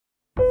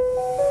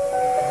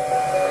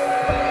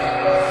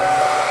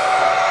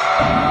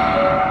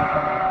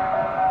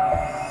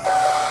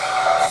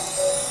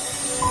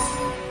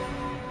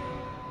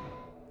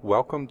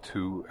Welcome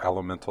to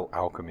Elemental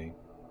Alchemy,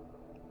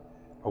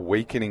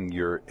 Awakening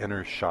Your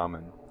Inner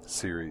Shaman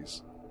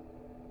series.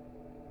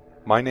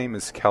 My name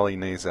is Kelly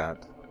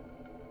Nazat,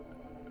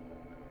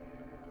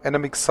 and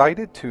I'm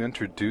excited to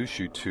introduce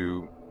you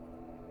to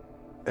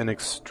an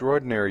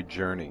extraordinary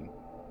journey,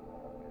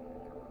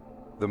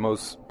 the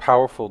most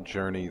powerful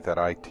journey that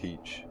I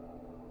teach,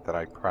 that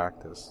I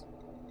practice.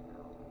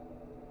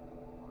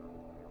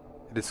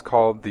 It is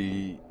called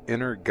the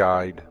Inner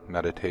Guide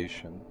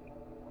Meditation.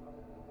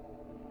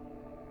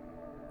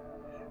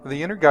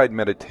 The Inner Guide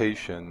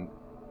Meditation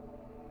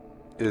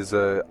is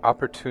an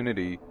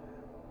opportunity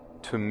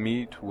to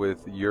meet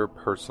with your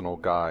personal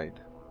guide.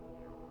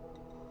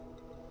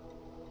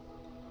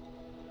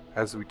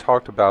 As we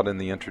talked about in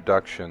the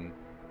introduction,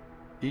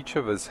 each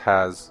of us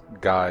has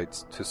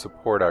guides to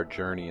support our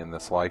journey in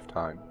this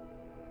lifetime.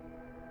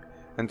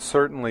 And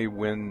certainly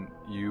when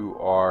you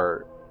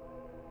are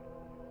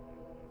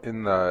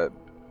in the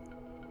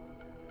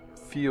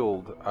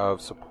field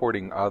of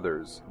supporting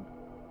others,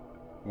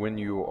 when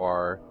you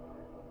are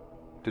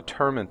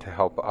determined to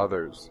help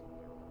others,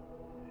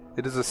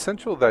 it is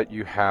essential that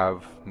you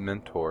have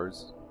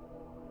mentors.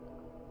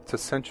 It's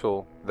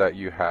essential that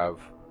you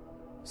have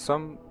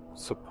some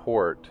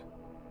support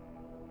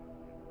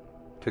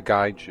to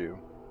guide you.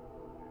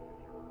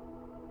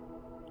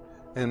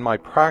 In my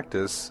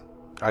practice,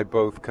 I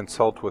both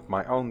consult with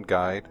my own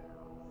guide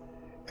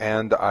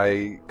and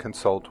I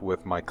consult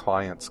with my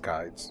clients'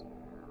 guides.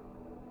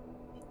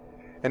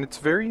 And it's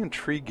very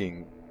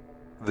intriguing,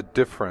 the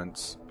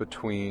difference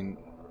between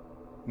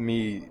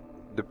me,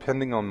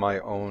 depending on my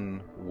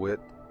own wit,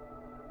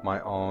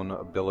 my own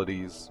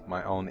abilities,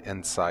 my own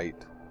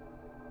insight,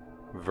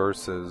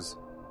 versus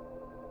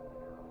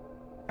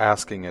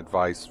asking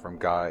advice from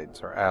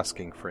guides or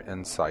asking for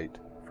insight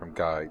from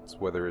guides,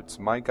 whether it's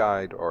my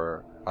guide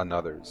or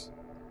another's.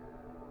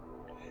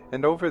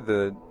 And over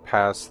the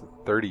past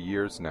 30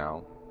 years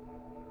now,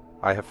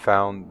 I have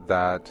found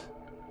that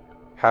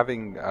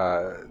having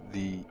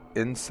the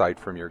insight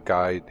from your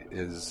guide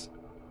is,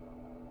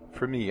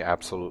 for me,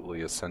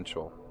 absolutely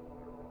essential.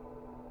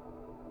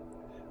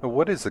 Now,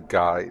 what is a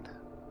guide?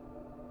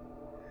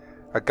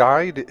 A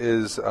guide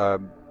is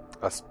a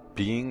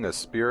being, a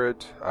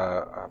spirit,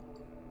 a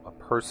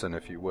person,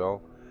 if you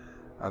will,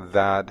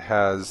 that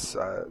has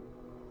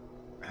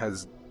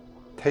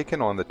taken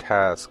on the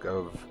task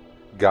of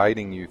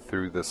guiding you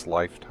through this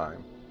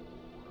lifetime.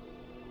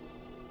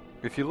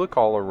 If you look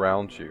all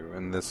around you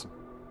in this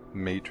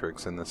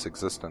matrix, in this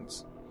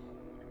existence,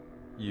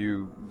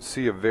 you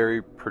see a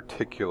very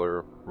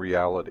particular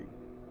reality.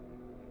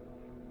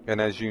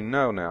 And as you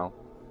know now,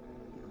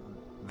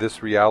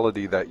 this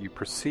reality that you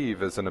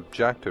perceive as an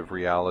objective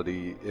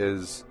reality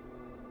is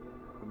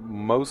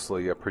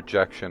mostly a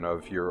projection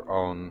of your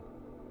own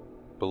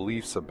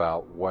beliefs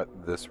about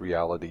what this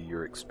reality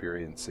you're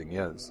experiencing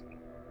is.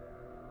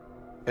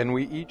 And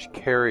we each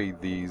carry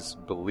these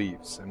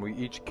beliefs, and we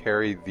each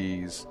carry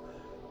these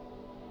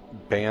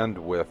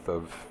bandwidth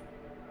of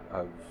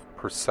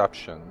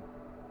perception.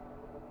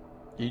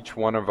 Each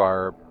one of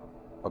our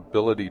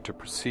ability to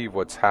perceive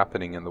what's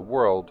happening in the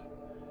world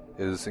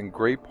is in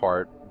great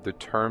part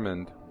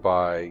determined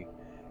by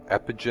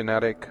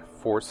epigenetic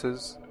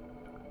forces,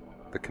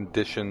 the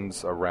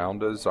conditions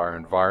around us, our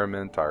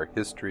environment, our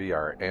history,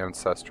 our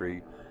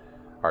ancestry,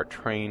 our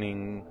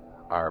training,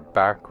 our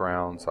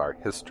backgrounds, our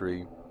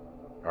history,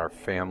 our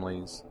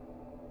families,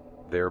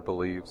 their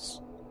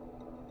beliefs,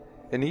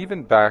 and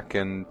even back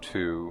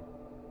into,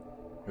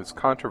 as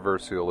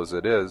controversial as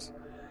it is,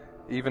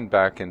 even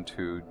back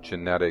into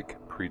genetic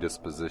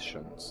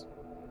predispositions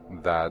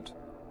that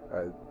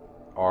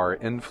are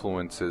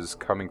influences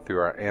coming through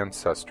our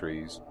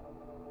ancestries,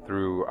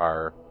 through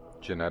our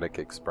genetic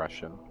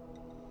expression.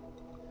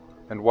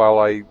 And while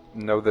I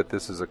know that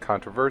this is a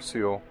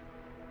controversial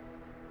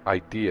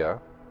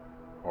idea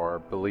or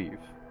belief,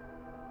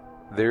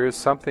 there is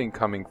something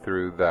coming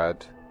through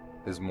that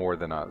is more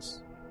than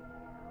us.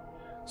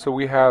 So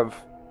we have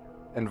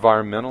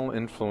environmental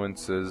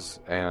influences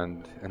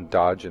and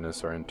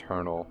endogenous or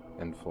internal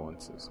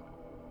influences.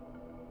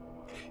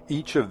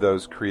 Each of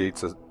those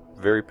creates a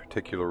very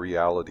particular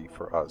reality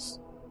for us.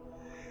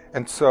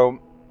 And so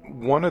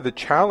one of the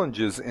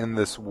challenges in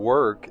this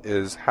work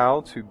is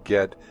how to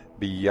get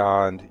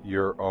beyond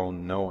your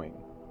own knowing.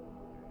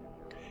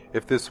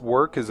 If this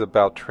work is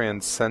about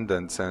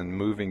transcendence and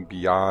moving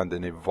beyond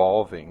and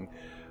evolving,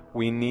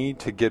 we need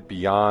to get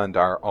beyond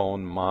our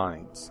own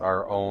minds,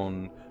 our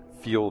own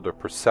field of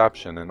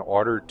perception, in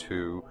order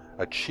to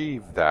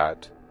achieve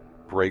that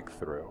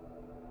breakthrough.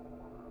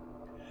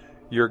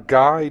 Your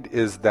guide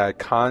is that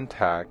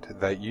contact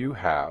that you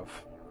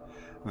have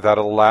that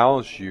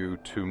allows you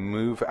to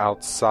move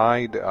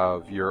outside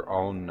of your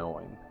own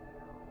knowing.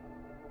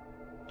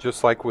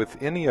 Just like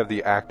with any of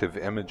the active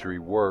imagery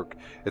work,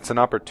 it's an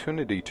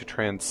opportunity to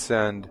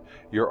transcend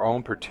your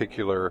own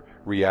particular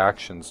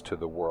reactions to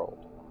the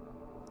world.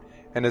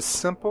 And as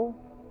simple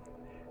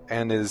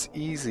and as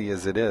easy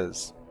as it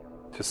is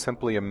to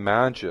simply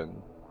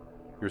imagine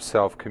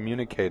yourself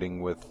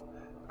communicating with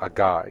a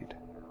guide,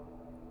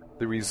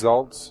 the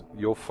results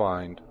you'll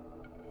find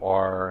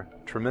are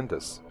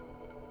tremendous.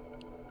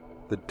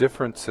 The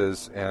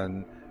differences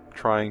in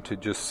trying to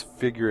just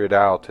figure it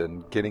out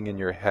and getting in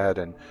your head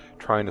and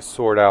trying to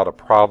sort out a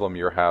problem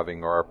you're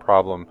having, or a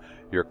problem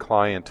your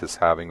client is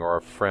having, or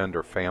a friend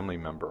or family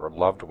member or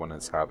loved one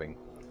is having,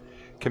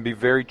 can be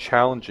very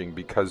challenging,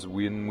 because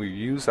when we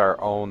use our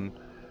own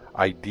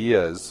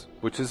ideas,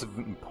 which is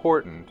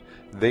important,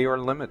 they are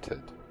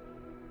limited.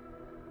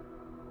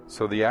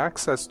 So the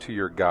access to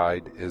your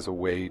guide is a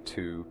way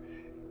to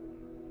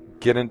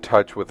get in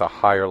touch with a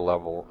higher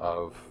level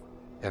of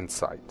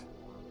insight.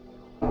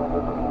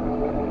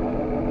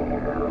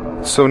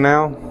 So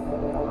now,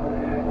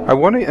 I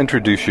want to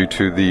introduce you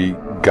to the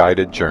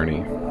guided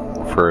journey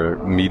for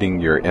meeting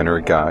your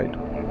inner guide.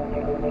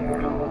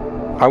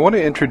 I want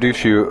to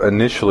introduce you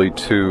initially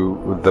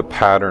to the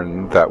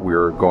pattern that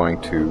we're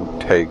going to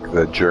take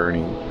the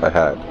journey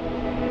ahead.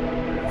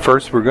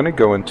 First, we're going to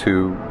go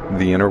into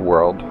the inner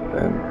world,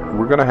 and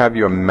we're going to have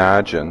you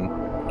imagine,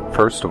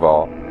 first of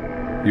all,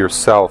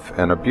 yourself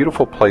in a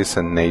beautiful place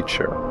in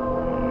nature.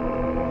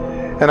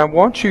 And I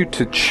want you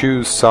to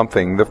choose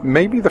something.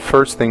 Maybe the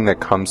first thing that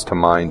comes to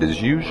mind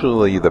is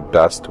usually the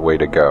best way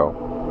to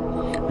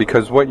go,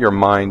 because what your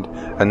mind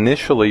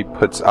initially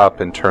puts up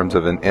in terms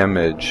of an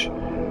image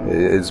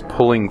is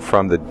pulling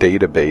from the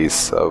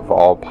database of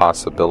all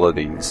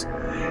possibilities.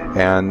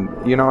 And,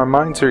 you know, our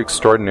minds are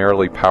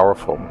extraordinarily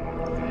powerful.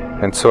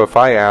 And so if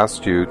I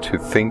asked you to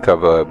think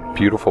of a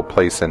beautiful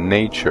place in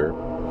nature,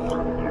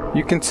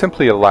 you can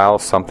simply allow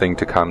something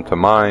to come to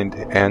mind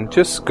and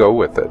just go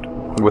with it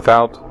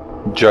without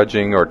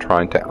judging or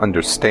trying to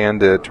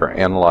understand it or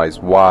analyze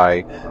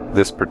why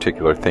this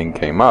particular thing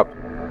came up.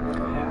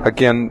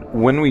 Again,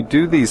 when we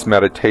do these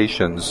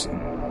meditations,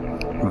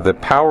 the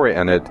power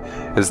in it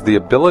is the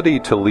ability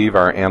to leave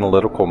our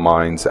analytical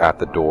minds at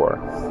the door.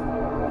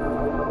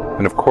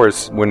 And of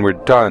course, when we're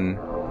done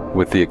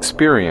with the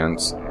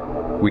experience,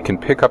 we can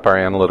pick up our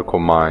analytical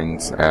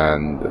minds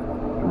and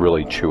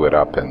really chew it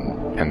up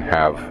and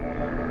have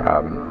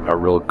a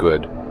real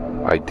good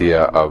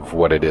idea of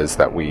what it is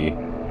that we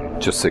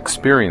just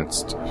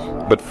experienced.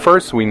 But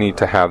first we need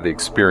to have the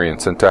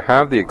experience, and to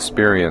have the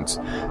experience,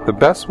 the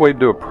best way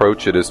to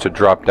approach it is to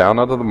drop down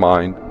out of the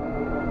mind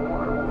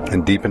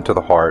and deep into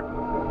the heart,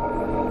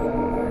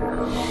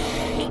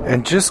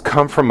 and just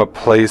come from a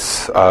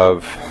place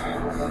of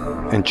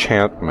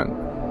enchantment.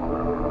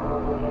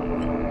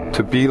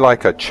 To be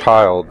like a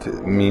child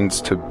means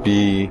to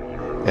be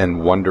in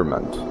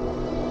wonderment,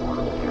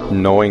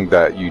 knowing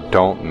that you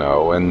don't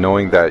know, and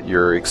knowing that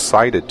you're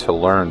excited to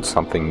learn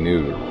something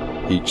new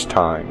each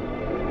time.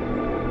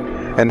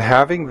 And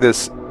having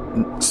this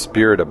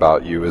spirit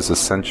about you is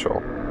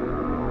essential.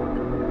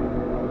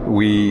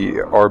 We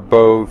are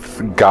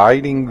both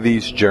guiding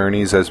these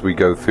journeys as we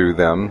go through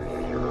them,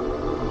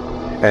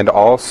 and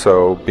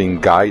also being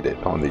guided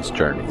on these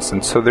journeys.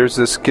 And so there's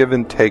this give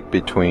and take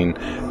between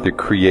the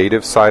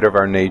creative side of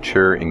our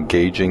nature,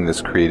 engaging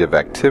this creative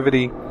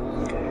activity,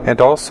 and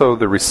also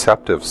the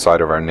receptive side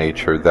of our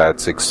nature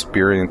that's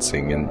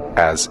experiencing and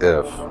as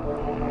if,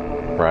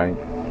 right?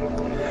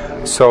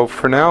 So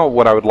for now,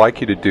 what I would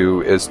like you to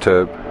do is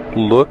to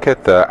look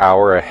at the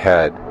hour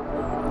ahead,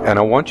 and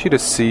I want you to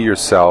see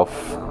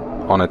yourself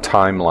on a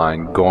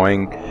timeline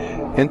going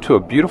into a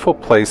beautiful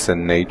place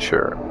in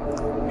nature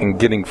and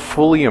getting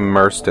fully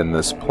immersed in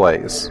this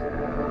place.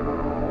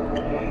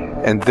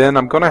 And then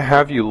I'm going to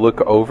have you look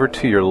over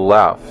to your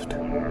left,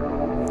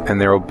 and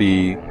there will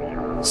be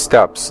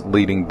steps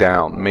leading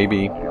down,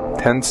 maybe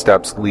 10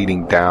 steps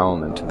leading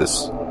down into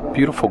this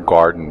beautiful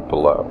garden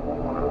below.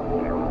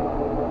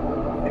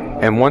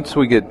 And once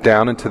we get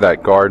down into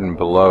that garden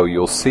below,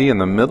 you'll see in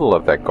the middle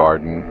of that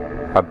garden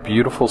a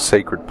beautiful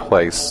sacred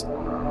place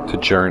to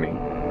journey.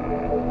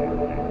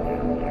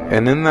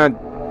 And in that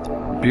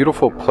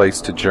beautiful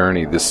place to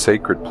journey, this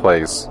sacred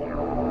place,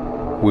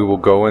 we will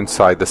go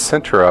inside the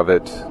center of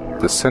it,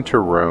 the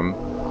center room,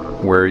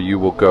 where you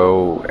will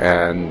go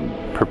and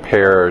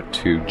prepare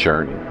to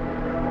journey.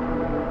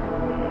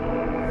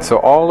 So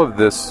all of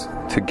this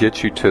to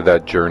get you to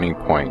that journey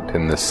point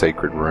in this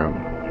sacred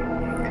room.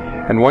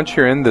 And once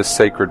you're in this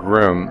sacred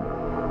room,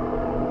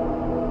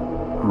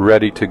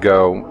 ready to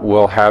go,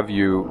 we'll have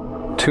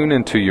you tune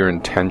into your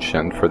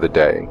intention for the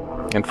day.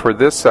 And for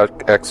this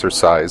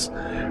exercise,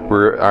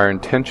 our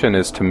intention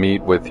is to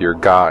meet with your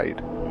guide.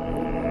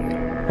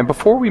 And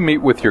before we meet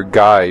with your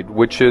guide,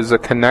 which is a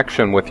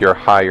connection with your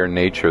higher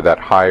nature, that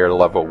higher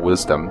level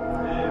wisdom,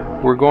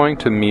 we're going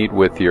to meet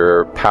with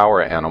your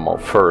power animal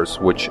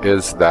first, which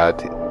is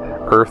that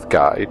earth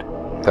guide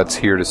that's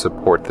here to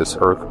support this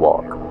earth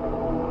walk.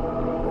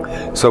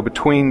 So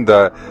between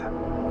the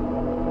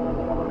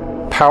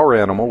power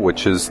animal,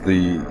 which is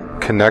the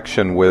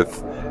connection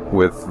with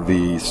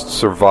the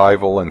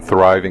survival and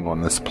thriving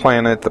on this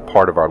planet, the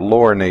part of our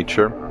lower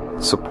nature,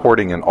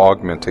 supporting and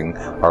augmenting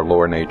our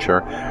lower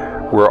nature,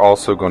 we're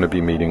also going to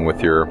be meeting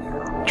with your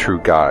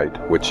true guide,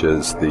 which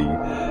is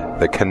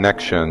the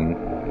connection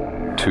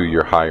to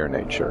your higher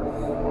nature.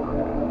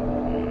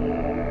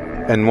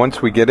 And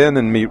once we get in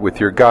and meet with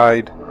your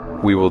guide,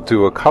 we will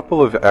do a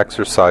couple of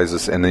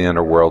exercises in the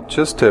inner world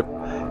just to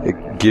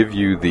give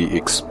you the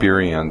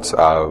experience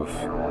of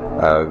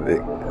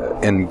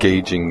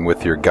engaging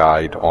with your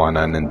guide on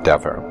an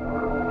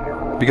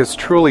endeavor. Because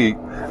truly,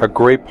 a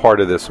great part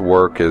of this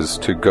work is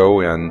to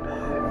go in,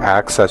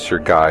 access your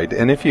guide,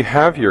 and if you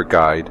have your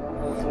guide,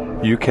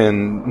 you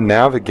can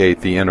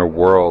navigate the inner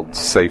world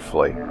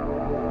safely.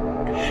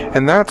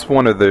 And that's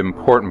one of the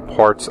important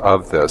parts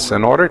of this.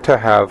 In order to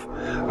have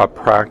a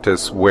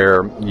practice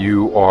where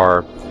you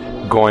are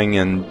going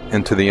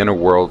into the inner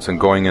worlds and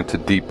going into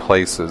deep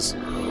places,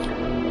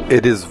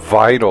 it is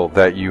vital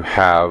that you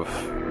have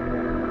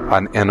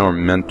an inner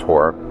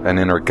mentor, an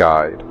inner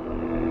guide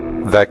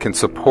that can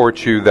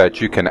support you,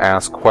 that you can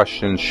ask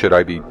questions. Should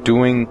I be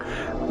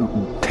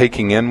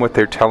taking in what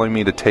they're telling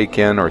me to take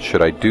in, or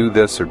should I do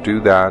this or do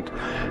that?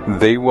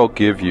 They will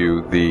give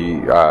you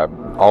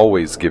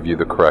always give you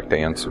the correct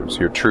answers.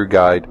 Your true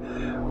guide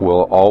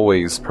will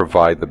always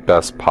provide the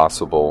best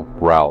possible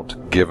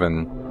route,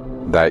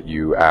 given that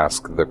you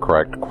ask the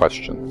correct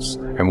questions,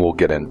 and we'll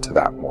get into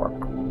that more.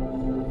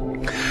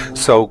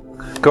 So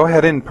go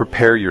ahead and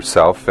prepare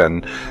yourself,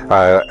 and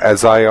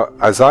as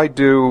I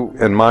do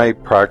in my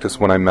practice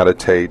when I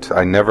meditate,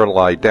 I never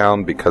lie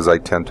down because I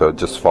tend to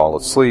just fall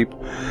asleep.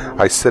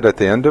 I sit at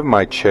the end of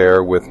my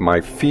chair with my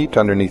feet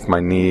underneath my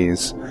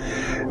knees,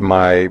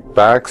 my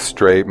back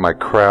straight, my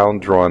crown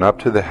drawn up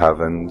to the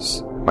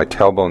heavens, my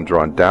tailbone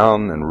drawn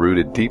down and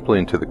rooted deeply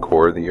into the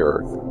core of the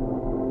earth.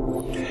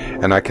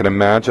 And I can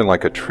imagine,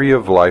 like a tree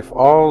of life,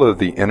 all of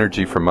the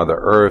energy from Mother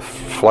Earth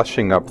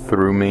flushing up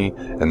through me,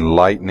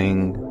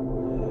 enlightening,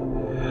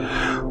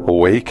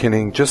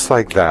 awakening, just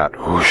like that.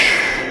 Whoosh.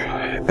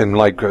 And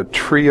like a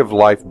tree of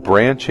life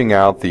branching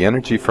out, the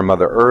energy from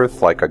Mother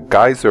Earth, like a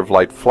geyser of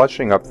light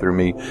flushing up through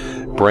me,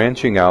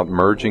 branching out,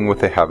 merging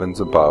with the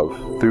heavens above,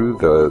 through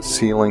the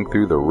ceiling,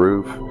 through the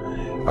roof,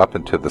 up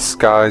into the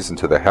skies,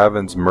 into the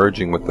heavens,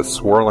 merging with the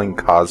swirling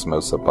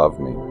cosmos above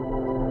me.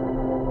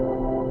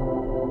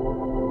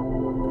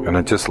 And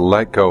I just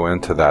let go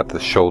into that. The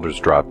shoulders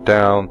drop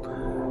down,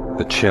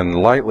 the chin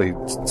lightly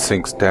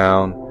sinks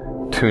down,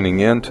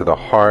 tuning into the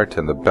heart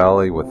and the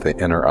belly with the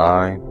inner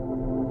eye.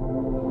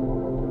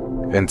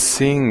 And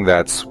seeing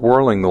that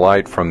swirling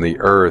light from the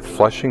earth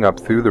flushing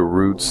up through the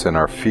roots in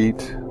our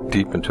feet,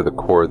 deep into the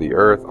core of the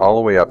earth, all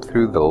the way up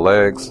through the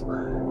legs,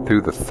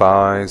 through the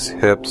thighs,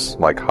 hips,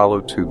 like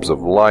hollow tubes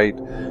of light,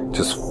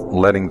 just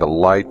letting the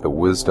light, the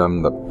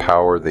wisdom, the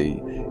power,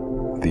 the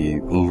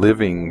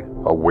living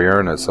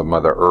awareness of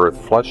Mother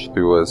Earth flush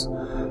through us,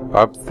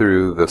 up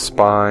through the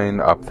spine,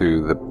 up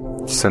through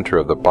the center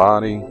of the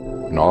body,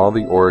 and all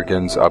the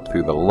organs, up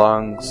through the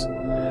lungs,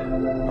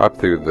 up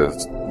through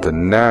the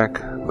neck,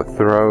 the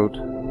throat,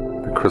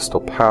 the crystal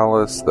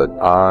palace, the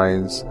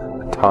eyes,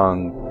 the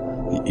tongue,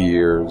 the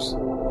ears,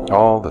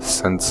 all the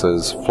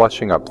senses,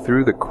 flushing up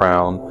through the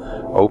crown,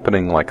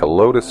 opening like a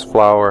lotus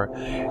flower,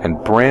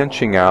 and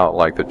branching out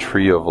like the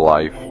tree of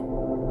life,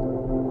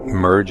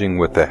 merging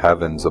with the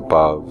heavens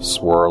above,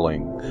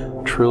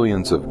 swirling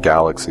trillions of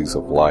galaxies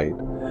of light,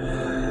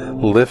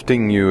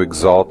 lifting you,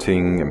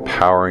 exalting,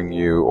 empowering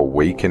you,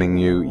 awakening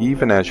you,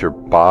 even as your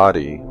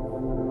body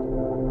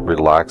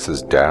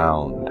relaxes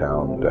down,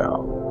 down,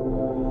 down.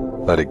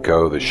 Let it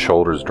go, the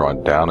shoulders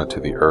drawn down into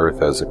the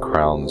earth as the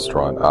crown's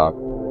drawn up.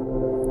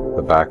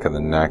 The back of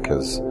the neck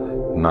is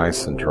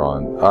nice and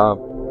drawn up.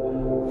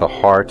 The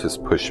heart is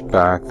pushed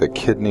back, the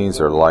kidneys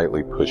are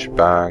lightly pushed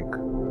back.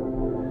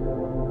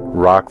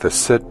 Rock the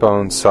sit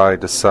bones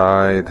side to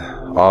side,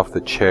 off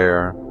the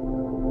chair.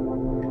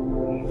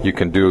 You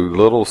can do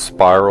little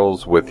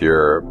spirals with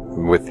your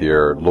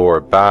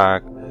lower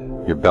back.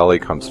 Your belly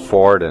comes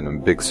forward and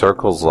in big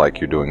circles like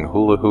you're doing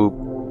hula hoop,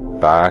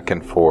 back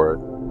and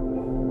forth.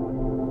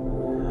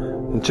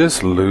 And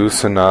just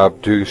loosen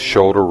up, do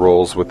shoulder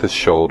rolls with the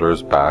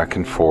shoulders, back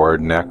and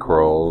forward, neck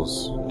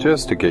rolls,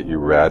 just to get you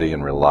ready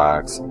and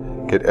relaxed.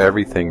 Get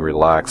everything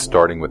relaxed,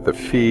 starting with the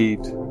feet.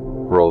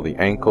 Roll the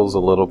ankles a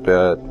little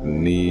bit,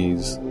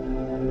 knees,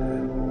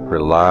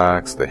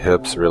 relax, the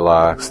hips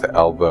relax, the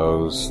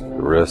elbows, the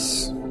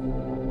wrists,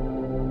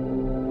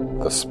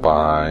 the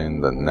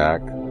spine, the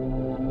neck,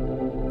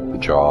 the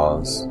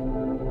jaws.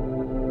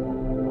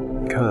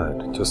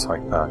 Good, just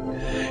like that.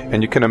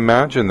 And you can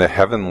imagine the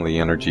heavenly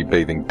energy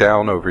bathing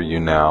down over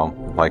you now,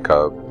 like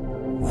a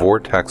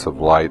vortex of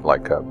light,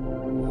 like a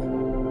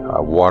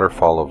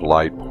waterfall of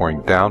light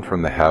pouring down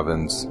from the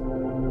heavens.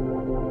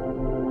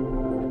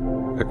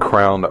 The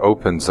crown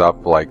opens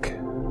up like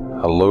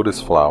a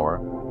lotus flower.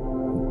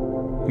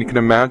 You can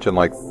imagine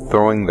like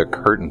throwing the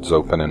curtains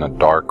open in a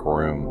dark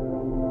room,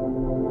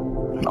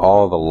 and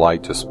all the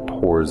light just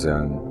pours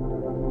in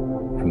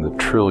from the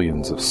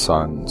trillions of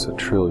suns, the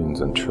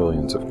trillions and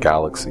trillions of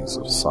galaxies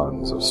of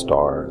suns, of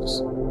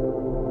stars.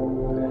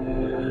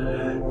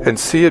 And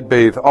see it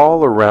bathe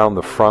all around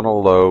the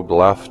frontal lobe,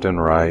 left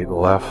and right,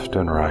 left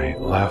and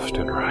right, left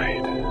and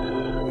right.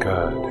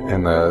 Good.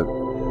 And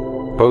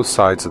both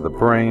sides of the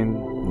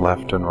brain,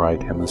 left and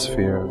right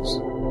hemispheres,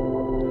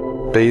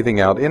 bathing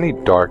out any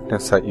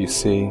darkness that you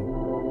see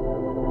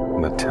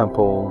in the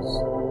temples,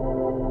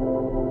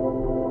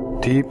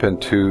 deep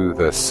into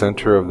the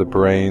center of the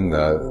brain,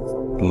 the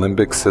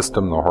limbic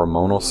system, the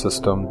hormonal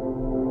system.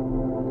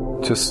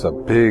 Just a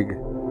big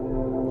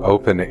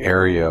open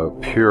area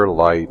of pure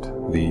light,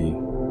 the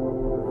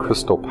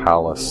crystal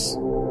palace.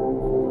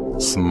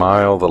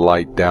 Smile the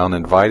light down,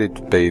 invite it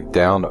to bathe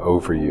down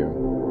over you.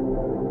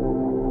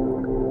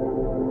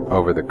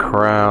 Over the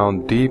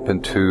crown, deep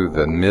into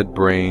the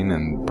midbrain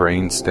and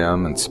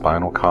brainstem and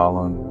spinal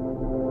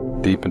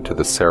column, deep into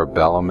the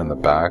cerebellum in the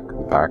back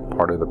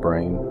part of the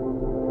brain.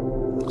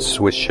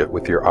 Swish it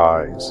with your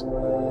eyes.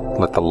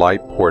 Let the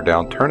light pour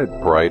down. Turn it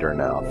brighter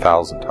now,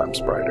 1,000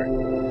 times brighter.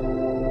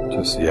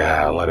 Just,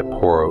 let it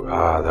pour.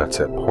 That's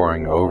it,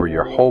 pouring over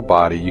your whole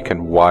body. You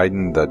can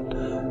widen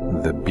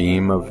the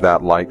beam of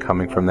that light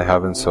coming from the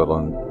heavens so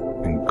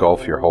it'll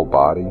engulf your whole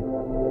body.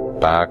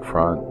 Back,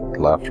 front,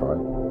 left,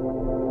 right.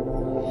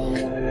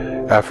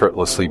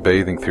 Effortlessly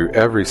bathing through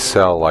every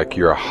cell like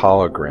you're a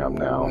hologram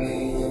now.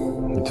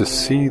 You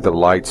just see the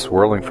light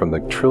swirling from the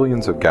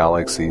trillions of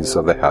galaxies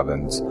of the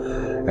heavens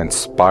and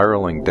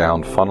spiraling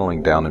down,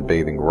 funneling down and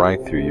bathing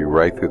right through you,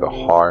 right through the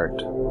heart,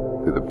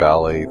 through the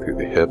belly, through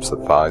the hips, the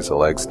thighs, the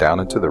legs, down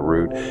into the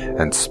root,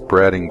 and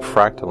spreading,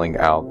 fractaling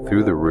out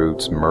through the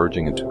roots,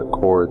 merging into the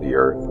core of the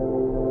earth.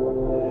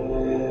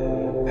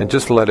 And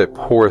just let it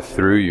pour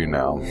through you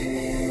now.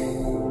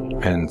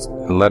 And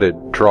let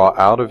it draw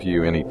out of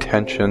you any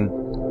tension,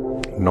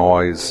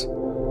 noise,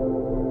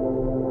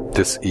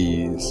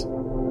 dis-ease,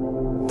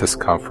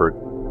 discomfort,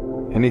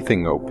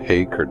 anything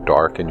opaque or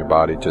dark in your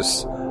body.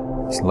 Just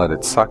let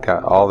it suck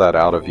all that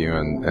out of you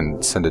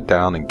and send it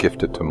down and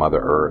gift it to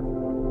Mother Earth.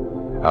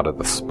 Out of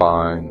the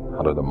spine,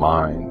 out of the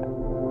mind,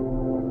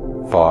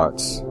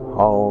 thoughts,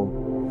 all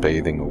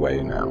bathing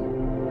away now.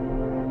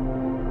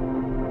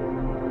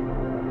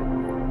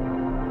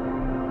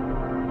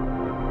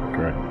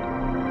 Great.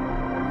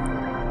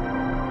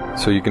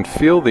 So you can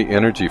feel the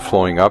energy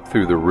flowing up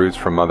through the roots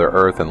from Mother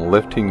Earth and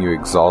lifting you,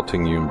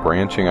 exalting you, and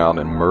branching out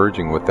and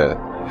merging with the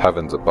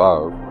heavens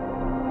above.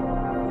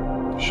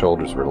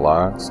 Shoulders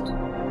relaxed,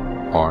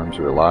 arms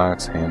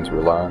relaxed, hands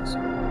relaxed,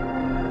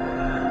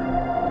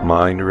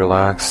 mind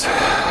relaxed,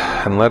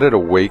 and let it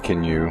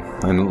awaken you,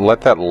 and let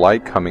that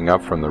light coming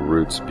up from the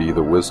roots be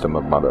the wisdom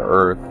of Mother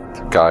Earth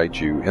to guide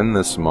you in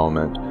this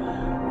moment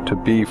to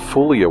be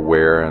fully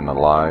aware and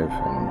alive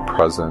and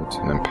present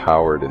and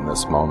empowered in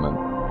this moment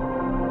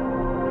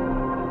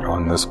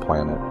on this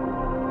planet.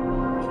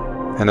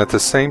 And at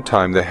the same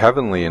time, the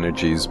heavenly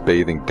energies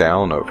bathing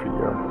down over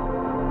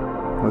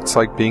you. It's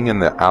like being in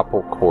the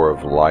apple core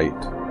of light,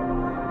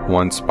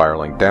 one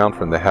spiraling down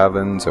from the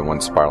heavens and one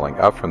spiraling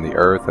up from the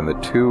earth, and the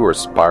two are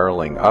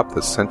spiraling up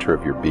the center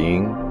of your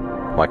being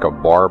like a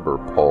barber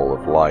pole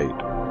of light,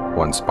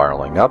 one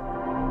spiraling up,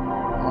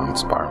 one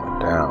spiraling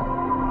down.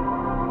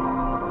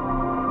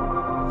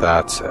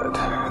 That's it,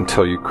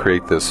 until you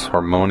create this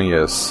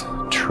harmonious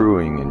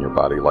truing in your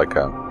body, like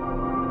a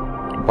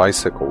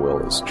bicycle wheel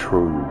is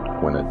trued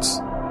when it's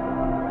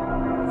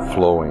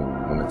flowing,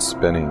 when it's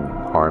spinning in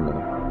harmony.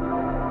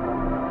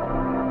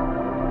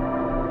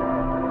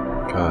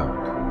 Good.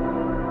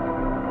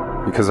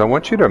 Because I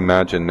want you to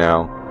imagine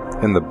now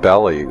in the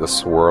belly, the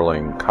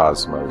swirling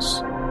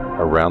cosmos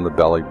around the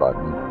belly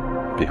button,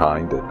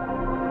 behind it.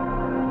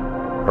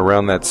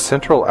 Around that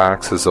central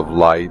axis of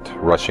light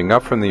rushing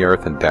up from the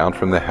earth and down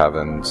from the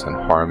heavens in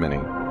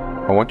harmony.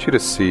 I want you to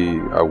see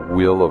a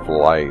wheel of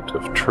light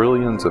of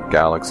trillions of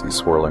galaxies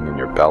swirling in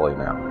your belly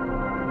now.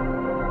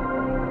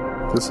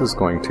 This is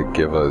going to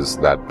give us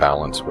that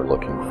balance we're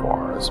looking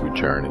for as we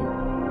journey.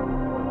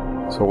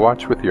 So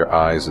watch with your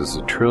eyes as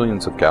the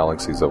trillions of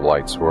galaxies of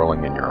light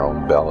swirling in your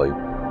own belly.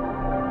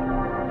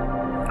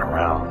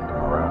 Around and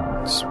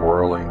around,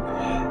 swirling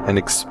and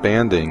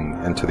expanding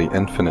into the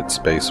infinite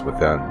space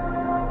within.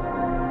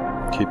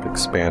 Keep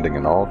expanding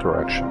in all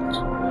directions.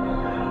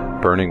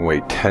 Burning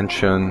away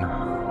tension,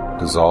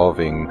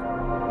 dissolving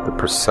the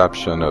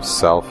perception of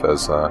self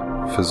as a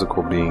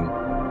physical being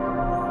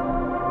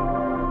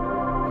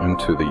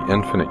into the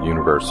infinite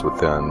universe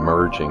within,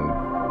 merging,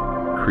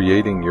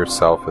 creating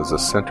yourself as a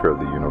center of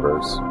the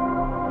universe.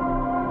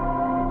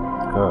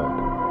 Good.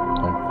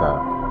 Like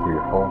that. Through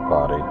your whole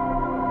body.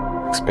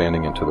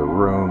 Expanding into the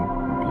room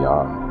and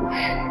beyond.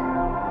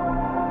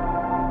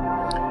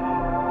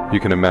 You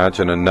can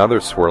imagine another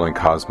swirling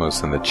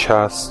cosmos in the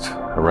chest,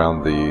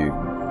 around the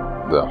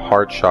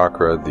heart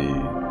chakra,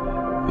 the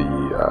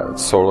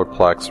solar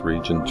plex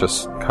region,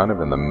 just kind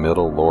of in the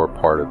middle lower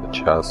part of the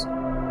chest,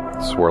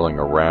 swirling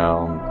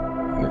around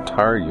the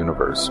entire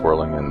universe,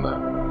 swirling in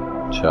the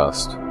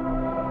chest.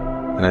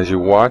 And as you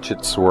watch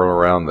it swirl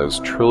around those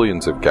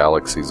trillions of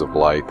galaxies of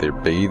light, they're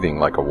bathing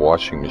like a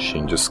washing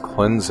machine, just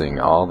cleansing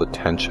all the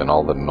tension,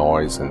 all the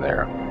noise in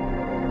there.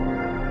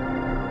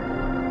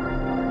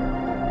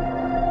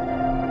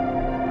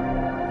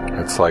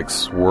 It's like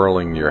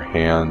swirling your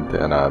hand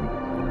in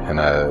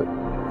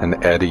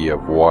an eddy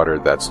of water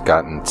that's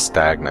gotten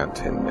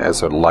stagnant, and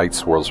as the light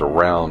swirls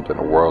around and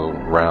whirls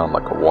around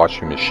like a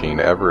washing machine,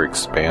 ever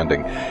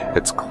expanding,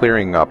 it's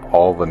clearing up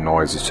all the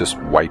noise. It's just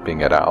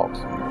wiping it out,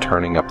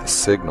 turning up the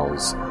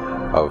signals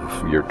of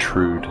your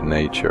true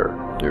nature,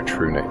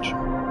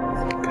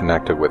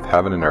 connected with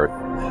heaven and earth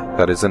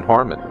that is in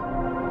harmony.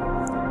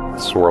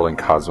 Swirling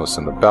cosmos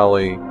in the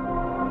belly,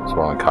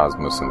 swirling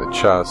cosmos in the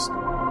chest,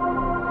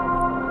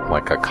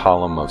 like a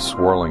column of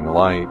swirling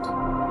light,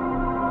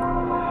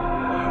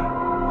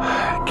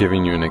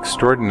 giving you an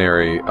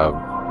extraordinary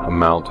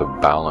amount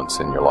of balance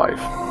in your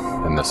life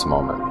in this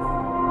moment.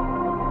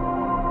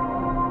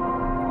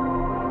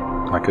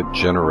 Like a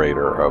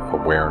generator of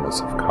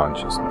awareness, of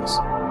consciousness.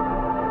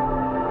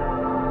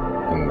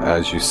 And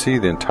as you see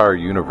the entire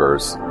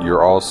universe,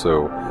 you're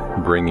also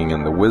bringing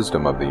in the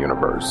wisdom of the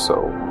universe,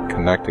 so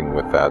connecting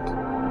with that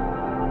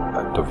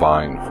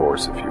divine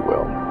force, if you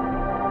will,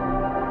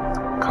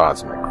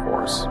 cosmic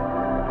force.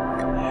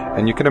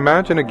 And you can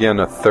imagine again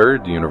a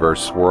third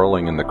universe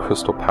swirling in the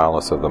crystal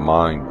palace of the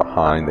mind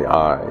behind the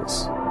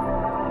eyes,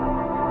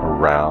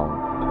 around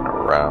and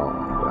around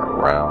and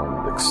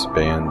around,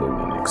 expanding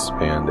and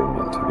expanding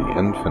into the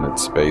infinite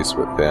space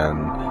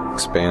within,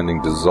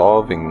 expanding,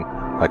 dissolving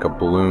like a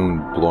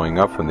balloon blowing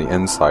up from the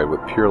inside with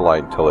pure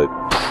light until it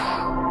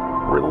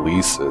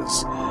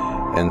releases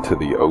into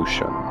the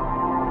ocean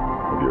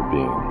of your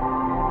being,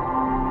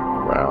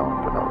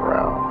 around and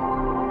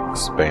around,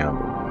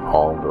 expanding in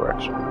all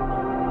directions.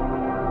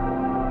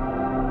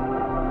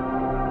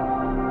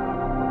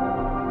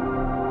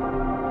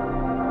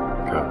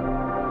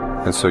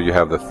 And so you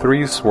have the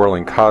three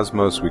swirling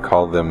cosmos. We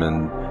call them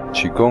in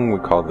Qigong, we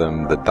call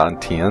them the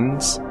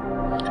Dantians.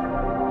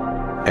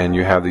 And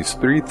you have these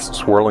three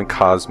swirling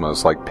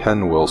cosmos like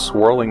pinwheels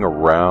swirling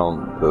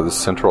around the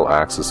central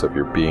axis of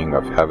your being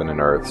of heaven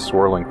and earth,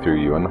 swirling through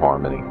you in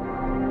harmony,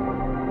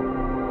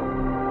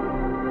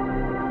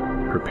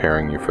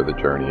 preparing you for the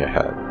journey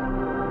ahead.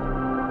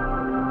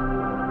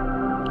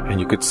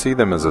 And you could see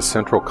them as a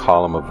central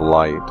column of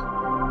light.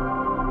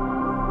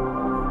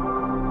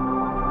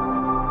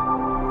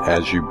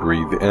 As you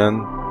breathe in,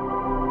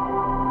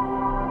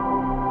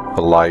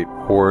 the light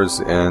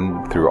pours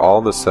in through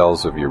all the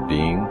cells of your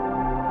being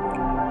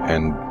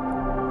and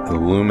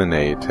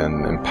illuminate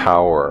and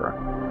empower,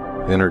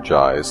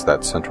 energize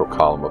that central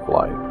column of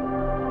light,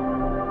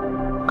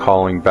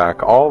 calling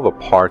back all the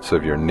parts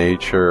of your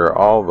nature,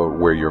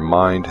 where your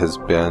mind has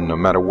been, no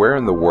matter where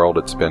in the world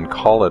it's been,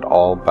 call it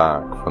all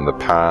back from the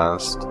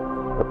past,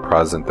 the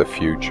present, the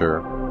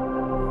future.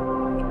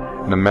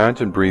 And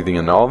imagine breathing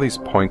in all these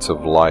points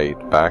of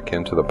light back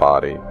into the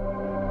body,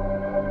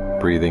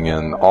 breathing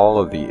in all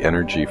of the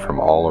energy from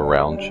all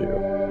around you,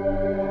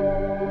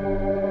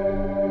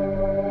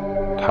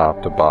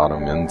 top to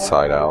bottom,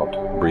 inside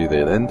out. Breathe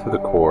it into the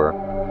core,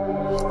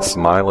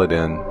 smile it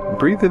in,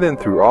 breathe it in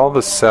through all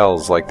the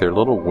cells like they're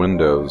little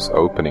windows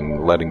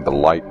opening, letting the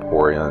light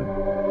pour in.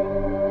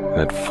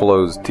 And it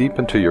flows deep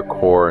into your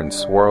core and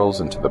swirls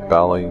into the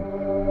belly,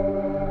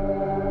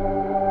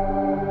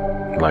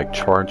 like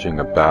charging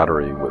a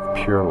battery with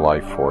pure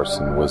life force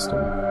and wisdom.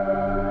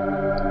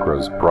 It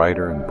grows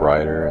brighter and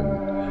brighter,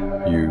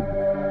 and you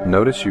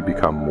notice you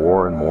become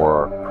more and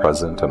more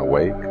present and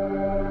awake.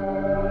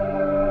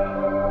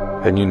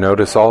 And you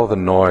notice all the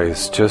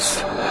noise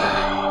just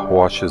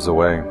washes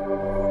away.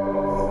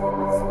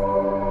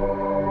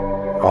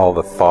 All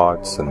the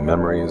thoughts and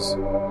memories,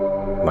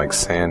 like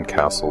sand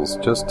castles,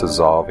 just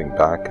dissolving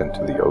back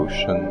into the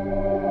ocean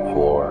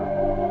floor.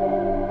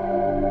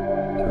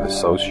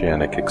 This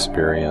oceanic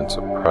experience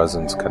of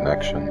presence,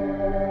 connection.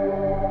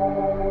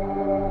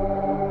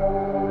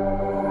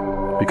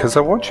 Because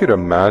I want you to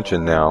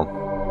imagine now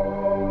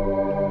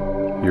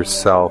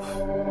yourself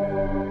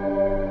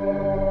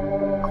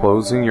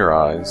closing your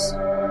eyes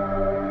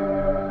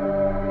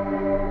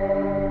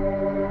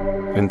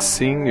and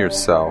seeing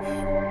yourself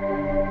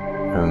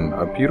in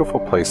a beautiful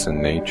place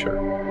in nature.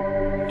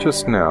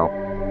 Just now,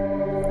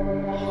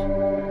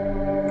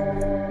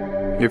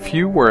 if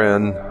you were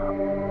in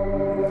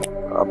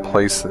a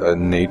place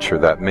in nature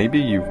that maybe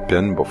you've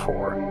been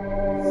before,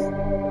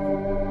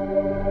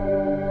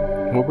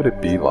 what would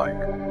it be like?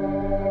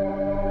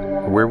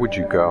 Where would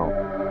you go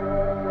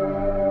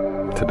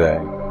today?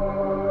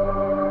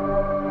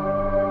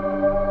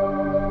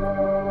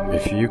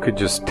 If you could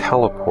just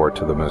teleport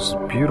to the most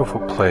beautiful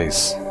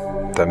place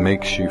that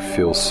makes you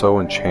feel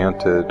so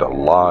enchanted,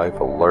 alive,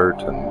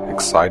 alert, and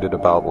excited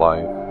about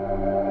life,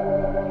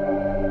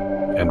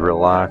 and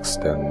relaxed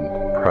and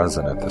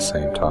present at the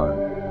same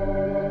time,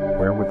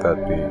 where would that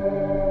be?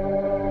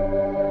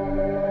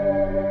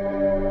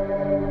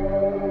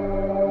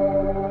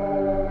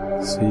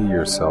 See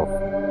yourself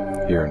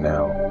here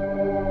now.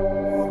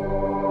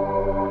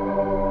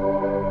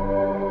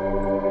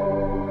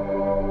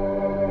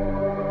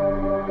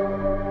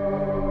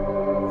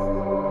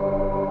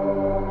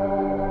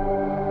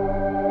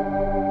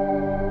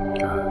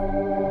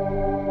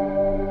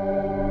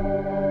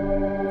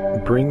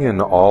 Bring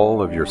in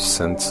all of your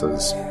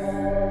senses.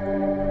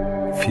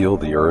 Feel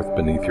the earth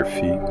beneath your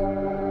feet.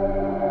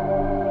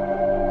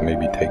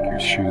 Maybe take your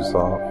shoes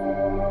off.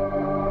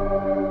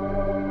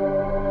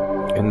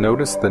 And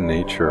notice the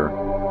nature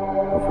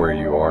of where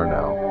you are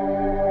now.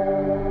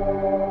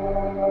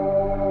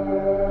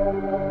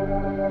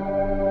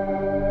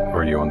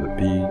 Are you on the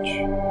beach,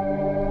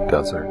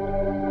 desert,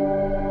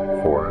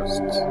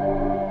 forests,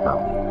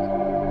 mountains?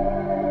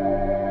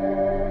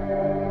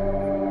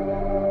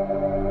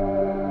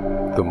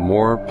 The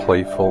more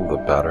playful, the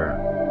better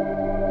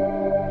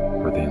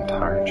for the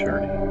entire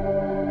journey.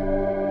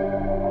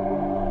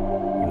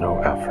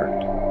 No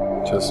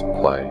effort, just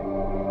play.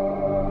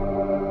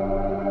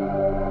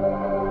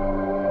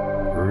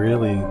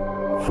 Really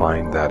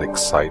find that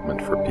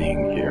excitement for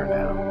being here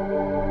now.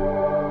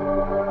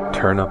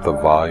 Turn up the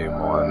volume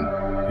on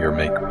your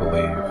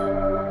make-believe.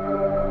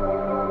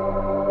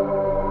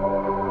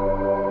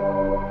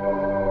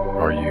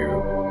 Are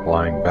you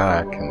lying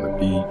back in the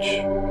beach,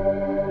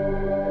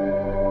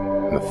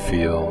 in the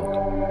field,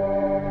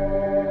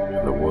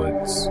 in the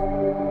woods?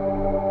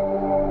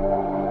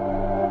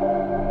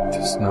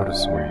 Just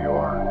notice where you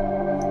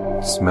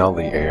are. Smell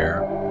the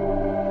air.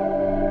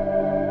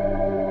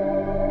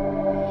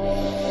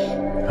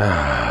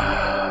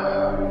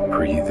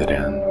 Breathe it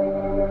in.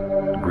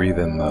 Breathe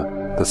in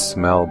the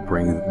smell,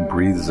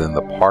 breathes in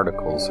the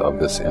particles of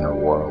this inner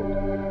world,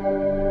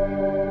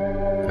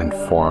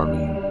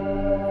 informing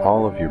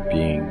all of your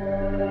being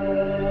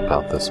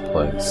about this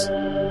place.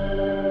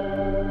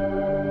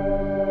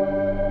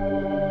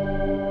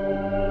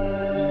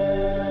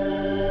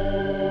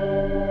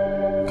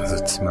 Does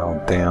it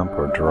smell damp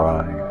or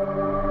dry?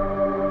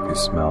 Do you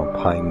smell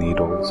pine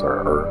needles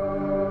or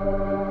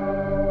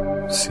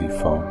earth, sea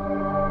foam?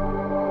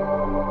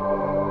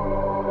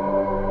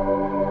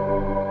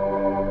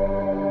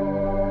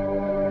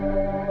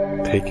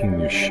 Taking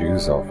your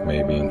shoes off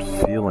maybe and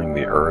feeling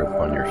the earth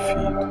on your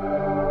feet.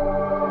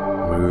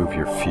 Move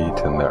your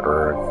feet in the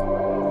earth.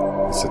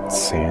 Is it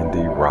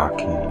sandy,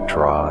 rocky,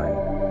 dry,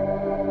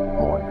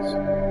 moist?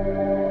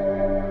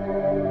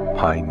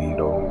 Pine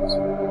needles,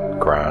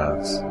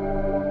 grass.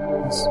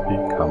 Just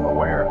become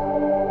aware.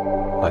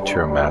 Let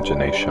your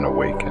imagination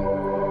awaken.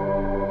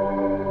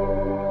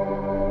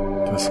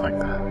 Just like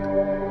that.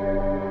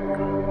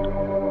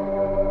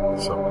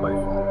 Good. So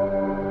playful.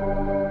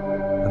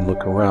 And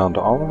look around,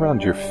 all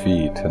around your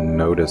feet, and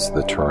notice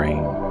the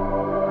terrain.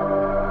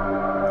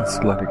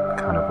 Just let it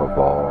kind of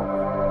evolve,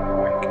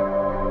 awaken.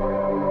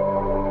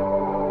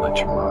 Let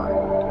your mind,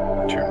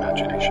 let your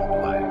imagination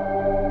play.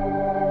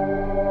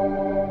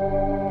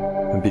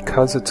 And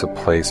because it's a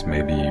place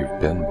maybe you've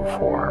been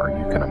before, or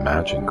you can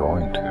imagine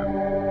going to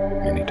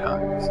many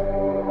times,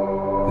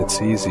 it's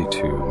easy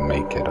to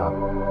make it up,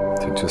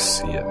 to just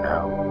see it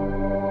now.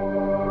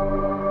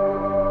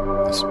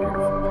 This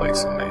beautiful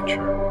place in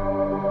nature.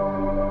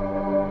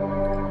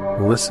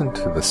 Listen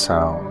to the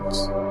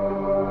sounds.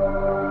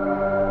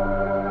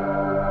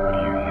 What do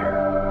you hear?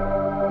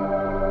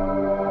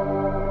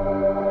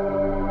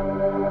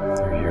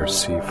 Do you hear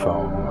sea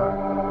foam,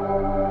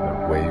 or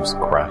the waves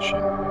crashing,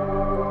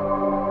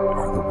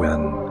 or the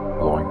wind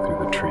blowing through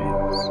the trees,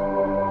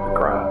 the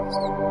grass,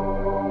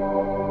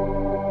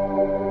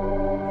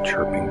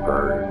 chirping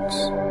birds?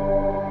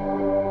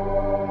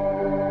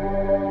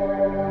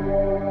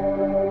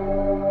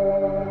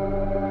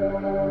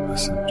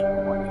 Listen to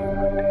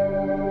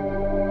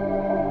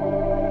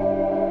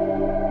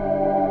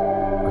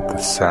the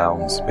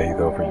sounds bathe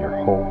over your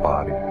whole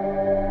body.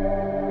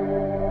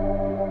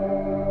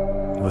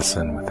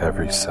 Listen with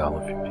every cell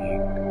of your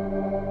being.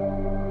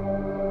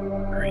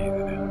 Breathe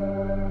it in.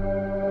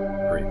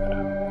 Breathe it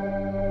out.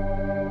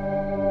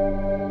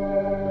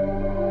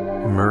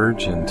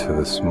 Merge into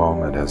this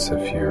moment as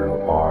if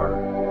you are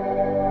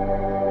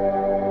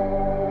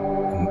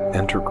an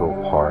integral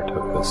part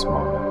of this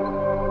moment.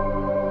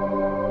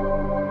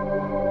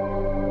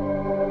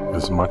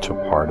 As much a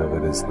part of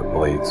it as the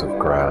blades of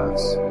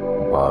grass,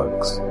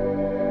 bugs,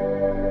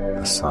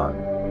 the sun,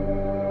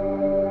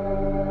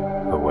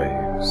 the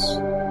waves,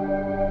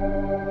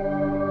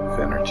 of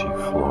energy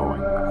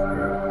flowing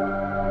through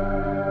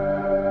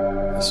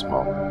this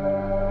moment.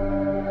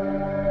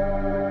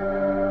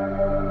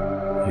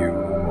 You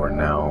are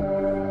now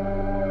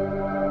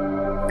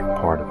a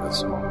part of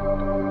this moment.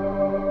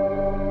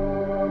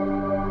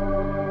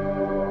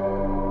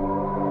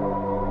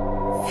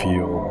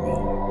 Feel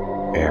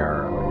the air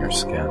on your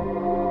skin.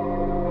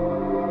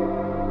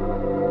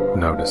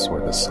 Notice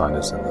where the sun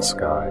is in the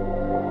sky.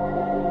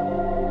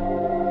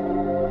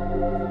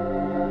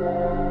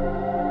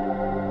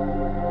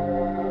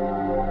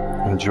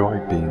 Enjoy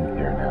being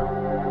here now.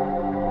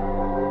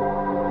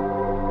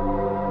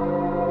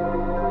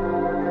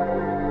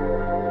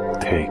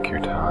 Take your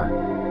time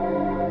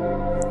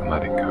and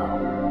let it go.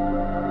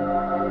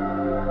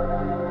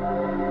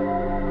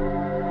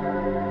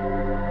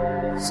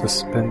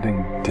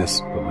 Suspending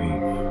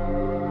disbelief,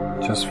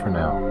 just for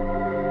now,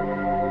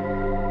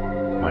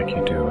 like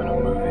you do in a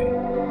movie.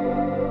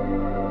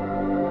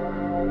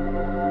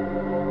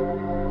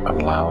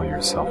 Allow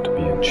yourself to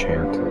be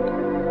enchanted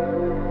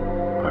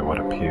by what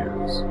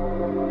appears.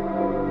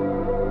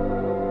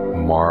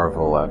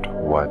 Marvel at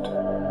what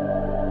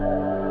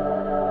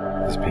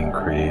is being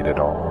created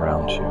all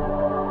around you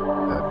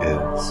that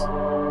is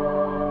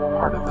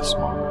part of this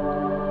moment.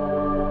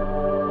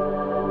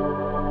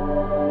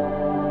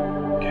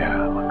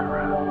 Yeah, look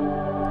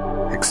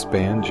around. Experience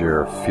expand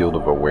your field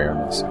of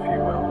awareness, if you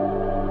will,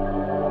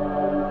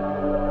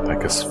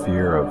 like a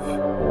sphere of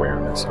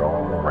awareness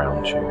all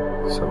around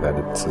you, so that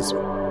it's as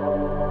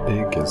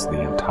big as the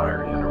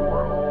entire inner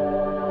world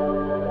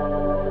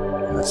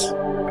in this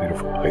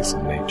beautiful place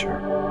in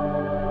nature.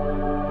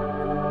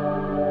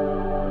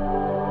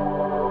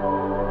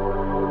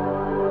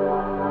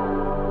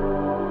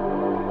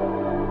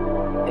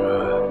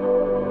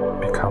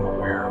 Good. Become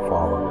aware of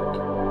all of it.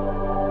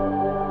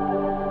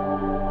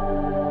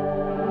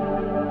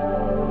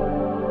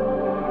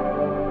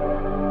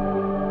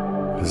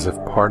 As if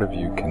part of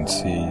you can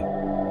see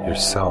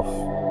yourself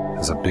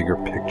as a bigger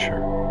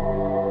picture,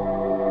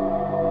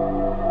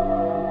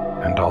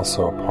 and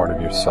also a part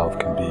of yourself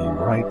can be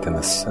right in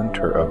the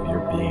center of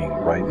your being,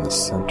 right in the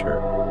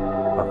center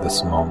of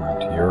this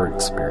moment, your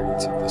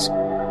experience of this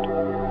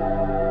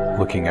moment,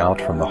 looking out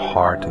from the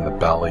heart and the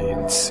belly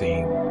and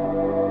seeing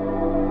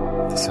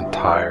this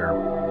entire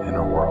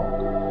inner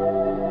world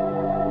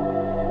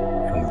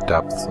from the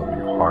depths of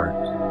your heart,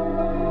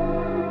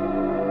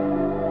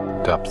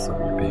 the depths of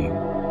your being.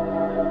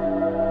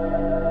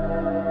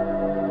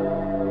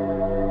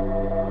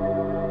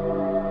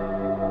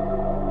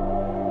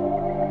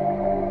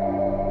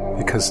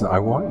 Because I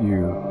want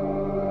you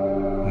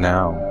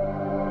now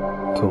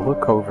to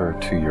look over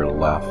to your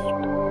left,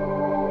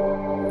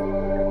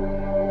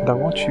 and I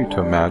want you to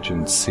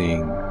imagine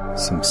seeing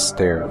some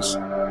stairs,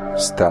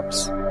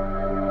 steps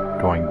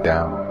going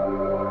down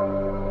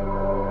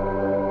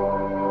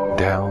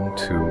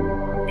to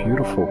a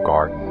beautiful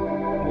garden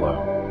below.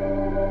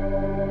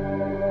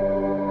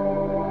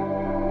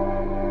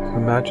 So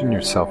imagine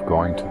yourself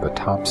going to the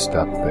top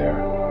step there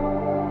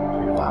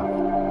to your left.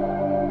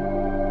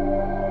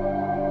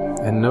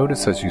 And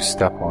notice as you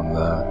step on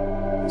the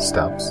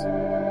steps,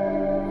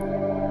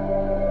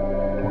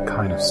 what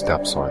kind of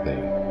steps are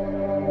they,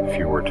 if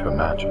you were to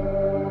imagine?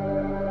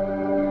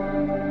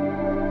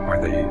 Are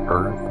they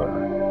earth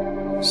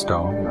or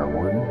stone or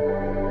wooden?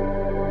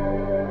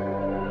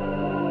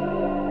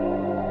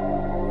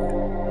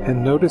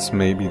 And notice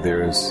maybe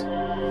there's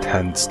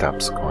 10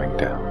 steps going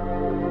down,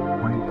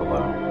 way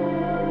below,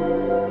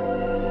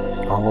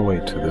 all the way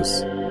to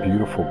this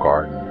beautiful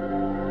garden.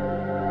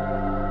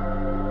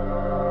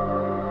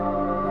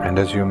 And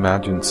as you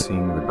imagine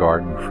seeing the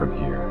garden from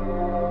here,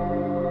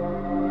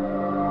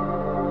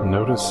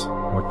 notice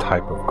what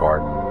type of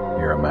garden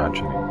you're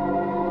imagining.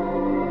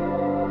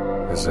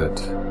 Is it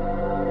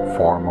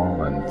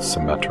formal and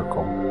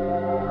symmetrical,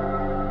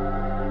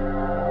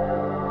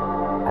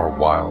 or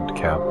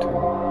wild-kept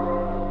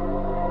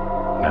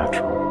and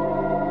natural?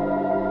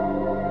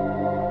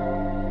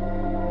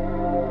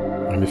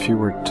 And if you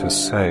were to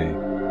say,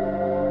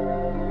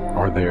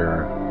 are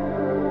there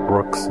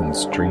brooks and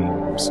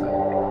streams and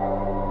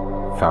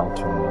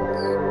fountains,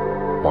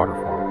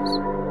 waterfalls,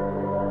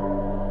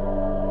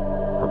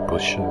 or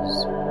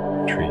bushes,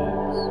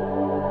 trees,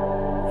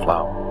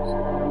 flowers?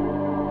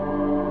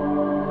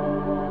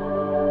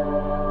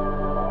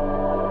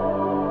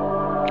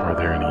 Are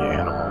there any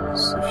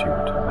animals, if you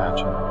were to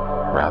imagine,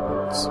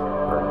 rabbits,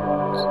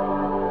 birds?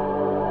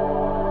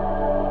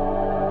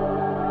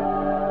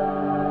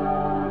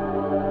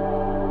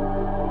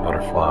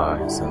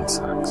 Butterflies,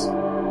 insects?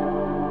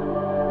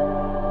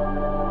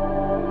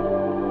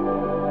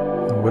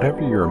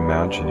 Whatever you're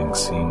imagining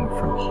seeing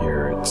from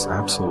here, it's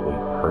absolutely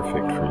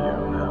perfect for you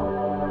now.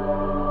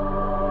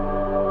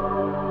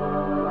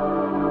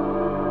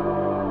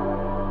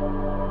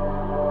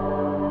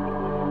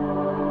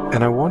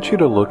 And I want you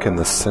to look in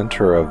the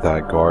center of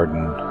that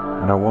garden,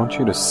 and I want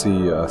you to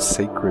see a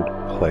sacred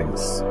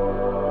place,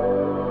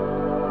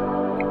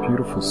 a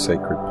beautiful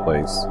sacred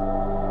place.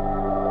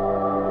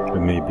 It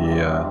may be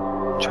a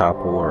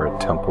chapel or a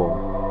temple,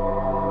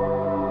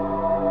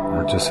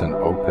 or just an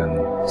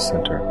open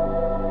center.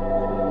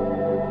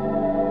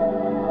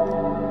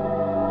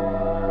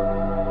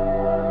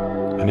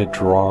 And it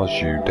draws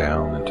you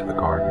down into the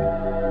garden.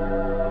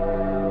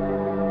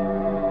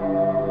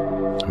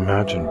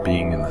 Imagine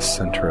being in the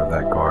center of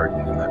that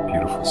garden, in that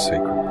beautiful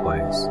sacred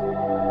place.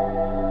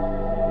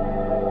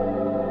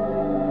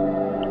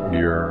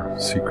 Your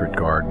secret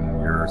garden,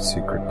 your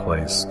secret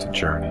place to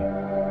journey.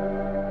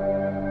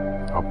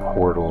 A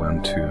portal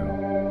into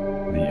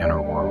the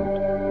inner world.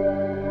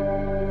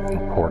 A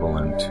portal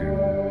into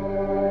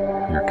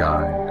your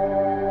guide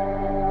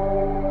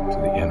to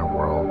the inner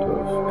world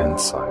of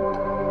insight,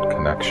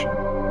 connection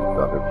with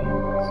other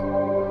beings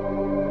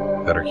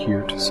that are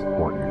here to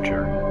support your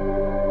journey.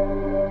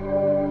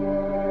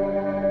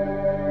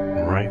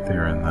 And right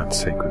there in that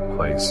sacred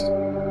place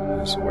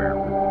is where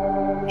we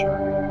will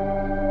journey.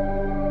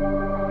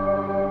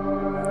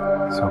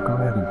 So go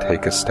ahead and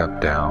take a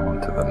step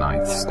down to the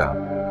 9th step.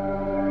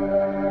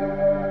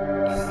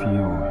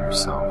 Feel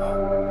yourself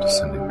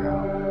descending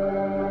down.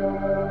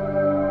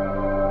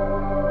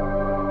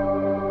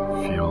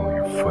 Feel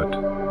your foot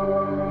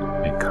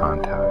make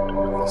contact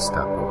with the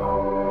step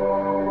below.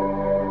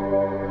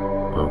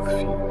 Both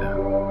feet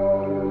down.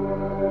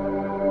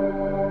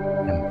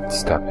 And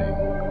stepping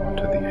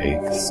onto the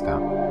 8th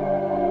step.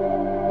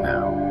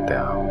 Now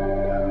down,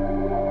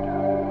 down,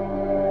 down.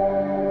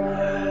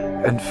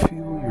 and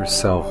feel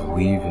yourself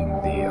leaving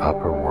the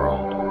upper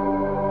world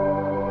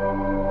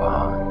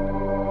behind.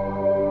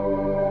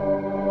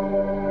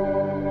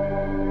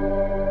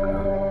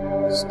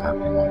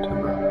 Stepping onto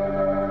the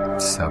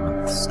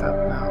 7th step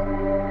now.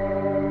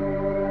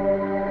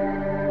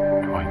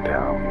 Going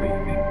down,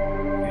 leaving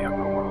the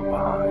upper world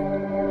behind.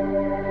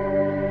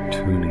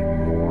 Tuning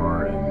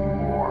more and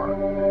more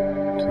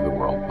to the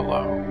world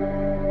below,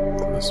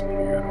 to this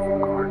beautiful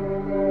garden.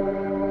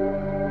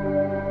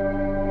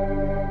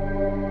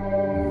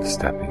 And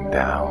stepping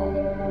down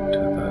to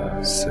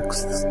the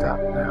 6th step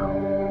now.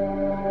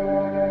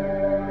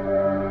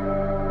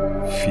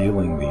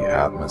 Feeling the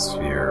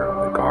atmosphere of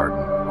the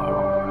garden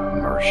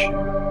immerse you,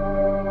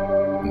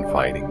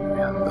 inviting you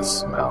in the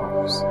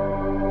smells,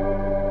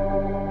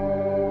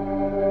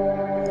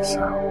 the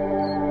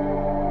sounds,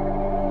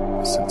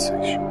 the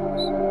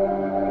sensations,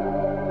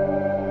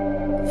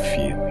 the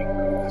feeling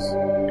of this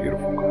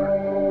beautiful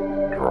garden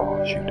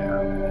draws you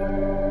down in.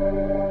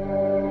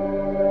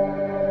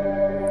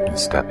 And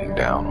stepping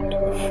down onto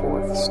the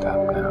 4th step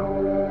now,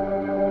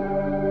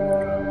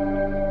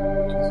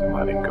 just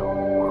letting go of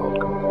the world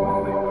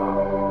completely above.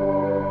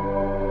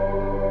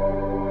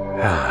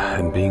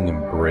 And being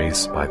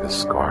embraced by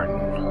this garden.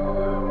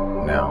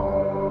 Now,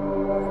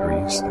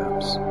 3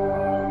 steps.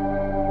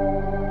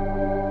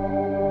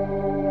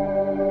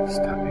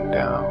 Stepping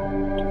down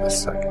to the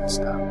 2nd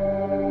step.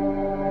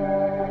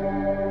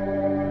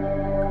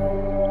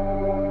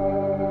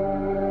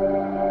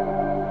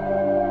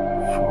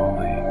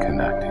 Fully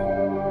connecting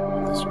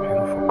with this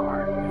beautiful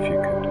garden. If you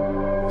could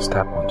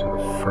step onto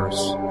the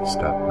 1st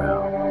step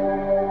now.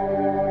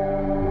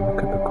 And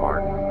look at the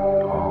garden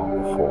all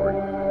before you.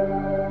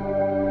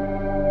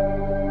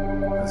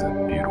 Is it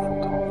beautiful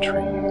tall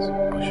trees,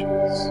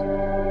 bushes,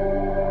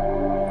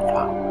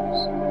 flowers?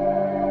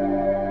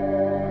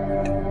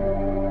 What do you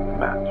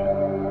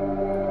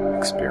imagine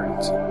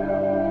experiencing now?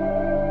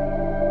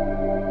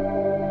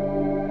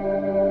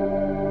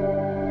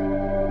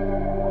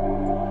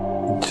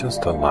 And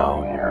just allow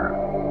your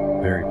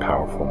very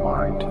powerful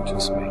mind to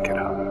just make it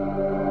up.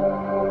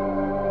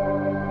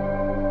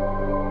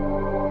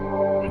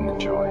 And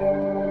enjoy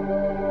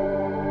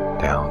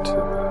it. Down to the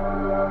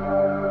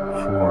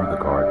floor of the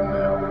garden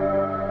now.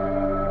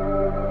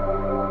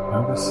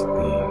 Notice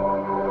the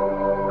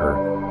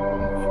earth on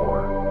the floor.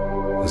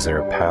 Is there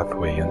a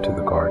pathway into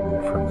the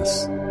garden from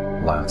this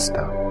last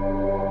step?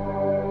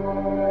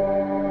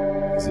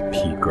 Is it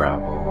pea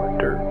gravel or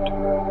dirt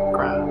or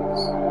grass?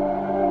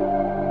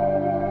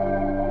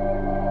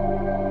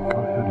 Go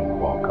ahead and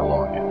walk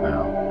along it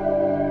now,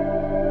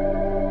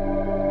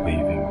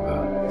 leaving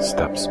the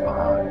steps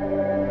behind.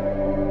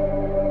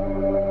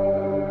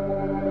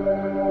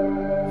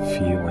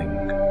 Feeling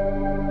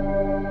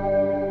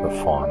the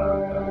fauna,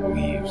 the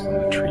leaves on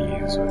the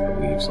trees or the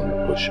leaves on the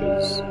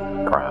bushes,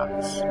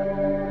 grass.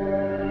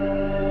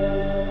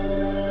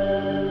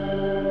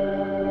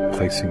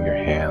 Placing your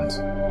hands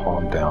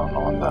palm down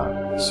on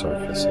the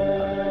surface of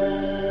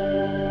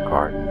the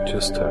garden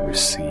just to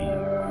receive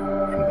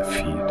from the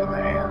feet and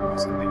the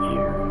hands and the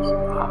ears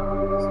and the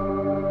eyes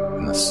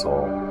and the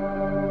soul.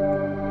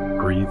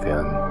 Breathe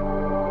in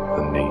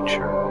the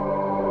nature,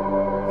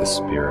 the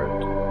spirit,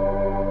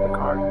 the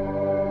garden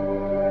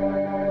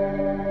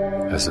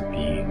as a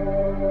being,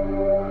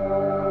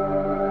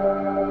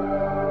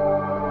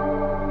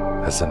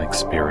 as an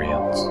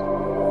experience,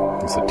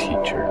 as a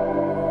teacher,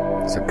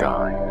 as a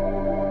guide.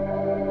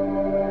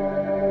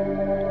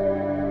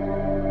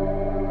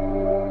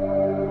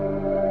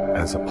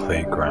 As a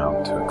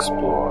playground to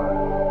explore,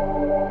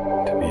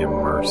 to be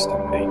immersed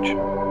in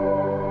nature,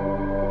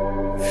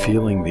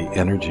 feeling the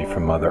energy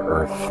from Mother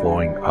Earth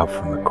flowing up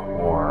from the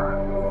core,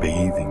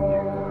 bathing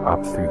you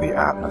up through the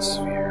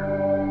atmosphere,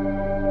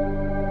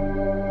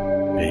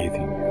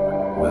 bathing you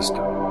in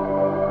wisdom,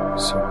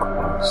 so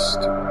close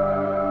to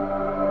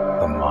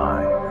the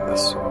mind, the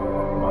soul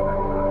of Mother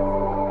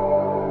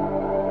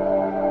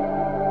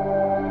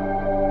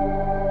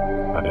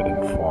Earth. Let it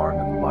inform,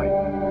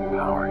 enlighten,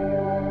 empower you.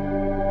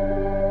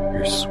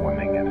 You're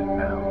swimming in it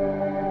now.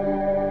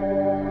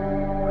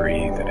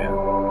 Breathe it in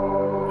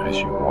as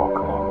you walk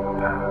along the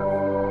path.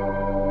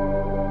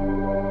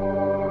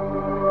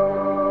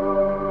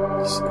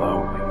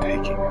 Slowly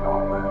taking it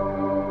all in.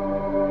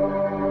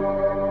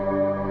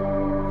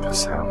 The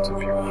sounds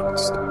of your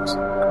footsteps in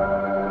the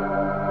garden.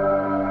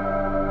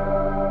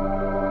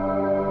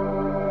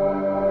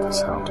 The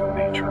sound of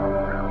nature all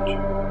around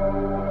you.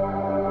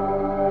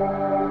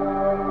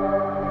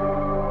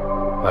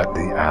 Let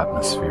the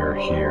atmosphere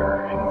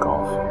here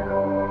engulf you,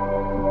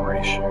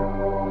 embrace you.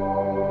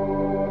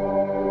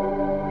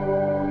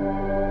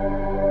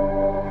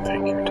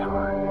 Take your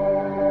time.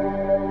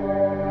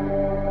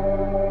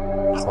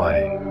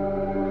 Play.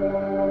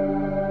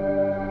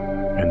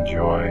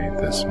 Enjoy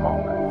this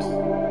moment.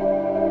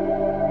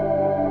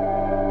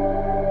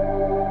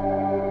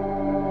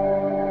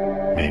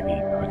 Maybe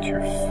put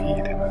your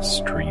feet in a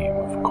stream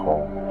of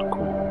cold,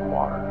 cool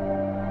water,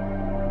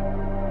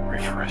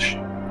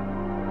 refreshing.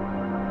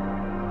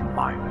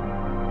 Enlivening,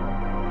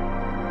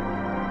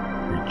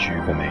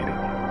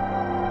 rejuvenating,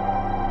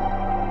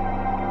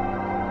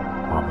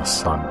 the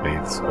sun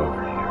bathes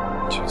over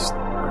you in just the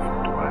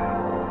perfect way.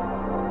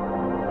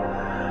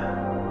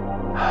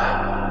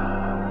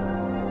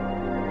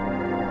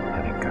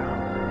 Letting go.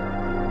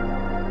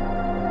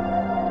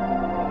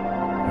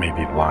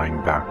 Maybe lying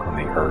back on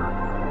the earth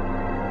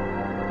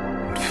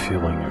and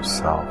feeling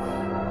yourself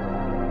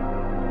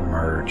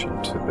merge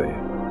into the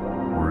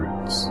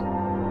roots,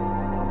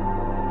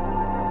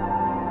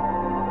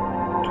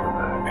 to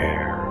the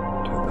air,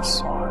 to the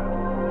soil,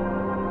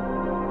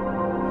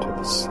 to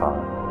the sun,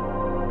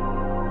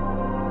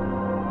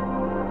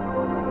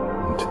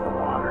 into the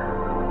water,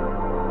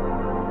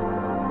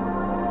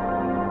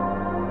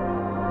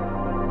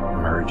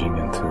 merging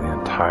into the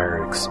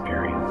entire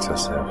experience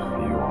as if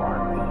you are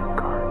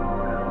the garden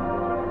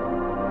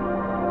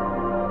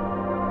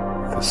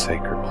now, the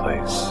sacred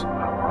place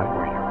right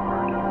where your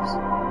heart is.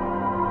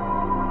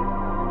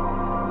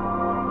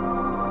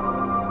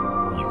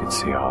 You can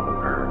see all the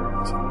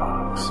birds and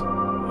bugs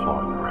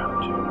flowing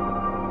around you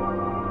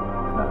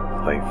in a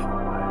playful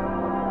way,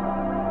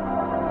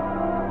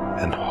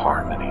 and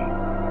harmony,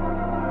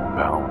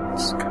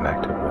 balance,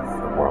 connected with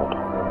the world all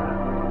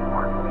around.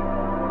 Harmony.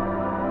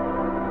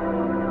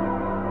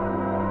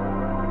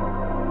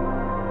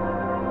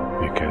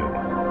 You could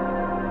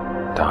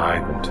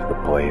dive into the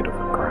blade of a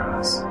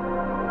grass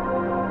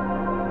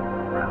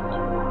around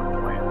your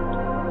plant.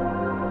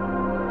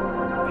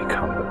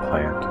 Become the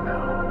plant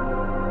now.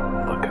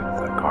 Look at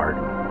the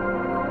garden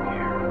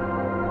here.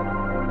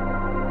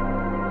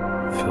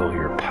 Feel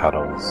your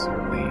petals,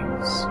 your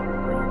leaves, your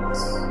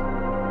roots,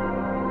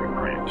 your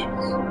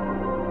branches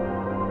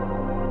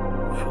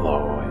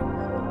flowing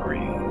in the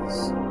breeze,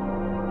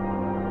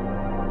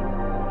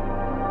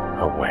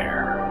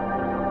 aware,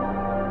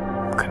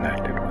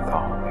 connected with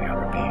all the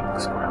other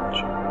beings around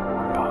you,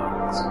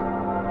 bugs,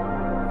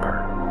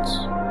 birds,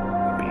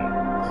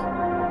 beings.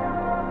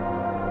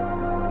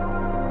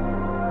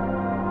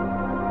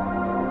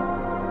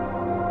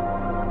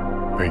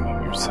 Bringing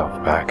yourself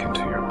back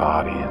into your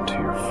body, into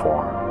your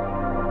form.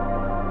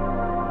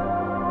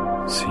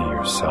 See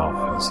yourself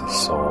as the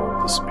soul,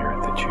 the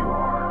spirit that you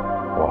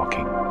are,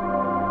 walking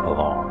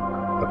along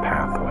the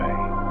pathway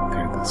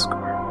through this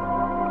garden.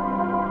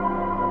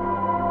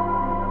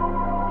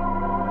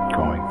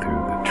 Going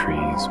through the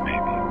trees,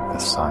 maybe with the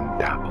sun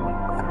dappling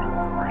through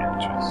the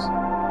branches.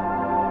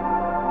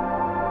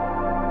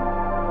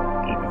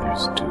 Maybe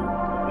there's dew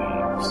on the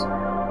leaves,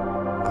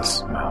 the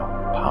smell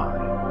of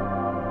pine,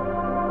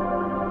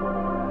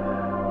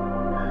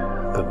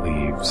 the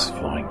leaves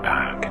flowing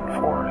back and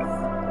forth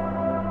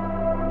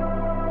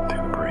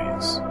through the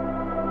breeze.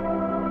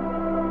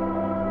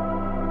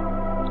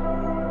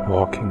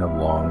 Walking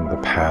along the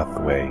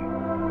pathway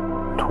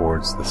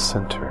towards the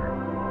center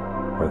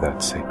where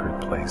that sacred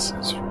place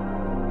is, a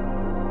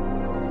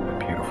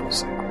beautiful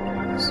sacred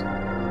place.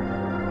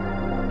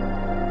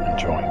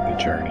 Enjoying the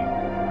journey.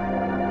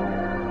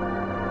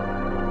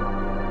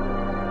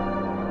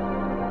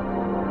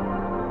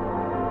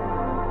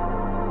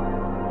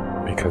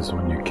 Because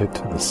when you get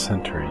to the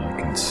center, you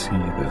can see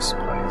this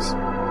place.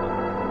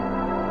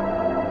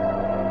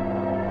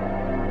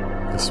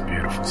 This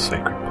beautiful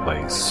sacred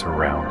place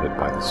surrounded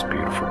by this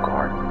beautiful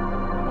garden in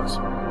the most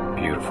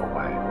beautiful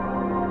way.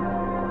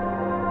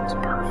 It's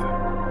perfect.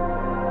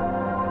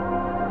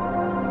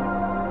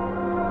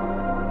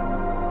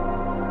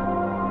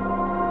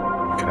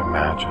 You can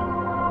imagine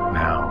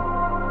now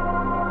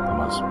the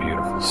most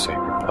beautiful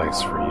sacred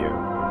place for you,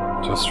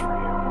 just for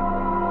you.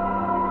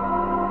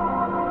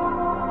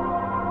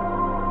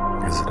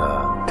 Is it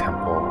a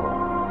temple,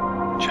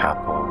 a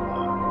chapel,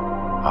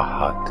 a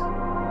hut?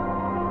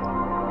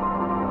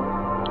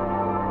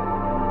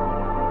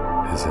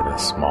 Is it a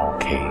small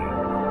cave,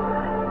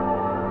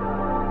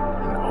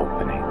 an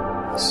opening,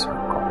 a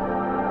circle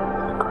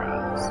in the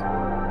grass?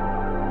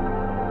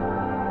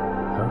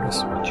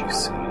 Notice what you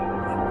see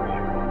before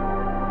you,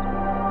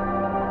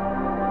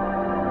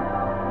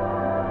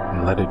 and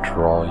let it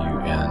draw you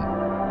in,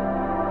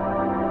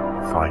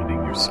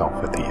 finding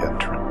yourself at the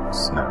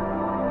entrance now.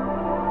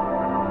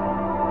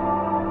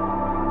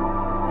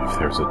 If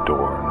there's a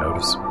door,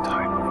 notice what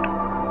type of door.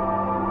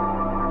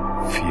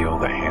 Feel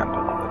the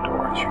handle of the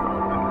door as you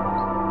open it,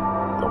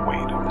 the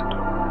weight of the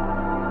door,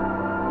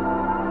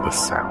 the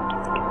sound of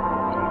the door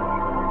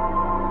opening,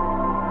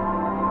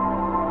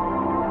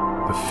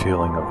 the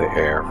feeling of the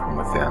air from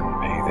within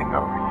bathing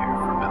over you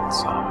from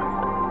outside.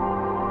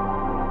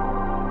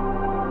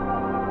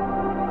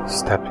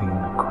 Stepping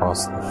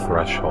across the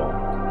threshold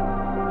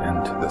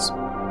into this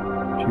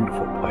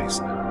beautiful place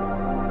now.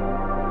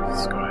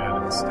 Just go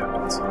ahead and step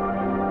inside.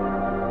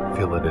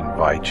 Feel it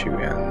invite you in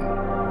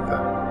with the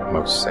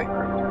most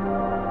sacred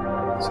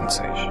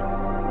sensation.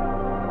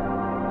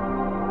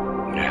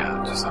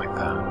 Yeah, just like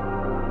that.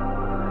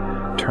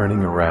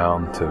 Turning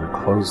around to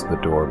close the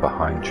door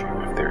behind you,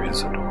 if there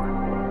is a door,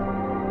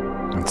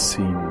 and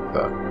seeing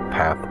the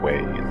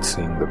pathway and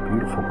seeing the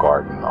beautiful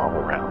garden all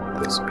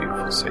around this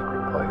beautiful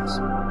sacred place.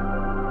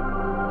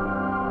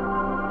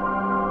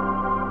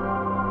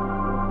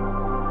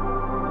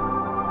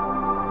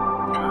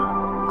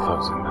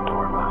 Closing the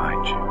door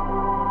behind you.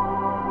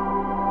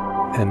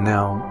 And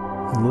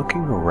now,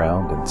 looking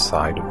around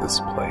inside of this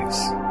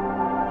place,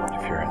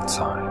 if you're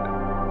inside,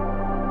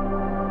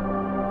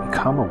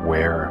 become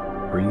aware,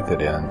 breathe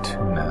it in,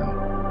 tune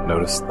in,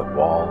 notice the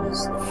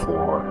walls, the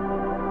floor.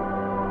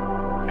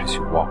 As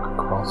you walk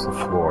across the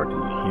floor, do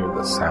you hear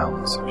the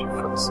sounds of your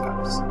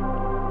footsteps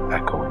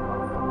echoing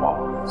off the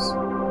walls,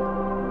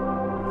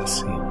 the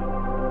ceiling?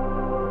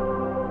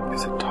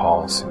 Is it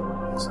tall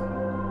ceilings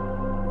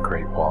and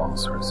great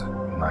walls, or is it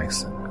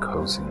nice and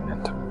cozy and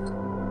intimate?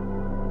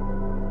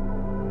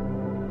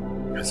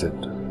 Is it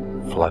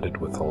flooded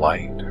with the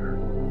light, or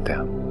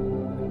dim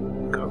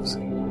and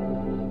cozy?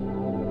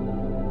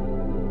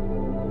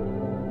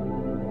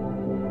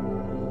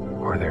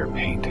 Are there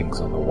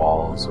paintings on the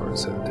walls, or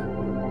is it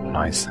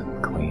nice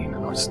and clean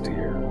and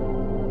austere?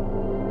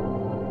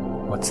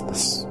 What's the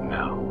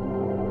smell?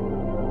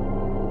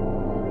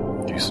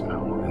 Do you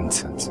smell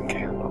incense and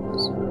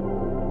candles,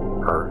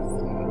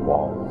 earth and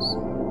walls?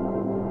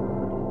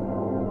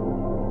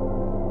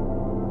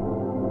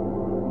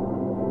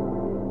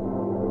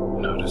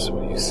 Notice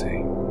what you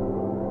see.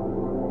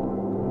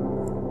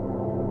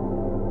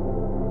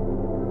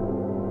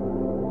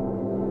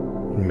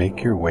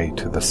 Make your way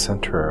to the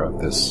center of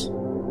this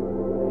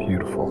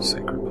beautiful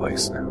sacred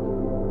place now.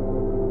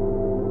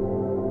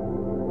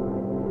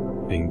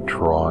 Being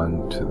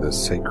drawn to this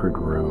sacred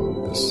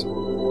room, this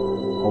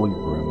holy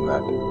room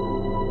that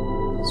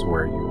is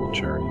where you will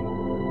journey.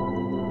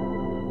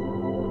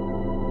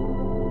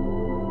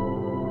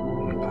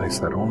 A place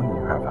that only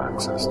you have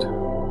access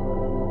to.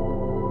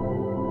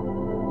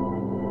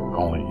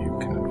 Only you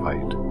can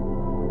invite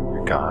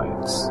your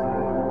guides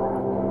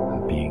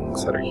and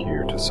beings that are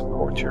here to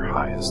support your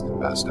highest and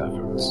best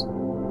efforts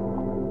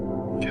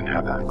can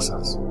have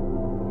access.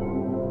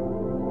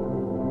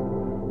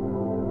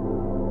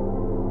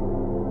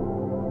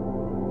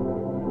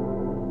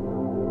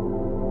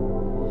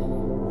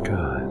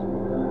 Good.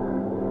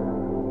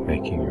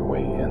 Making your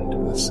way into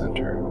the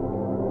center,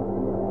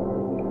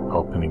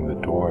 opening the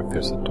door if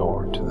there's a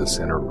door to this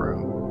inner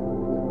room,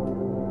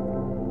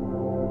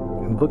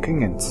 and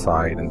looking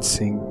inside and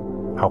seeing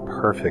how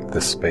perfect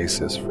this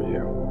space is for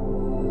you.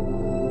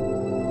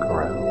 Go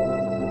around.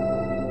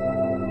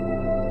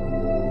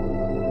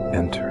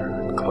 Enter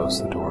and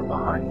close the door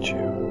behind you.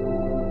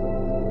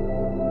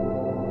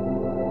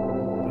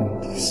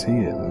 And see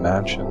it,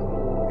 imagine,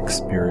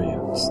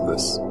 experience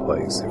this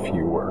place if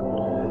you were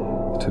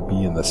to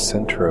be in the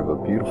center of a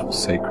beautiful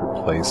sacred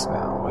place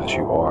now as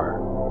you are.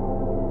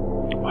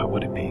 What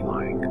would it be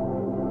like?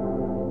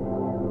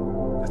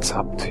 It's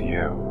up to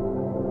you.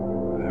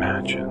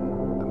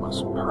 Imagine the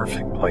most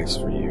perfect place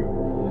for you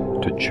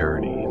to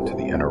journey into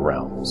the inner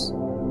realms,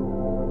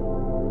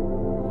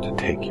 to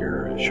take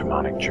your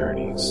shamanic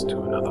journeys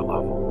to another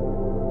level.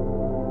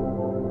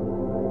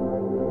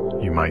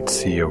 You might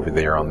see over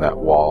there on that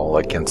wall,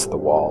 against the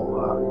wall,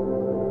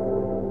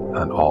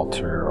 an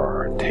altar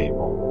or a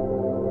table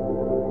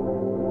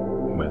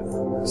with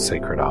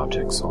sacred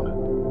objects on it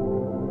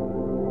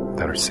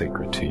that are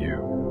sacred to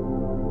you.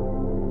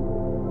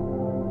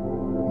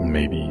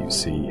 Maybe you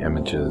see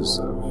images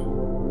of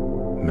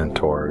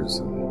mentors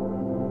and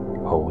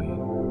holy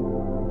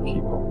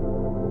people,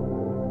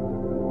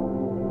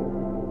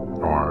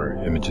 or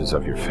images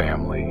of your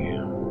family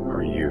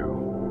or you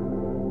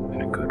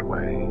in a good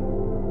way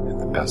at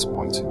the best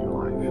points in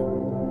your life.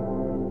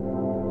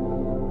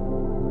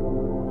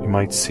 You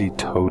might see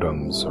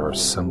totems or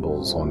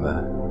symbols on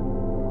the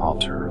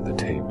altar or the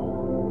table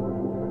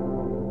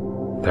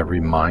that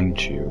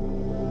remind you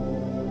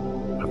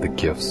of the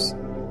gifts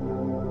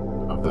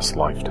of this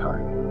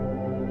lifetime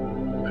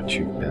that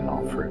you've been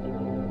offered,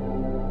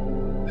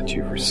 that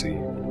you've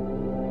received.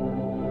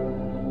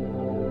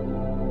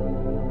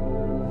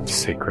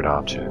 Sacred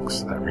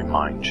objects that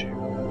remind you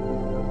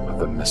of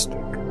the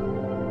mystic,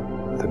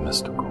 the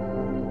mystical,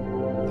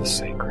 the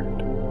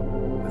sacred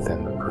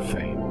within the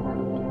profane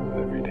world of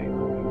everyday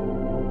living.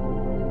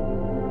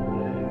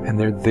 And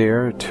they're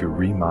there to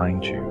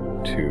remind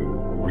you, to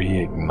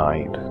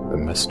reignite the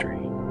mystery.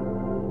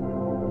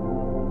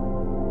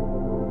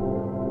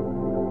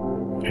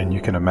 And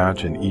you can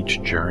imagine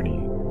each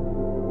journey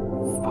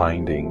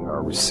finding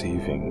or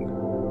receiving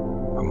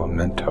a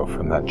memento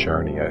from that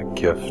journey, a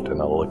gift,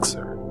 an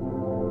elixir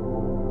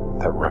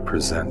that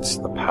represents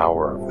the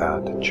power of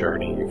that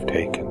journey you've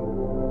taken.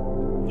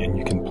 And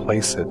you can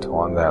place it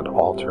on that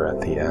altar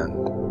at the end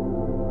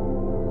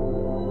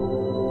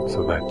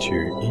so that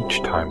you,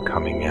 each time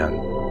coming in,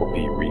 will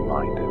be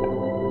reminded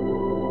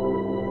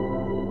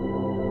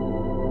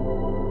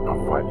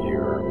of what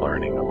you're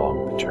learning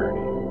along the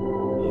journey.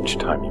 Each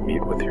time you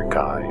meet with your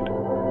guide,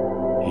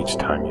 each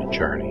time you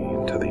journey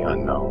into the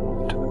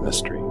unknown, into the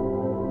mystery.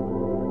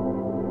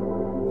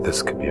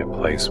 This could be a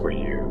place where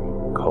you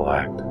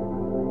collect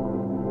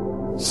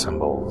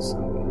symbols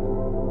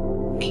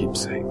and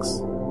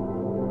keepsakes,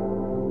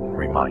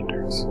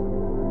 reminders,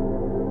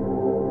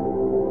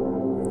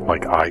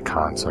 like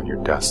icons on your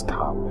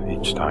desktop.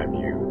 Each time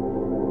you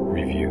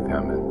review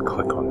them and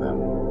click on them,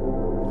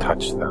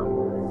 touch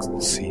them,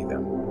 see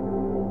them,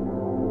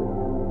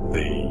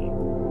 they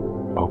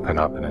open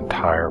up an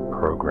entire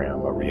program,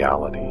 a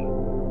reality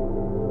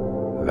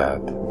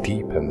that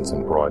deepens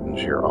and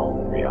broadens your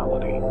own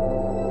reality.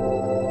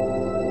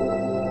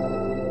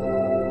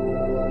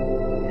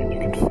 And you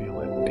can feel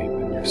it deep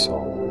in your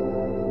soul,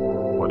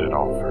 what it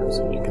offers,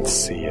 and you can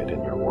see it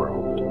in your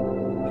world,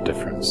 the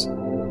difference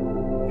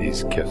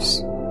these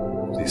gifts,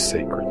 these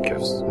sacred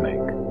gifts make.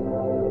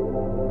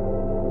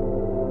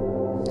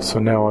 So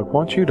now I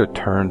want you to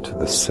turn to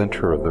the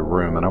center of the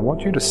room, and I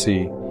want you to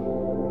see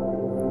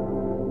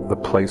the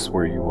place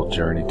where you will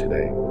journey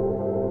today.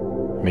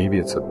 Maybe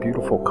it's a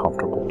beautiful,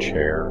 comfortable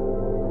chair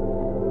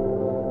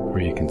where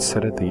you can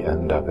sit at the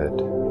end of it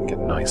and get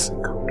nice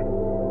and comfortable.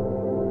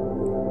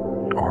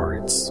 Or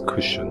it's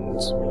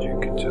cushions where you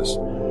can just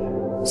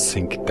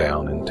sink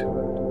down into it.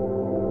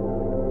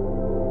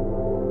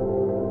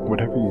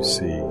 Whatever you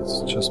see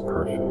is just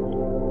perfect.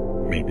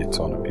 Maybe it's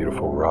on a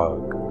beautiful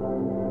rug,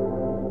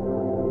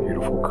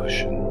 beautiful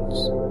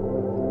cushions.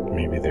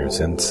 Maybe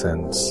there's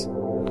incense,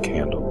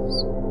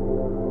 candles.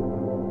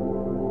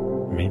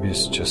 Maybe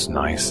it's just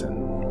nice and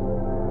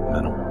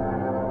minimal.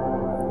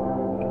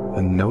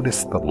 And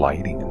notice the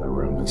lighting in the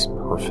room is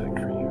perfect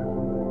for you.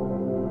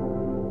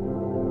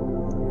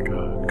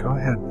 Good. Go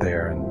ahead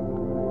there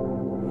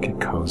and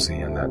get cozy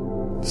in that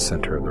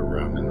center of the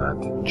room, in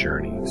that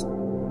journey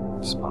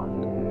spot.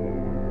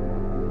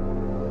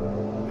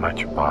 Let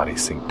your body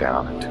sink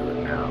down into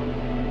it now.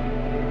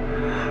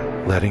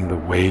 Letting the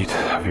weight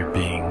of your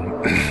being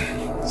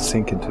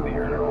sink into the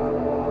earth.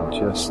 And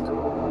just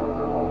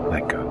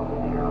let go.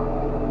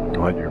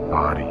 Let your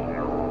body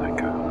let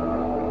go.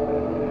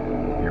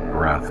 Your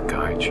breath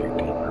guides you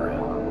deeper in.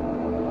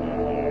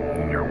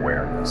 And your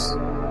awareness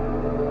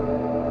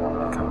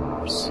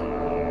becomes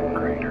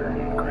greater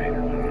and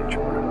greater with each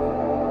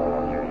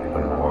breath.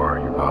 The more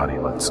your body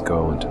lets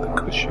go into the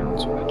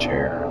cushions or the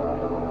chair,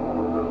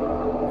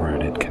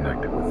 rooted,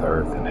 connected with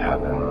earth and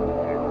heaven,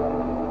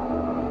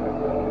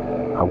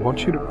 I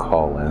want you to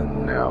call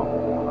in now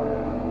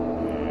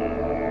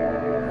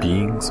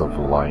beings of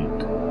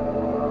light,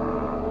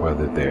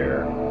 whether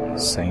they're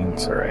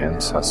saints or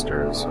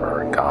ancestors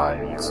or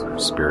guides or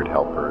spirit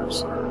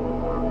helpers.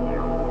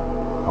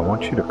 I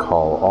want you to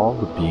call all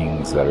the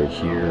beings that are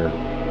here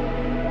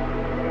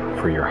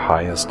for your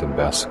highest and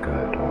best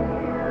good.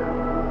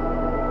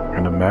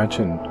 And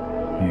imagine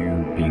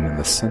you being in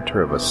the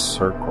center of a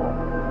circle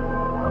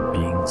of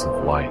beings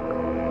of light,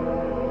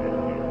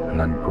 an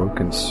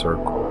unbroken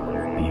circle of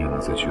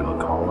beings as you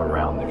look all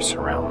around. They're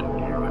surrounding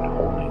you and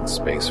holding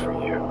space for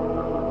you,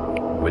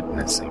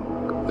 witnessing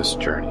this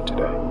journey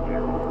today.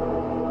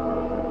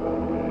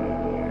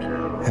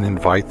 And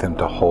invite them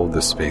to hold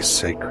the space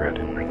sacred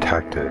and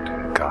protected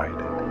and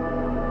guided.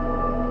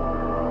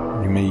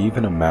 You may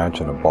even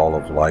imagine a ball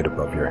of light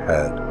above your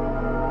head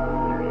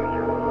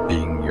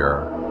being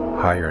your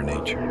higher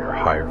nature, your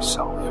higher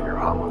self, your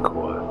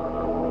Amakua.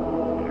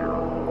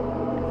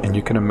 And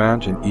you can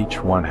imagine each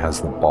one has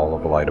the ball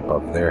of light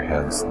above their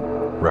heads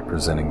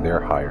representing their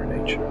higher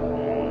nature.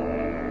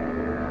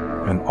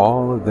 And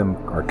all of them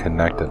are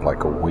connected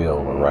like a wheel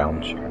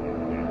around you.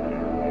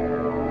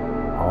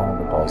 All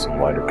the balls of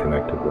light are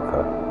connected with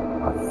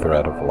a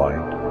thread of light,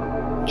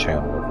 a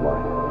channel of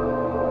light,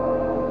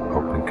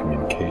 open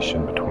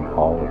communication between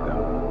all of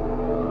them.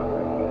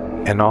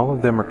 And all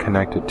of them are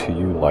connected to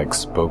you like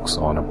spokes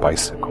on a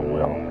bicycle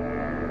wheel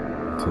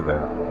to the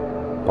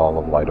ball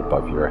of light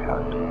above your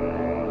head.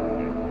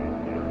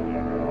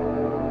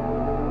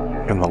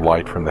 And the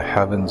light from the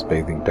heavens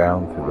bathing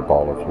down through the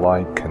ball of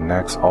light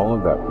connects all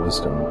of that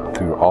wisdom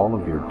through all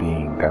of your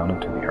being down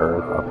into the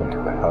earth, up into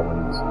the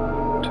heavens,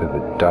 to the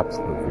depth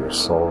of your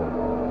soul.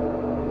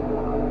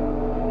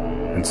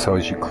 And so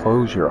as you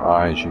close your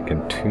eyes, you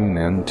can tune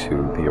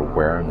into the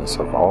awareness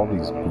of all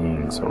these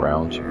beings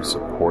around you,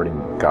 supporting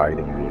you,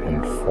 guiding you,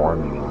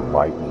 informing you,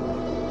 enlightening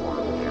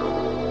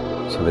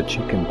you, so that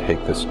you can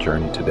take this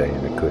journey today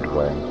in a good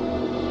way.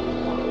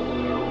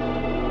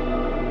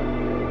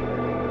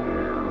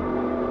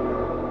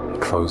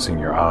 Closing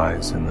your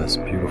eyes in this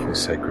beautiful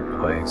sacred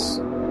place,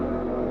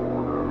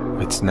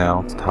 it's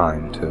now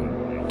time to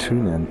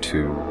tune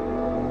into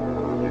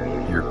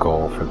your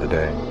goal for the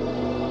day,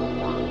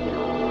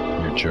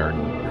 your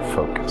journey, your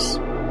focus.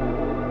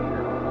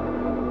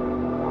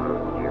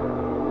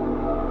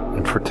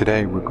 And for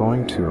today, we're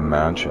going to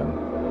imagine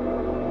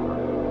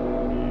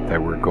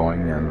that we're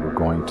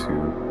going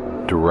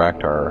to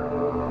direct our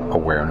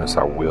awareness,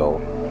 our will,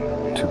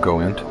 to go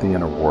into the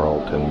inner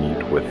world and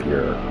meet with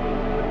your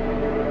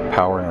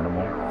power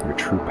animal, your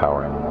true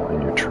power animal,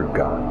 and your true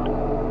guide.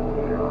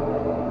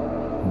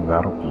 And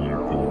that'll be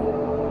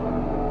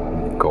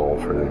the goal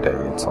for the day.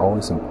 It's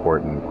always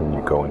important when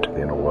you go into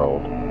the inner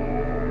world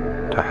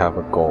to have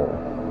a goal,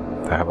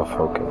 to have a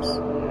focus.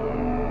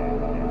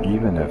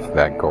 Even if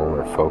that goal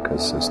or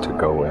focus is to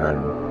go in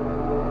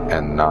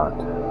and not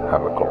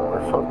have a goal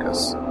or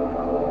focus,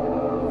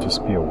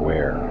 just be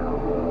aware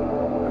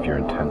of your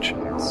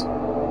intentions,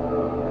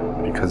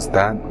 because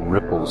that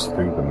ripples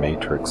through the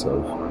matrix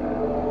of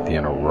the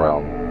inner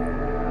realm,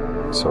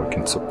 so it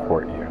can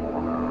support you.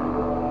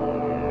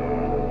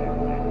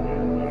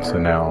 So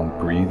now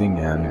breathing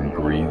in and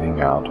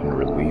breathing out and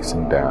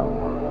releasing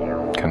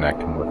down,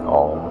 connecting with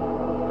all,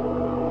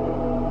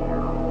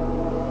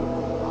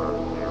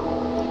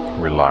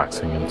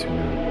 relaxing into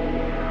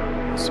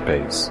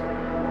space.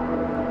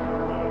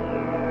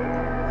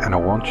 And I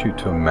want you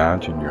to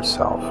imagine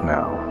yourself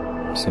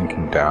now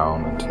sinking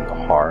down into the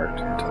heart,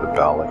 into the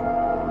belly.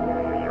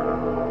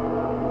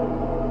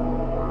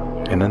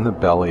 And in the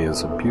belly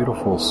is a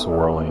beautiful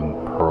swirling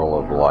pearl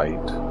of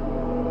light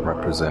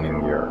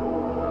representing your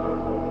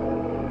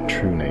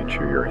true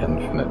nature, your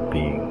infinite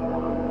being.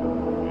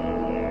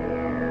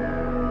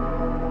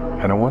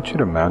 And I want you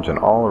to imagine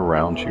all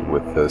around you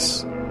with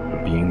this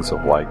beings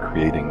of light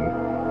creating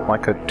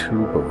like a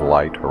tube of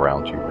light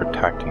around you,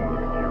 protecting you,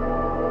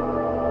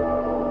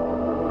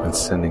 and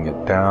sending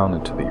it down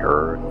into the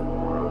earth,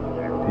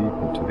 deep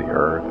into the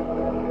earth,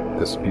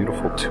 this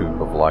beautiful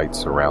tube of light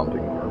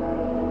surrounding you.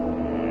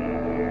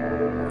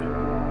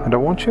 And I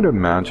want you to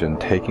imagine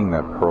taking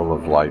that pearl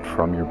of light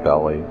from your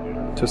belly,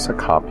 just a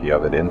copy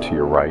of it, into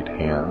your right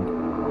hand,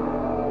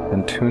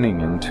 and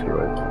tuning into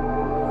it,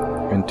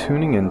 and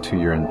tuning into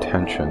your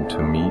intention to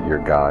meet your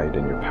guide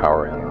and your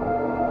power animal.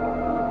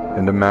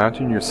 And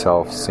imagine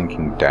yourself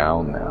sinking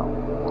down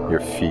now,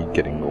 your feet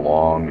getting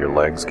long, your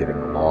legs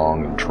getting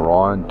long, and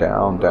drawn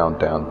down, down,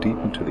 down, deep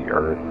into the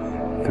earth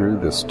through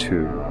this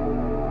tube.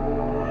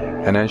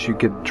 And as you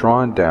get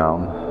drawn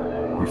down,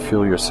 you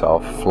feel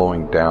yourself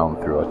flowing down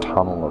through a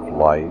tunnel of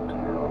light,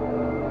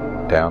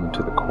 down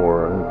into the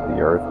core of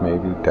the earth,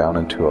 maybe down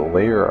into a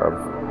layer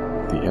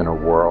of the inner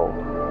world.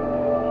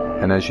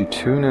 And as you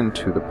tune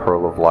into the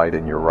pearl of light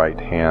in your right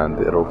hand,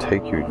 it'll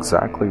take you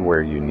exactly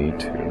where you need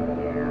to.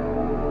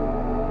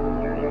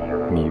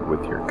 Meet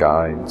with your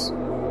guides,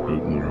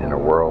 meet in the inner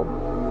world.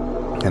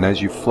 And as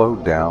you flow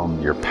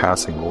down, you're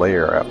passing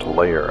layer after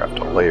layer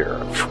after layer,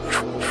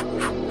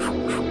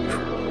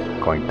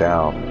 going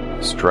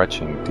down,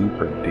 stretching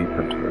deeper and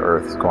deeper into the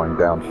earth, going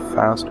down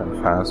faster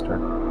and faster.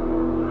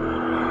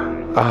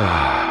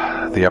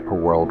 The upper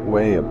world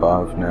way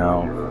above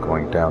now,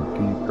 going down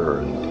deeper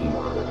and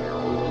deeper.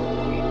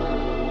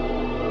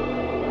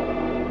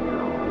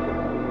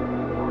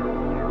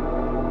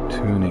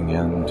 Tuning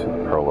into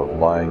the pearl of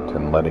light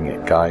and letting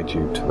it guide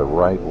you to the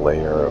right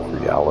layer of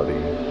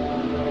reality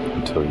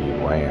until you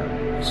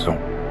land. Zoom.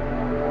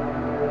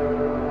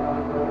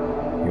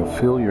 You'll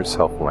feel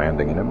yourself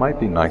landing, and it might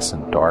be nice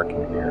and dark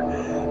in here,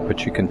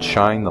 but you can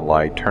shine the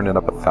light, turn it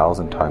up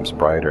 1,000 times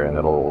brighter, and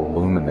it'll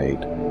illuminate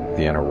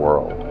the inner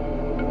world.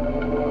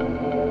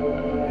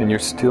 And you're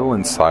still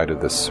inside of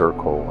this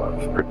circle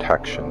of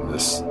protection,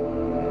 this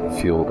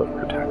field of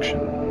protection.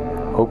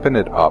 Open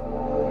it up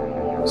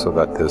so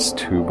that this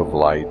tube of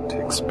light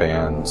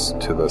expands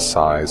to the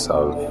size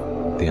of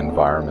the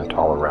environment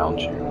all around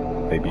you,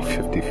 maybe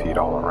 50 feet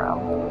all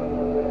around.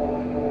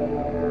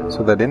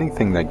 So that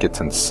anything that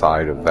gets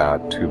inside of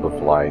that tube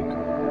of light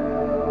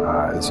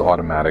is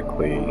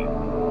automatically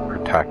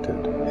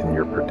protected, and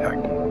you're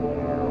protected.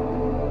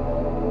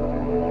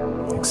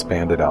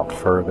 Expand it out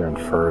further and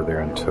further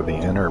into the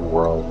inner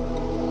world.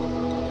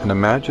 And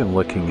imagine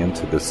looking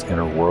into this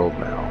inner world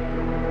now.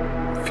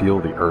 Feel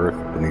the earth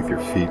beneath your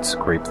feet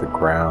scrape the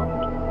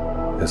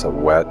ground. Is it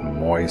wet and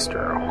moist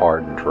or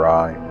hard and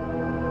dry?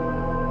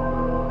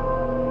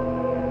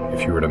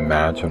 If you were to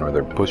imagine, are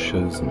there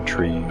bushes and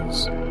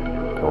trees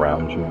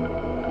around you?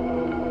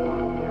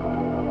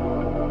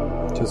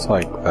 Just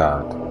like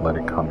that, let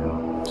it come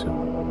to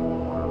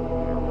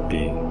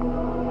be.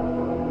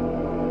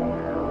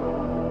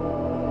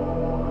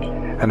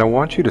 And I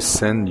want you to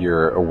send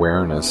your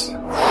awareness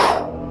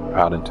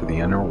out into the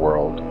inner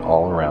world,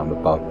 all around,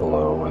 above,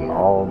 below, in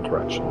all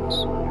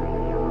directions.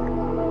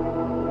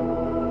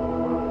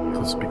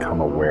 Just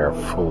become aware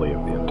fully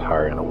of the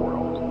entire inner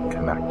world,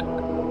 connected.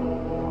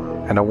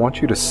 And I want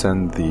you to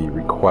send the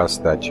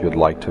request that you'd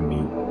like to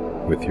meet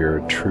with your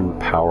true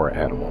power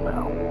animal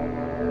now.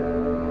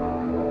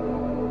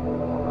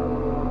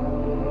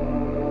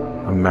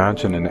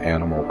 Imagine an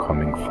animal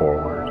coming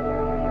forward.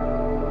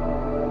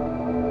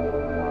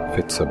 If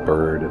it's a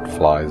bird, it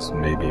flies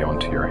maybe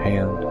onto your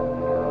hand.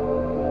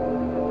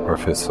 Or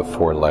if it's a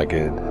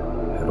four-legged,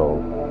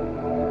 it'll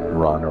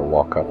run or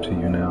walk up to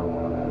you now.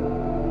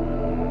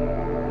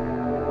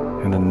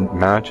 And then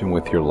imagine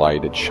with your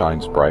light it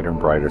shines brighter and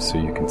brighter so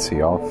you can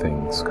see all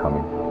things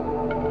coming.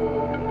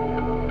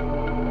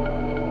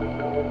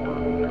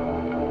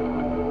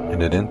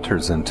 And it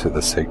enters into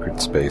the sacred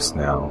space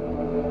now,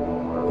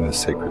 in the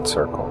sacred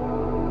circle.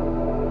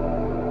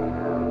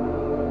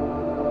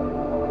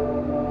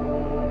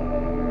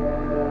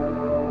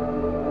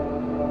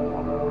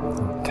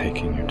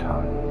 Taking your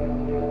time.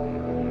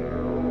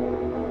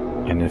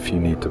 And if you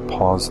need to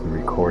pause the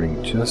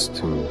recording just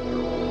to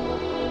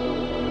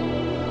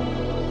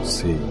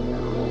see,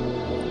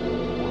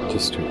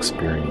 just to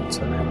experience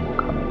an animal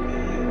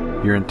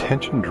coming. Your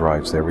intention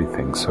drives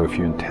everything, so if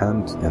you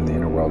intend in the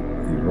inner world,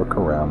 you look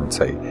around and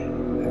say,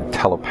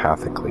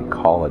 telepathically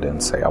call it in,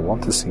 say, I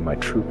want to see my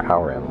true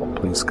power animal,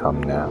 please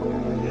come now,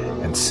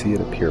 and see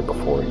it appear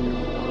before you.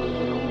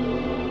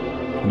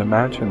 And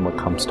imagine what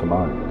comes to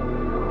mind.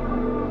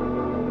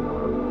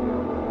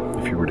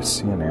 if you were to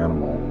see an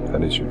animal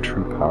that is your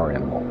true power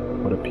animal,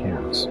 what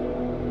appears?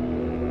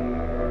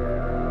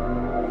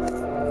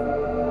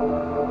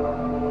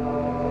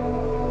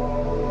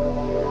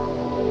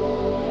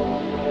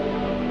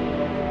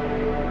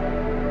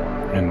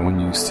 And when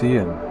you see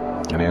an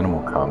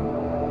animal come,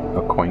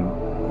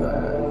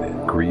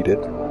 greet it,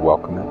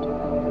 welcome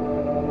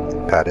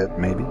it, pet it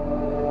maybe.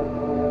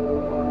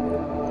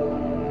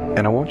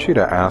 And I want you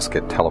to ask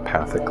it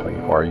telepathically,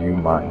 are you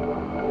my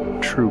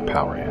true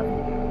power animal?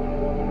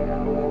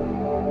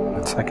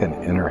 It's like an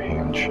inner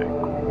handshake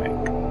we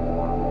make.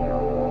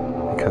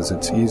 Because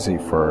it's easy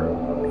for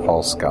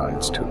false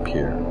guides to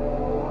appear.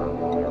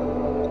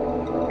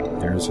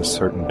 There is a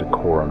certain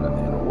decorum in the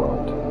inner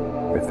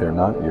world. If they're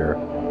not your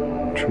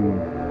true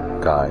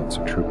guides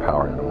or true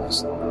power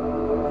animals,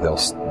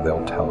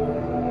 they'll tell you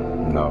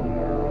no.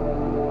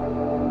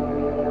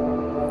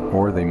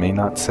 Or they may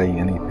not say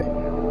anything.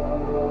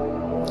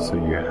 So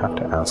you have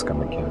to ask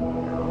them again.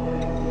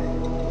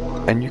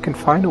 And you can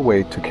find a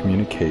way to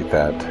communicate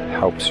that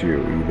helps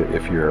you. Either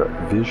if you're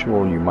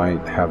visual, you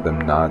might have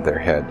them nod their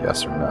head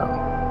yes or no.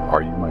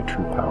 Are you my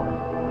true power?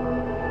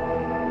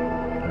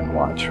 And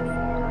watch.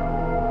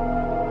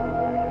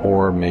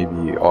 Or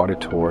maybe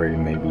auditory,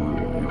 maybe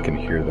you can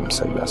hear them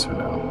say yes or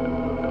no.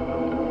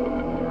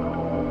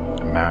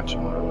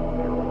 Imagine.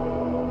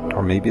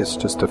 Or maybe it's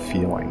just a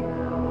feeling.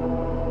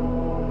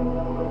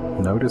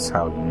 Notice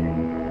how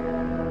you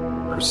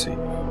perceive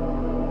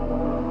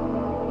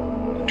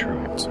the true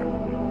answer.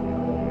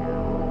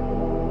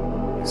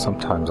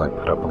 Sometimes I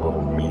put up a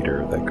little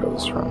meter that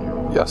goes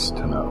from yes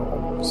to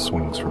no,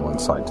 swings from one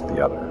side to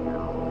the other.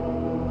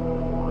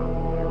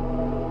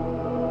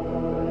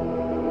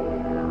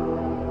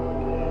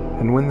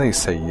 And when they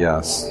say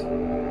yes,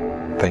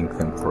 thank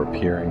them for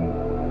appearing,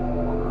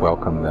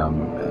 welcome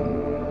them, and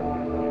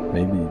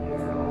maybe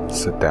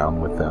sit down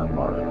with them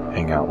or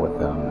hang out with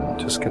them and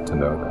just get to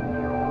know them.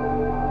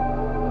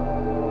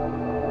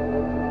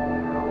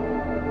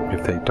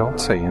 If they don't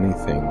say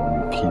anything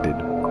when repeated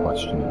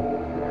questioning,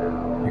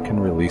 you can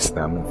release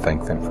them and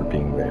thank them for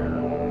being there,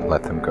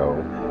 let them go,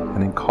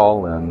 and then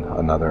call in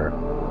another,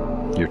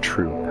 your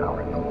true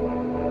power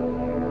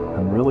animal.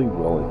 I'm really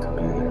willing to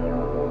be there.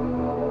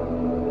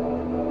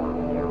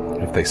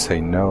 If they say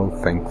no,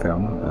 thank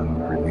them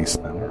and release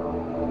them.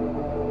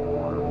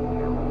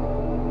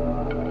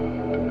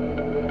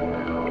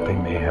 They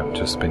may have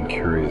just been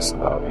curious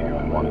about you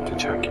and wanted to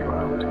check you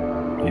out,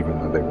 even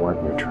though they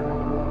weren't your true.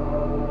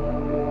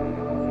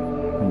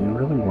 And you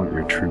really want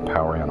your true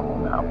power animal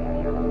now.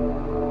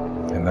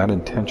 And that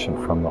intention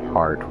from the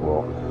heart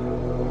will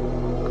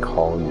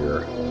call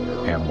your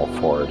animal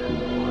forward who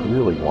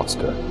really wants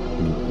to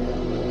meet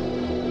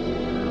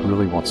you,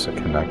 really wants to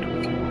connect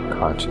with you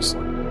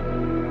consciously.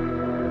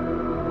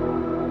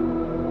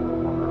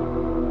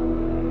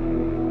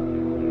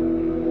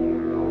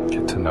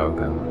 Get to know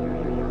them.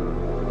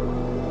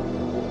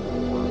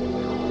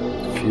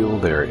 Feel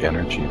their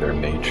energy, their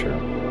nature.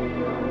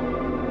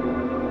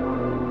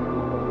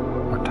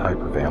 What type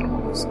of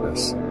animal is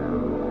this?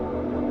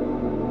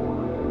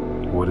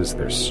 What is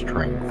their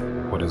strength?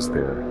 What is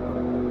their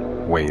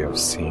way of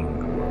seeing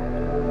the world?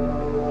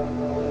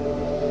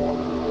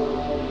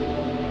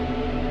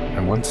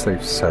 And once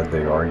they've said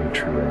they are your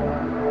true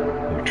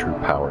animal, your true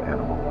power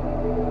animal,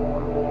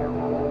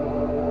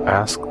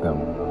 ask them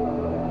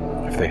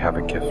if they have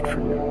a gift for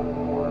you.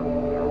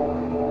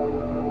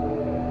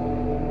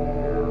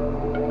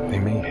 They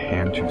may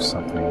hand you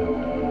something,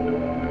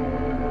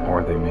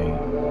 or they may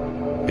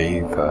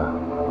bathe a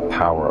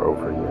power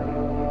over you.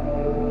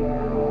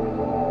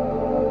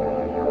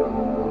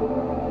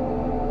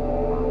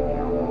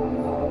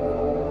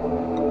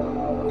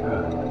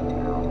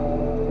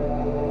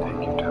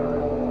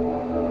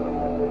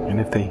 And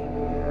if they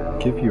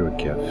give you a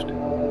gift,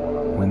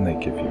 when they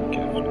give you a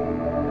gift,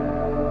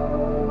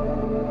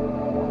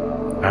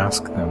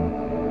 ask them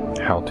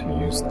how to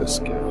use this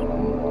gift.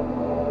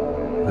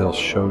 They'll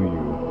show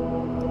you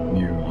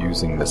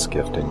using this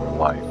gift in your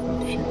life in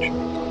the future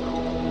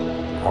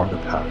or the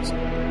past.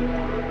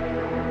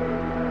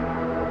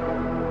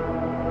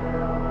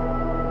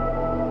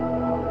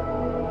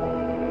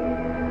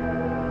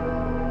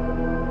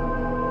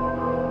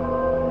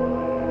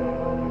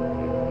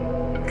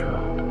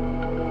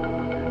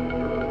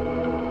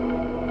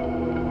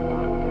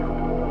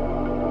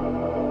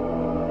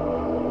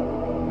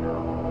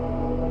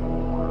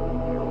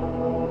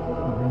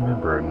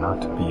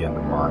 Not to be in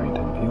the mind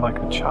and be like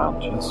a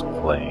child just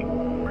playing,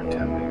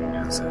 pretending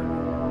as if.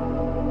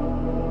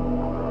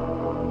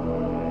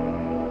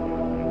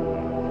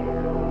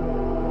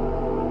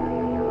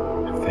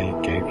 If they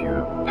gave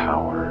you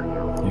power,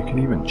 you can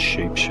even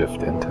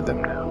shapeshift into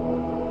them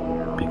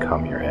now,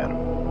 become your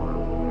animal.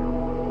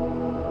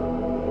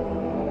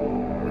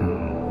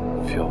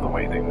 Feel the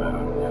way they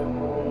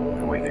move,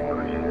 the way they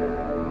breathe,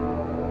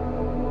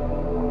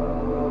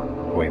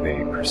 the way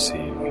they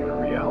perceive your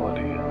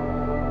reality.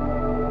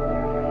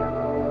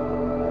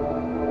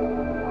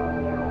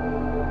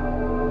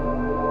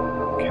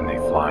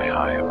 Fly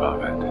high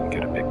above it and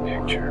get a big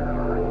picture?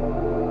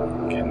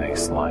 Or can they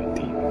embrace light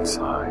deep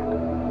inside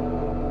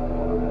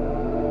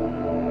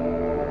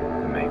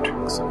the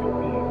matrix of your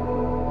being,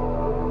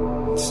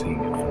 and seeing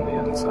it from the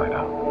inside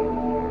out.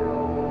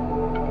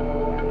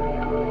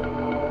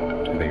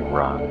 Do they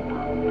run?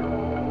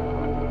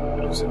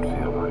 Does it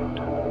feel like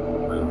to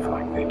move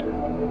like they do?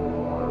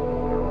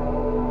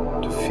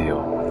 To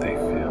feel what they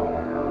feel?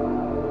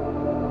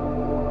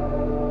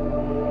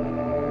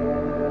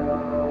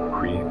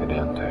 Breathe it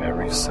into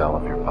every cell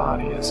of your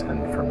body as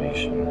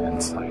information,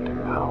 insight,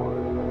 and power.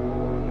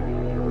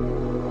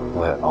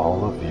 Let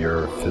all of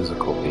your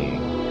physical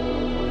being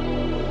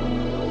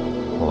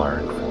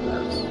learn from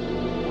this,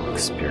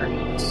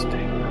 experience, take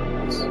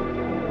notes,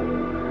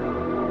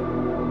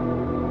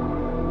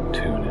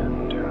 tune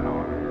into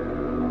or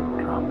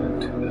drop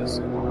into this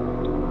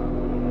moment,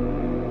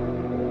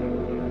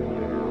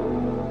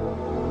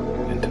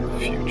 into the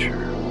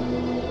future,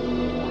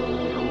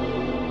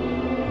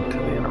 into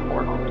the inner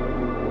world.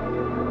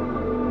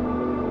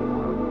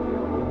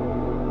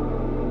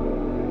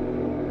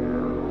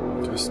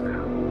 Just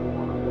now.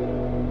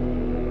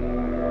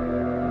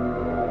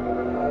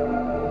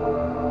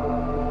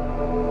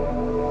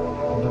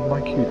 And I'd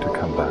like you to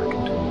come back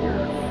into your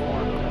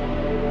form,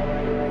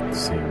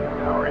 seeing the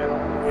power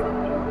element in front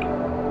of you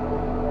again.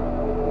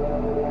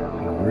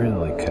 And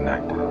really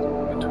connected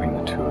between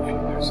the two of you.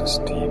 There's this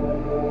deep,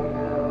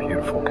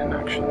 beautiful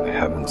connection. The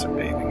heavens are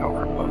bathing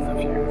over both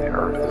of you. The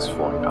earth is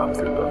flowing up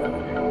through both of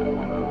you.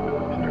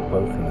 And you're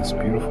both in this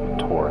beautiful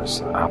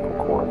torus, apple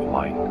core of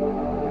light.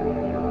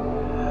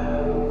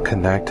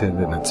 Connected,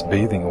 and it's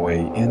bathing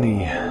away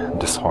any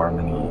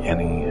disharmony,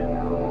 any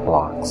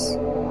blocks,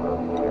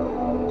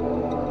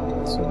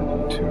 so that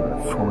you two are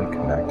fully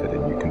connected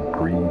and you can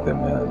breathe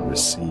them in,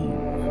 receive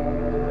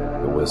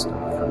the wisdom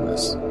from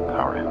this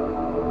power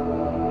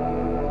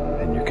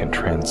element. And you can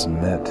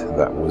transmit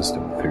that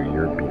wisdom through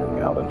your being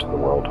out into the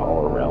world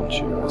all around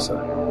you as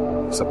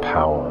a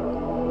power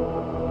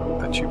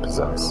that you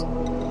possess.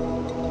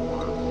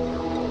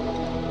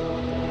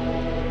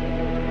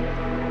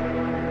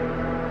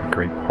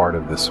 Great part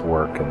of this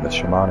work in the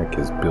shamanic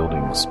is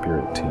building a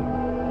spirit team,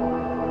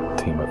 a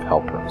team of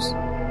helpers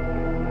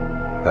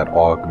that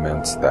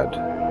augments, that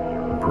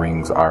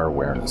brings our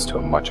awareness to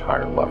a much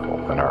higher level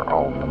than our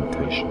own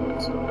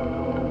limitations.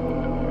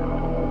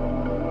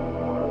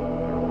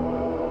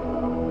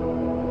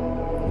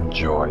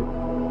 Enjoy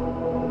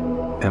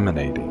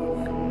emanating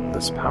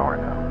this power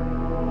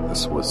now,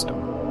 this wisdom,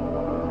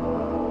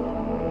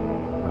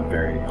 a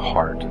very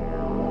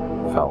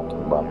heartfelt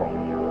level.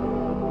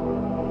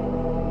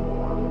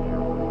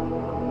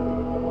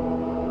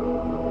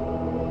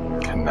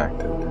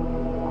 Connected.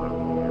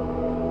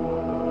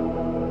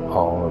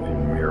 All of your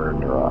mirror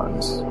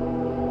neurons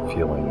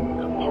feeling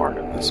a part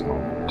of this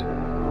moment,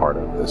 part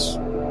of this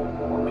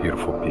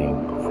beautiful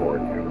being before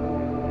you.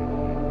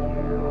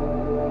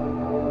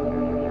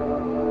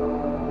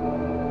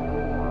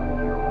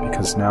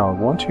 Because now I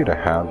want you to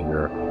have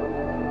your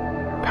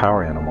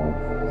power animal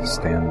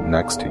stand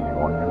next to you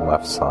on your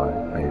left side,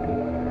 maybe.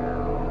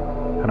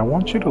 And I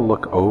want you to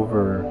look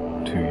over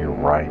to your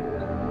right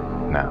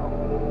now.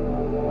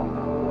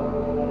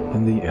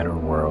 In the inner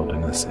world,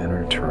 in this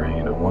inner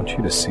terrain, I want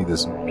you to see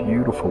this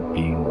beautiful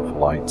being of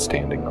light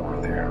standing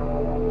over there.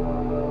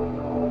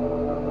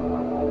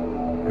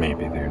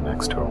 Maybe they're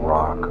next to a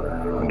rock or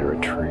under a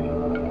tree,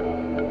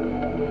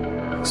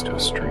 next to a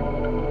stream.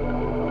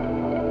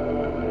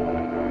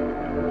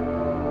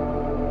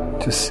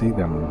 To see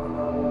them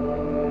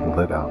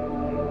lit up.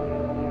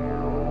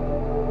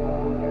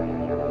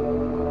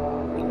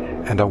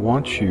 And I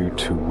want you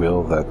to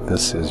will that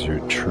this is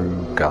your true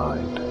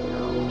guide.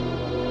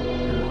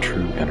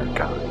 True inner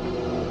guide.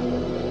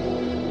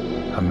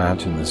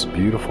 Imagine this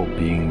beautiful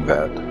being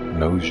that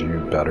knows you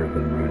better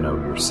than you know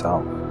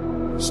yourself,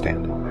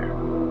 standing there,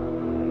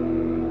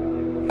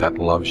 that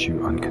loves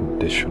you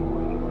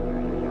unconditionally,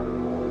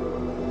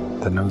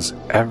 that knows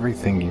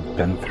everything you've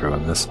been through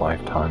in this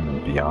lifetime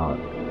and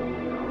beyond,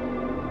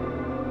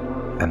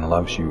 and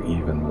loves you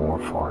even more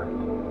for it,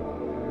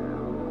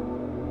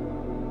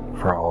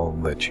 for all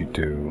that you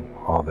do,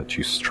 all that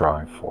you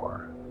strive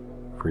for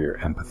your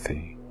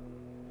empathy,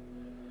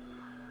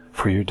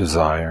 for your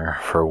desire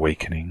for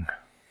awakening,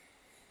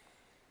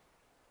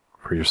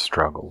 for your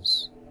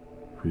struggles,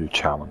 for your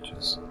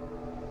challenges,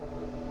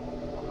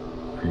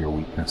 for your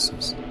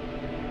weaknesses.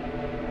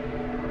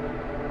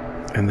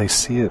 And they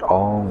see it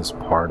all as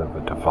part of a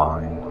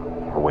divine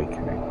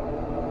awakening,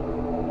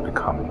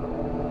 becoming,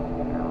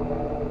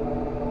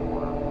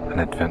 an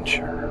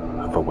adventure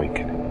of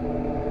awakening,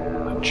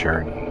 a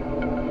journey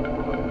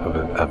of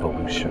an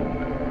evolution,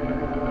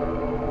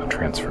 a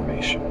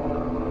transformation.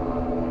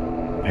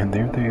 And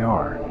there they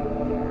are.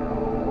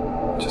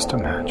 Just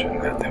imagine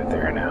that they're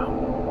there now.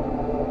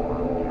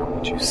 What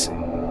would you see?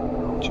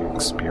 What would you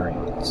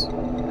experience?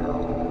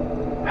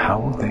 How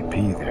will they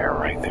be there,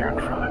 right there in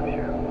front of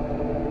you?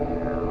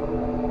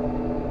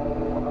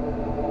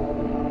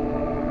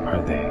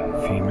 Are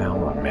they female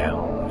or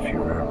male, if you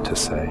were to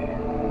say?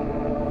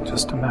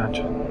 Just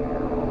imagine.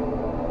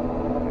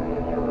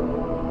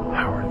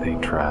 How are they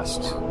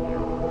dressed?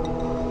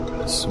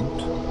 a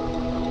suit,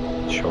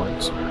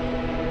 shorts, or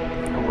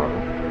a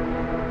robe.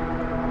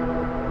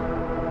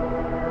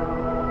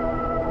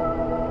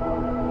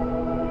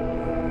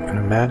 And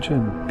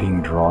imagine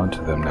being drawn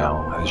to them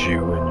now as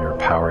you and your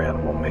power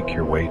animal make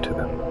your way to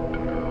them.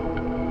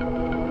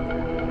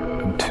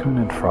 And tune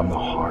in from the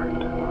heart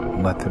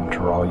and let them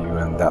draw you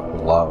in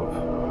that love,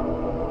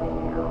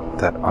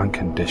 that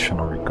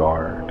unconditional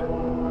regard,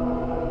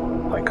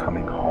 like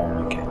coming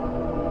home again,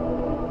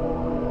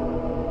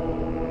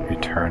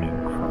 returning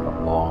from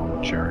a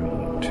long journey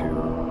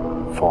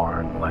to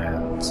foreign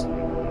lands,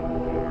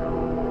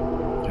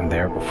 and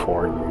there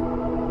before you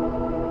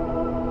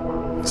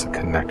is a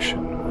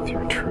connection with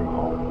your true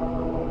home.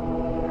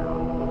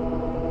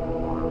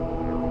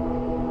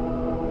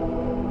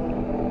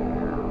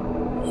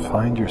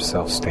 Find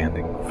yourself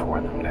standing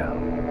before them now,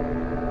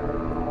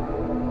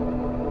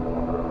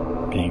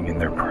 being in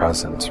their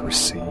presence,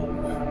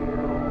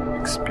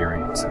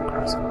 experience their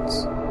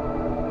presence.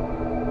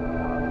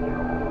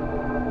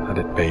 Let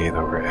it bathe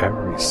over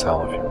every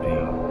cell of your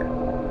being,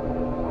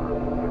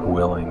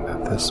 willing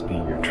that this be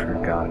your true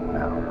God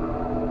now.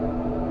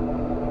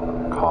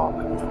 Call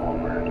them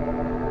forward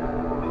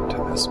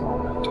into this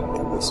moment,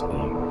 into this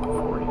being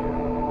before you.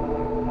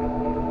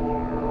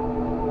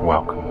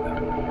 Welcome them.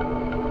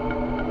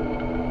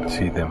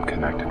 See them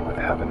connected with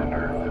heaven and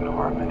earth in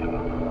harmony,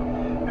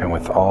 and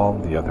with all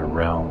the other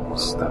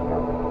realms that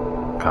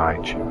will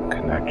guide you,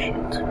 connect you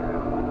to it.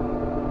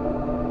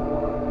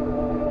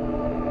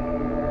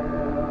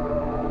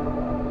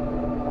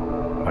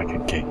 Like a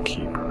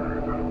gatekeeper,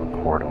 a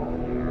portal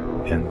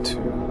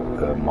into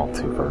the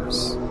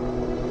multiverse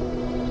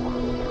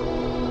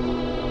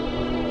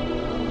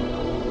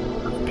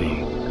of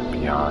being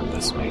beyond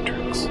this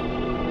matrix.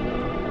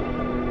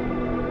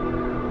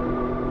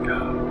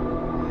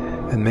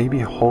 And maybe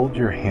hold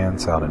your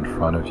hands out in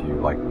front of you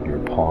like your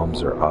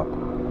palms are up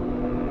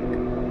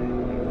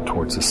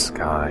towards the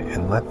sky,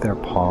 and let their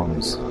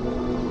palms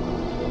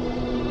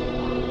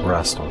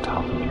rest on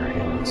top of your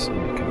hands so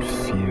you can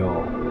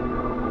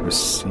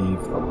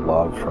receive the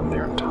love from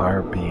their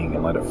entire being,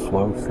 and let it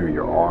flow through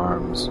your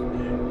arms,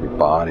 your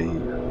body,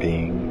 your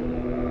being.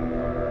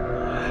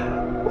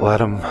 Let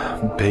them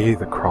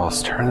bathe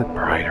across, turn it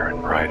brighter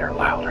and brighter,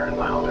 louder and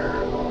louder.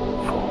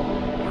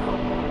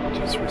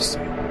 Just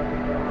receive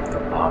the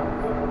love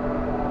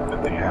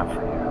that they have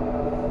for you.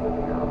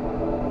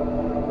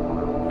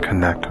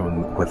 Connect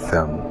with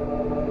them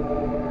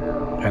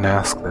and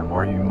ask them,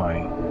 are you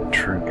my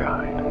true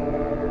guide?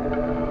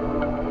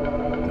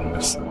 And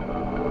listen.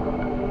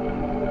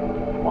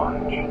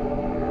 Watch.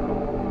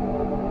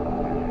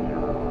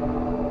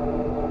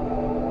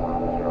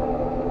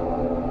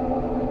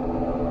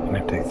 And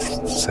if they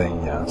say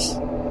yes,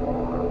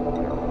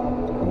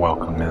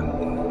 welcome in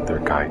their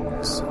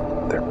guidance,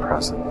 their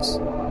presence.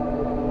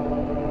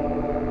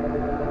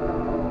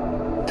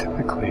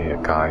 Typically, a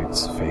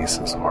guide's face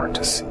is hard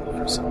to see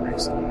for some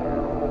reason.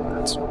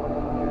 That's normal.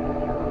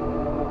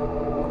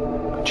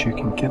 But you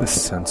can get a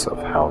sense of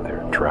how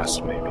they're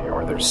dressed, maybe,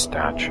 or their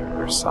stature,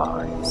 their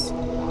size,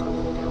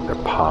 their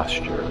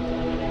posture.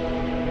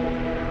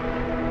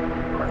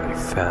 Are they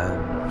thin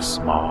or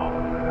small,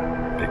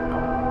 big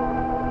bone?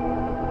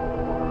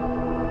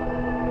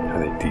 Are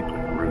they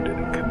deeply rooted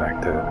and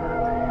connected, or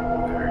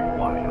are they very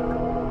light?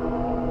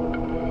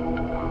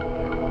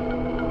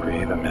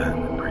 Breathe them in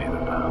and breathe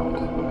them out.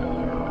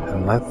 And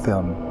let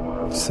them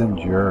send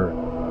your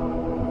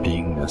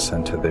beingness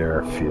into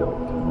their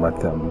field, and let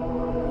them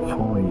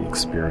fully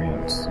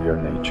experience your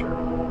nature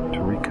to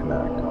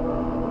reconnect,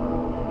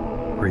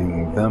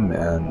 bringing them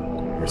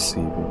in,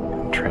 receiving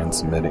and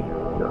transmitting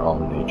your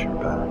own nature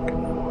back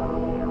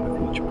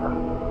with each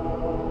breath.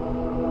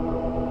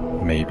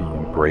 Maybe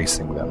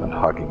embracing them and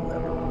hugging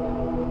them,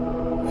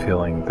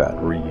 feeling that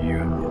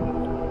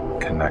reunion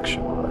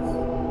connection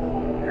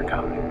with your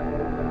guide.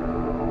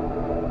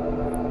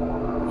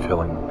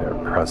 Feeling their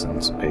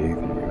presence bathe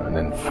you and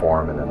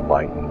inform and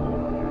enlighten you,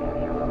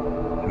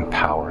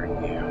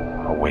 empowering you,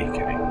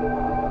 awakening.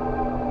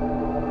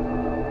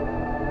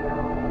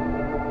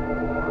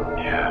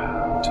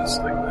 Yeah,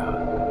 just like that.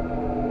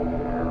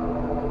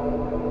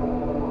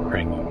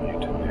 Bringing you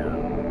to new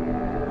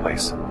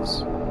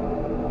places,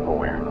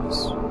 awareness.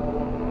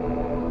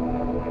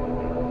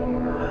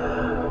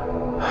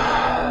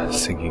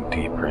 Sinking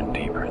deeper and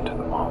deeper into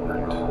the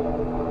moment.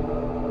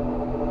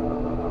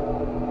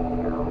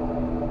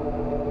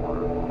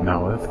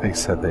 Now, if they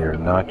said they are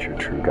not your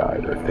true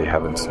guide, or if they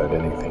haven't said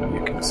anything,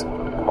 you can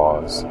simply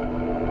pause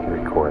the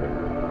recording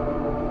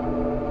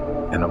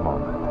in a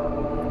moment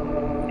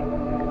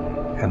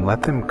and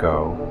let them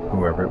go,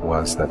 whoever it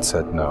was that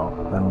said no,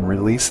 and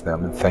release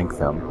them and thank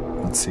them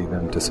and see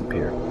them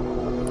disappear.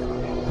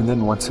 And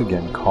then once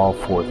again call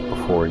forth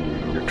before you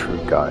your true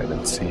guide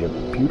and see a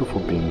beautiful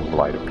beam of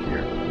light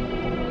appear,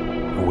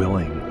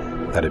 willing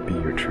that it be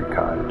your true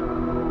guide.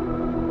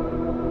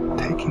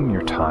 Taking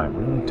your time,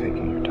 really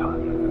taking your time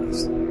with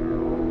this.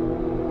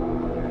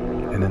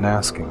 And then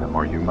asking them,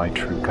 are you my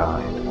true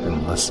guide?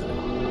 And listening.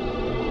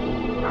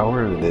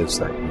 However it is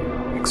that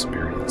you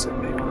experience it,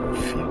 maybe you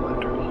feel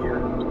it or hear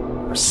it.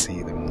 or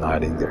see them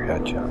nodding their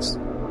head yes.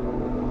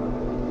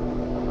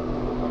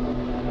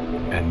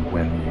 And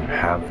when you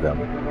have them,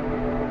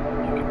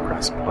 you can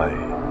press play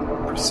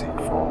and proceed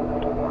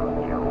forward.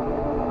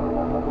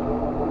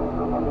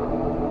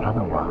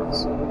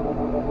 Otherwise,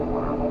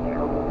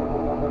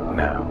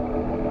 now,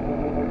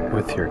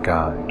 with your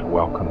guide,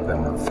 welcome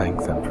them and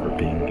thank them for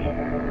being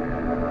here.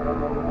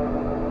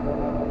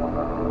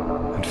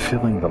 And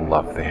feeling the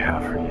love they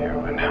have for you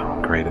and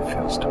how great it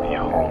feels to be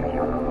home.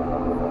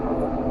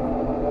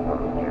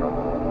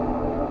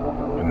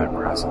 In their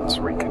presence,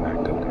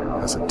 reconnected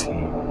as a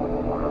team,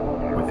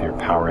 with your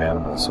power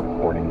animal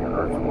supporting your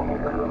earth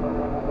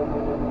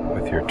walk,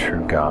 with your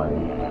true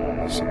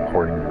guide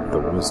supporting the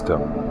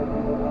wisdom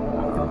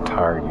of the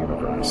entire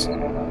universe,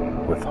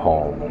 with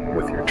home,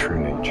 with your true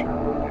nature,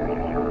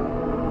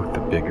 with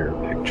the bigger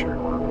picture.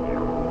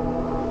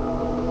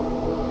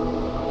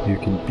 You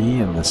can be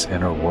in this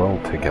inner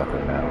world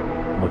together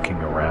now, looking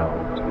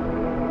around,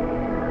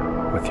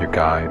 with your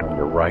guide on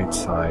your right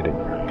side and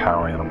your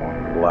power animal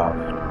on your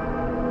left,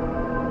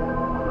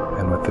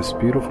 and with this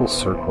beautiful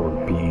circle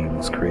of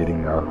beings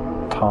creating a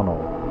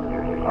tunnel,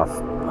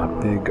 a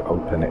big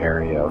open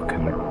area of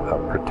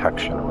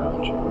protection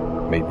around you,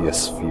 maybe a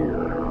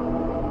sphere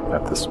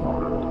at this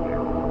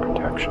moment,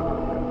 protection.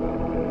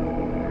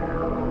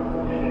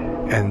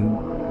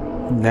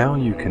 And now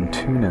you can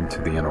tune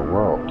into the inner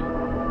world.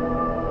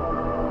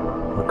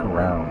 Look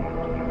around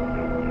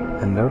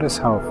and notice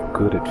how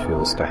good it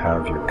feels to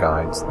have your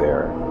guides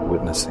there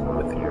witnessing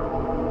with you.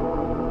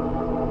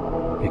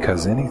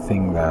 Because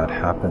anything that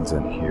happens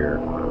in here,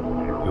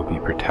 you'll be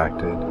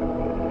protected.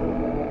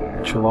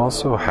 But you'll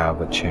also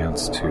have a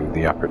chance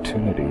the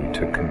opportunity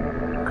to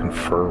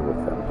confer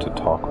with them, to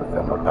talk with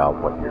them about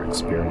what you're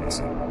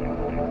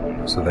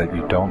experiencing, so that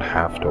you don't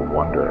have to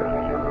wonder,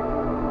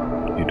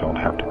 you don't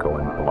have to go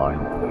in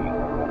blindly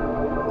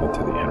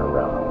into the inner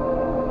realm.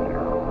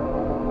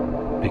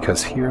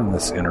 Because here in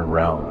this inner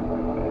realm,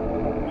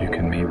 you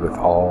can meet with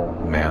all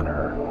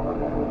manner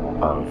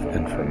of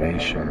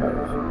information,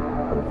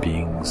 of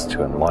beings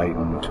to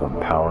enlighten, to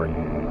empower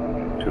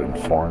you, to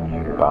inform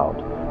you about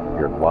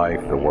your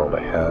life, the world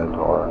ahead,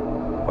 or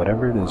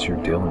whatever it is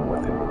you're dealing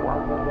with in the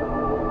world.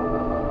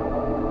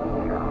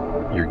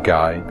 Your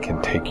guide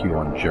can take you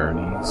on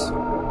journeys.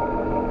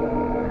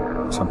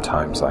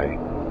 Sometimes I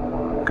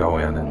go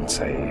in and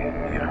say,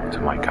 to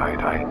my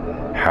guide, I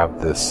have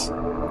this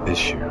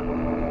issue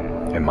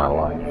in my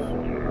life.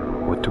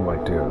 What do I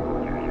do?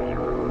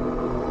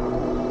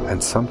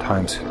 And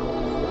sometimes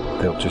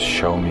they'll just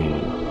show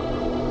me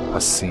a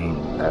scene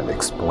that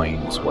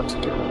explains what to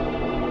do.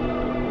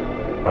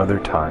 Other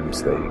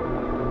times they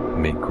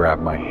may grab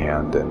my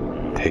hand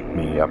and take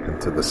me up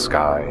into the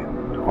sky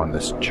and on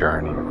this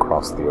journey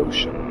across the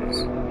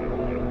oceans,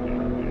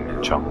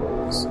 the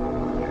jungles.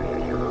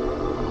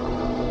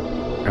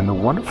 And the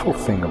wonderful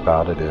thing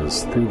about it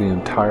is, through the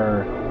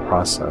entire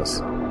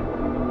process,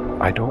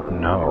 I don't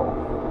know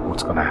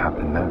what's going to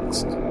happen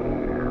next.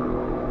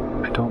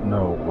 I don't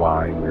know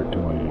why we're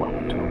doing what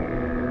we're doing.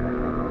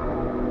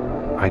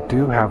 I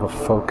do have a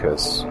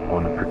focus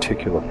on a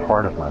particular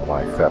part of my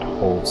life that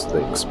holds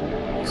the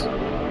experience.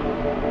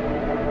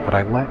 But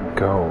I let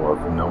go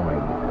of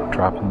knowing,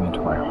 dropping into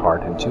my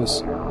heart, and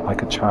just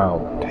like a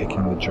child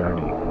taking the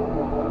journey,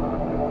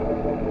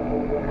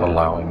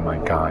 allowing my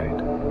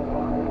guide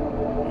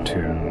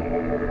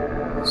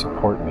to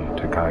support me,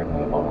 to guide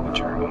me along the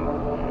journey.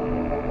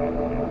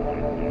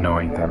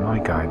 Knowing that my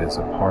guide is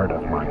a part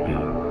of my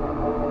being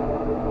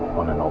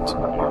on an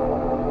ultimate level.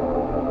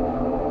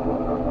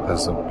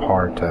 As a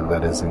part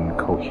that is in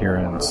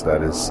coherence,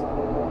 that is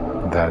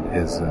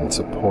in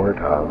support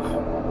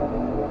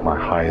of my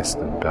highest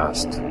and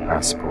best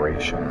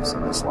aspirations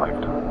in this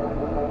lifetime.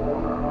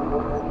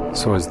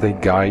 So as they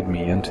guide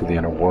me into the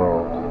inner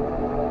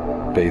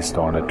world, based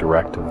on a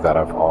directive that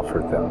I've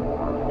offered them,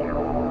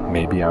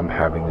 maybe I'm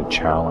having a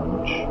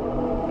challenge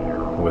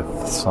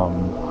with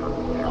some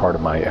part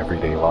of my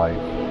everyday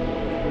life,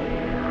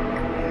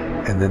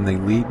 and then they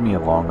lead me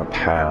along a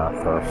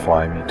path or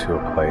fly me to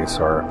a place,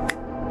 or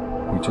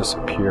we just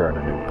appear in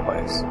a new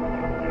place.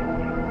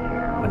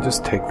 I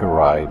just take the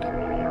ride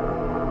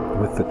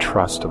with the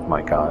trust of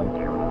my guide,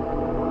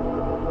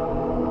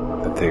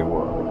 that they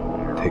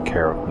will take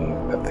care of me,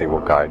 that they will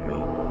guide me.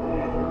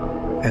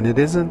 And it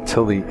isn't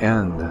till the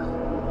end,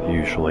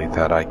 usually,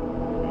 that I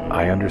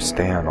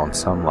understand on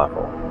some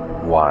level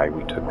why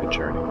we took the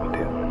journey we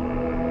did.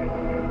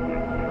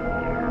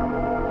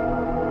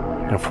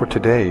 And for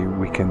today,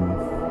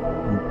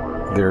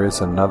 there is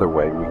another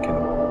way we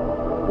can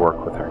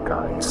work with our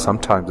guides.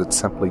 Sometimes it's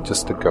simply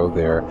just to go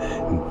there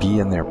and be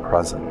in their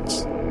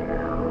presence.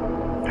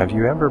 Have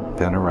you ever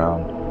been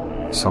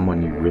around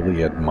someone you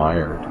really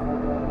admired,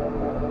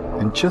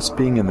 and just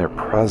being in their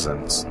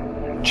presence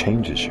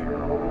changes you?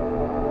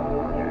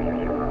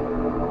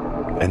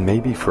 And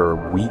maybe for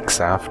weeks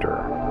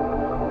after,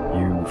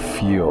 you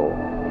feel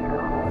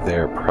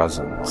their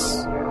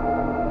presence.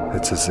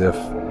 It's as if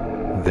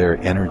their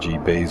energy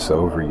bathes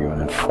over you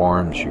and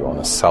informs you on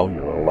a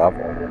cellular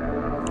level.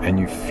 And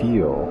you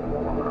feel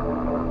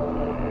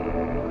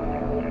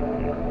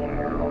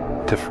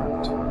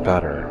different,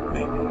 better,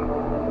 maybe.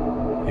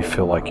 You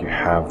feel like you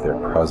have their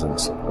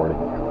presence supporting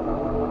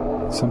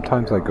you.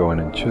 Sometimes I go in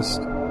and just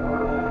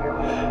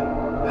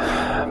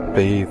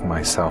bathe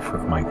myself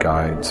with my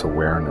guide's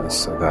awareness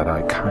so that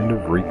I kind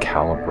of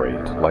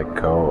recalibrate,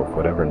 let go of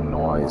whatever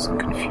noise and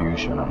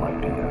confusion I might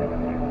be in.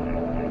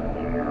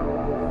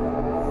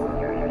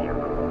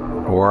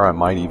 Or I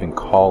might even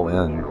call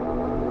in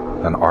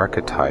an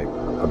archetype,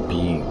 a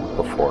being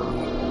before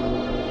me.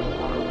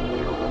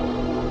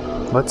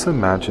 Let's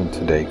imagine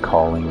today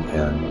calling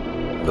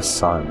in the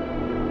sun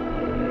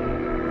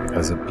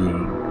as a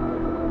being.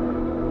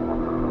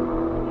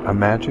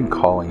 Imagine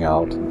calling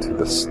out into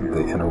the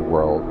inner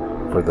world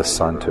for the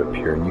sun to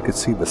appear, and you could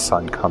see the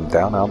sun come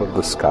down out of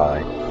the sky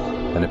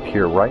and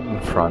appear right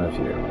in front of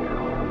you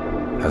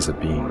as a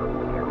being.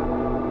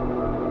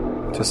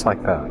 Just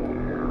like that.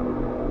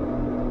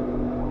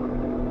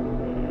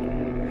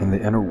 In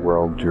the inner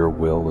world, your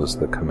will is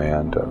the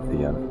command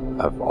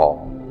of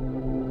all.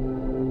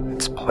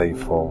 It's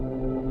playful,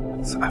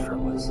 it's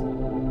effortless.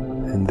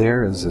 And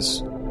there is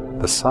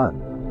the sun.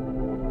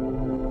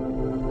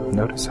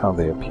 Notice how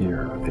they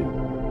appear. Are they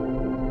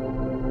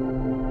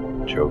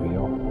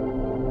jovial?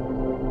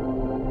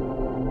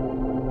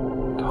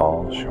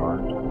 Tall,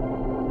 short?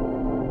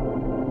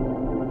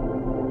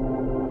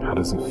 How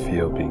does it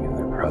feel being in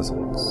their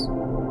presence?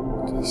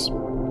 Just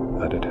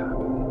let it happen.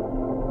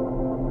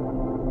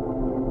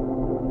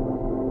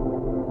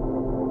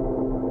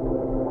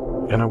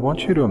 And I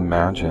want you to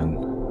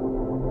imagine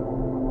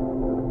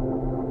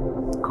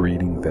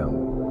greeting them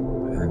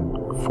and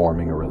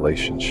forming a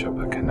relationship,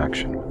 a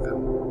connection with them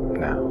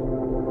now.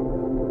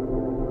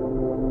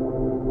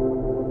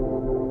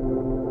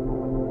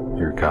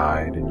 Your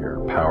guide and your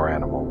power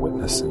animal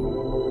witnessing,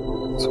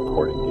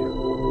 supporting you.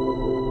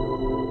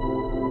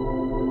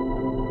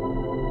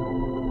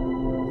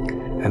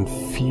 And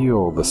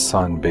feel the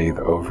sun bathe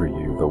over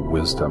you, the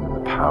wisdom and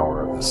the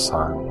power of the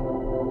sun,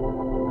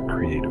 the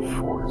creative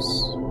force,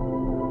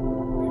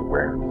 the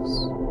awareness,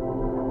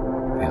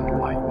 the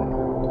enlightenment.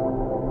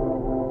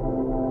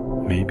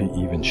 Maybe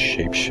even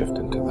shapeshift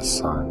into the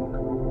sun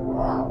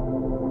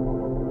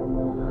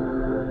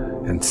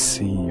and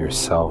see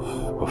yourself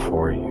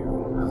before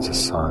you as a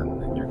sun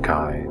and your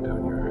guide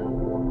on your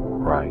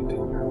right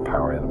and your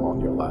power animal on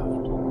your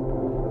left.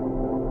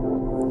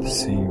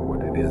 See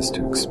what it is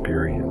to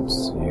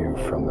experience you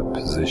from the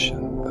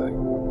position, the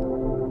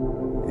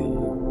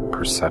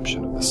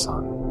perception of the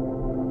sun,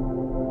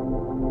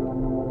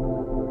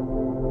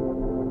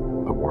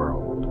 the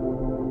world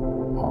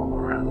all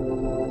around.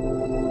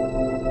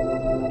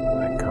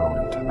 I go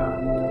into that,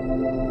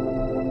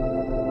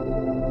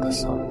 the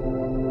sun.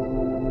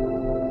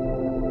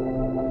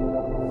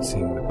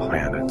 Seeing the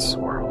planets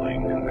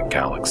swirling and the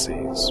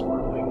galaxies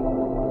swirling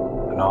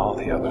and all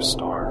the other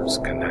stars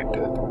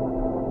connected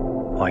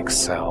like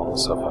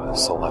cells of a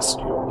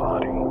celestial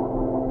body,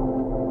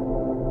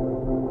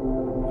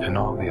 and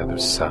all the other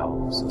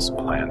cells as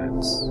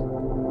planets,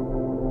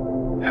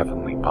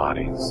 heavenly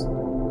bodies,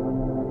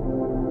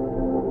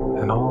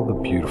 and all the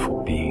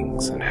beautiful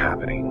beings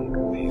inhabiting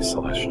these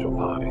celestial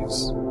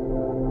bodies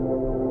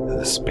and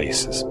the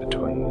spaces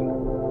between.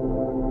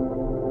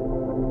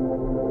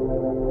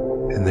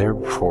 And there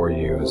before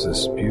you is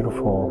this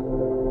beautiful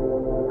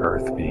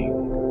earth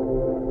being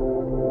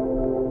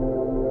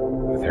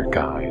with their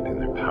guide and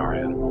their power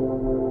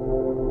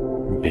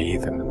animal.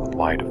 Bathe them in the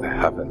light of the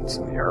heavens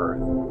and the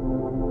earth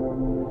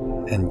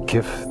and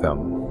gift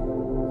them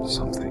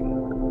something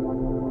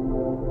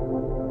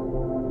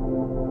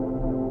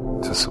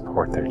to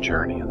support their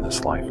journey in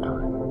this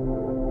lifetime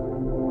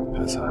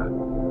as a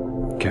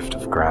gift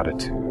of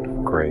gratitude,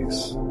 of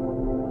grace,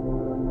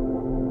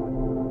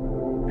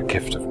 a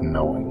gift of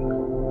knowing.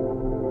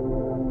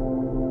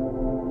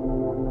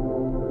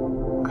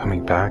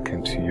 Coming back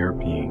into your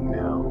being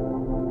now,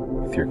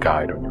 with your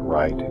guide on your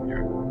right and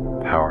your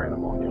power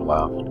animal on your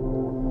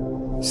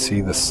left.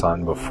 See the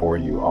sun before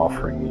you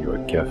offering you a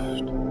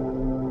gift,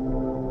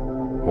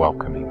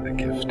 welcoming the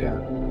gift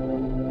in,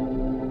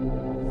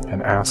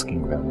 and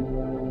asking them,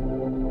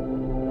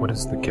 what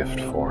is the gift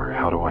for?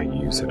 How do I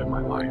use it in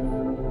my life?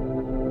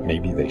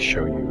 Maybe they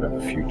show you in the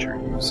future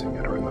using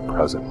it or in the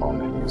present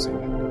moment using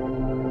it.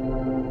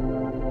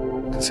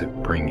 Does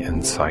it bring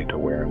insight,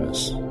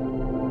 awareness,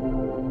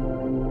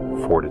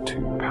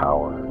 fortitude,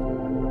 power,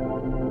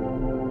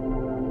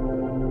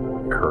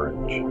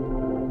 courage,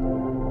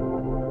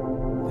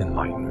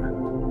 enlightenment,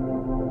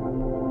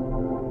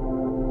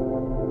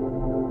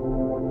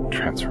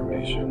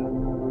 transformation?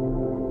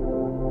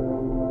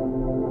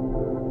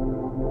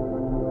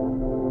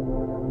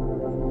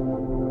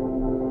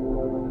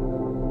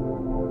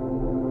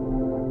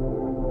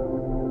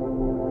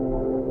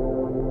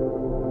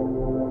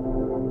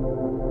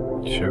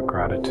 Show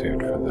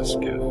gratitude for this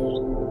gift.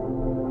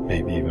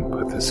 Maybe even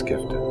put this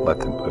gift, let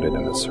them put it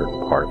in a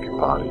certain part of your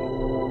body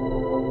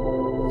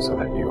so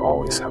that you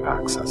always have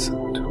access to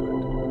it.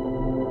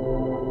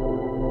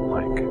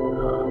 Like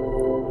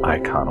an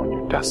icon on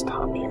your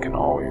desktop, you can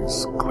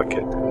always click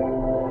it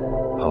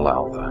and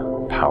allow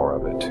the power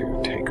of it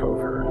to take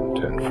over and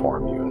to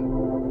inform you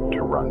and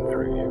run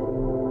through you.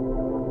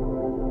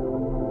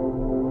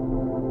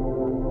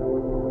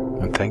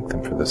 And thank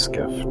them for this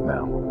gift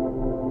now.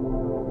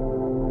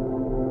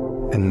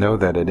 And know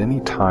that at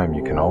any time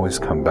you can always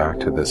come back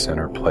to this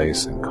inner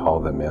place and call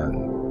them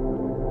in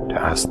to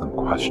ask them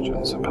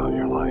questions about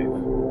your life,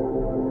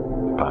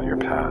 about your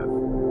path,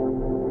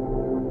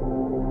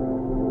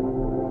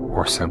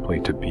 or simply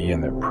to be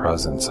in their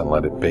presence and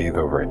let it bathe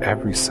over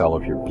every cell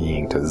of your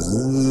being to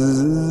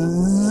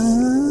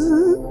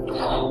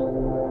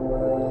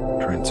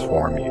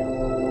transform you,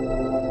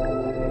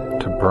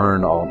 to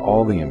burn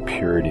all the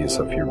impurities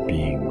of your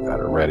being that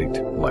are ready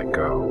to let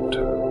go,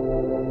 to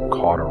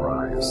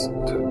cauterize,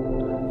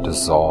 to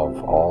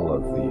dissolve all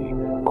of the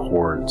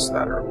cords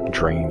that are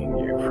draining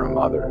you from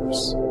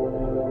others,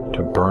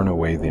 to burn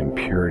away the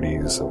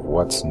impurities of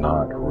what's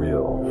not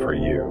real for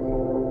you.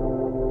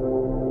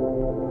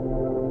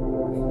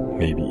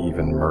 Maybe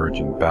even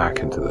merging back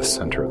into the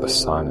center of the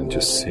sun and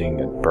just seeing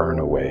it burn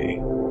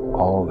away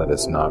all that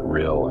is not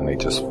real, and they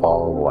just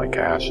fall like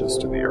ashes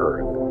to the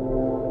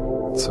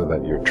earth, so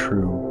that your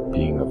true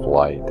being of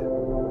light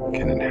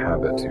can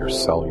inhabit your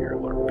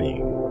cellular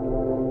being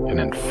and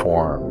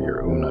inform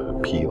your Una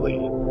Pili,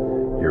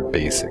 your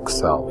basic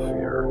self,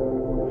 your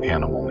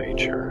animal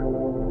nature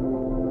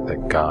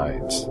that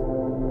guides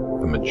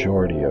the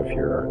majority of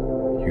your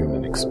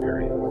human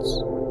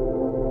experience.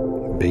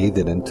 Bathe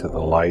it into the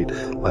light,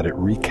 let it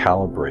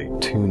recalibrate,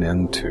 tune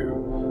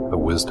into the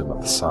wisdom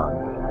of the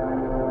sun,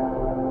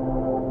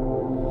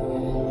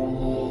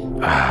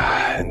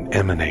 and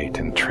emanate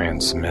and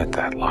transmit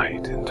that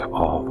light into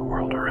all the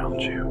world around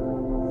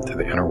you, to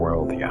the inner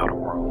world, the outer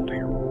world,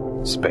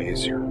 your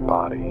space, your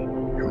body,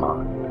 your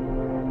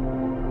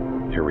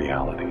mind, your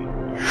reality.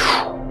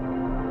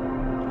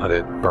 Let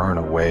it burn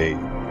away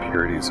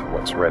impurities of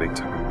what's ready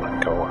to be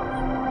let go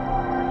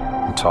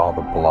of, into all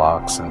the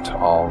blocks, into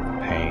all the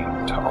pain,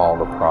 into all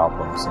the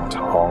problems, into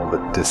all the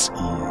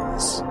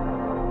dis-ease,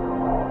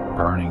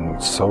 burning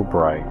so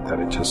bright that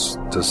it just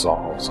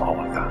dissolves all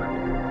of that.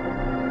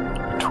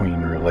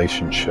 Between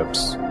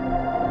relationships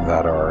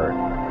that are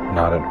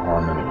not in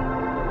harmony,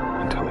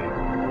 until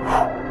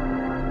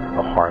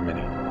the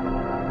harmony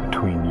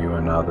between you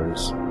and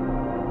others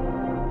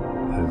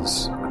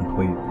is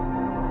complete,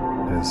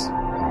 is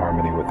in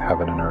harmony with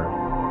heaven and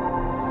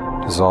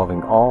earth,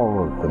 dissolving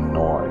all of the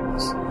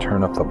noise.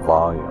 Turn up the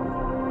volume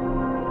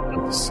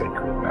of the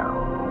sacred now.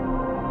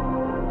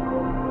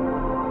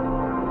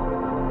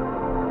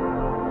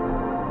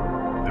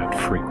 That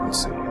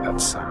frequency, that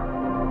sound,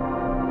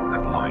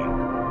 that light,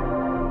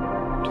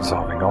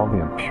 dissolving all the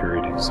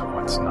impurities of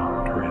what's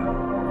not real,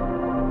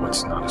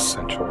 what's not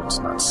essential, what's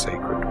not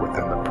sacred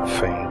within the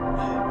profane,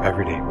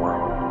 everyday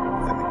world,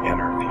 within the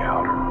inner, the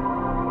outer,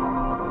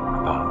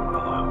 above,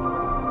 below,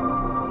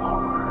 all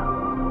around.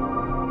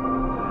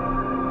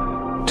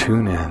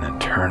 Tune in and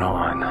turn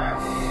on.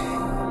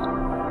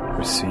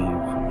 Receive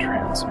and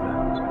transmit.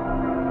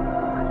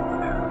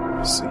 Breathe in,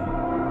 receive,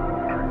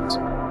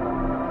 transmit.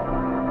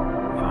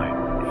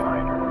 Finer and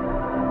finer.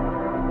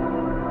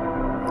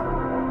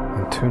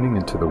 And tuning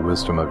into the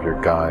wisdom of your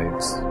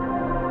guides,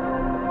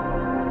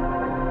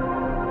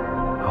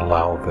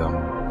 allow them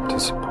to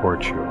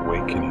support you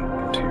awakening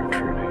into your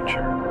true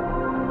nature.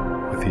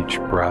 With each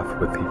breath,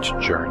 with each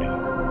journey,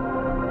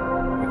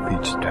 with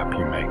each step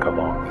you make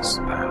along this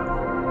path,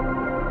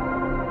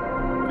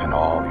 in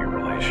all your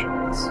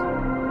relations,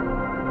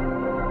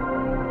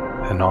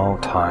 in all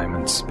time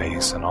and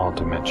space, in all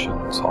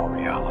dimensions, all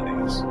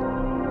realities.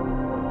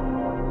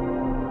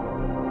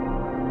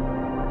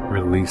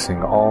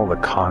 Releasing all the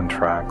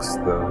contracts,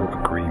 the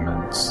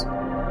agreements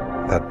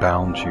that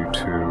bound you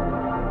to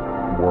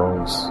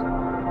worlds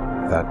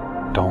that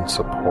don't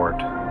support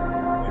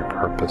your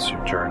purpose,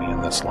 your journey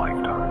in this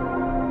lifetime.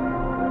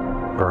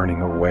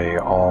 Burning away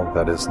all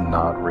that is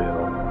not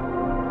real.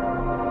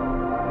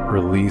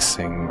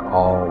 Releasing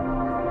all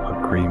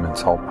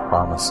agreements, all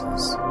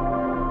promises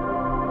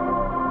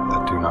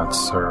that do not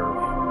serve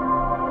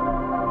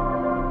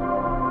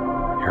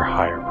your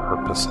higher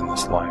purpose in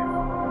this life.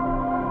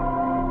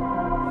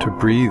 To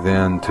breathe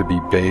in, to be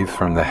bathed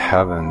from the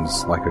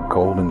heavens like a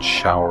golden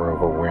shower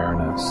of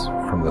awareness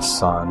from the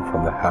sun,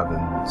 from the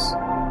heavens.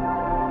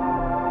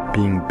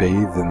 Being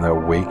bathed in the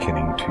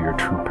awakening to your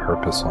true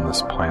purpose on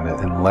this planet,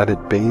 and let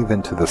it bathe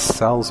into the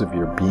cells of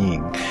your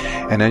being.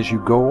 And as you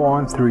go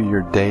on through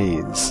your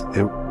days,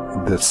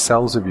 the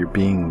cells of your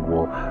being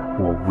will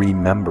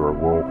remember,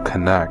 will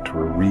connect,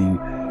 will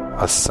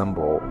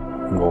reassemble,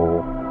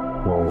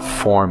 will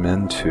form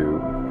into,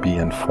 be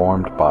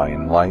informed by,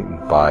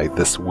 enlightened by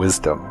this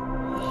wisdom.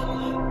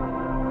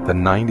 The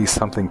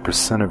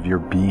 90-something% of your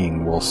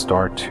being will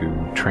start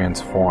to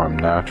transform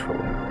naturally.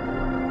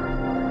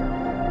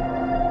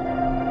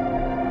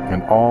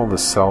 And all the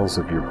cells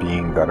of your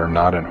being that are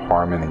not in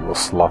harmony will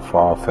slough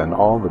off, and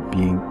all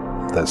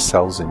the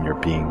cells in your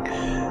being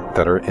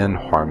that are in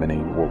harmony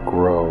will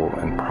grow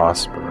and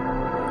prosper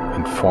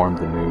and form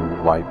the new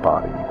light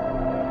body.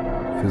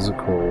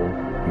 Physical,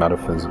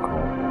 metaphysical,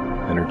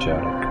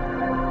 energetic,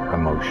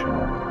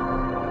 emotional,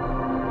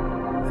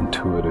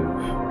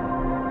 intuitive,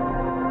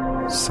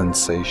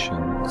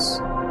 sensations,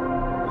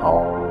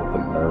 all the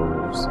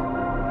nerves,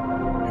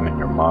 and in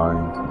your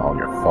mind and all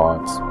your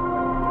thoughts,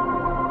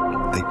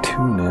 they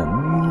tune in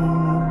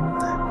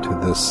to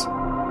this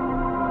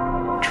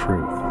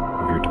truth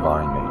of your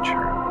divine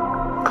nature.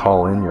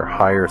 Call in your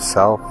higher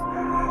self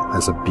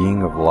as a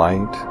being of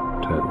light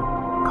to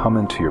come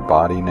into your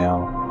body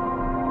now,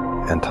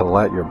 and to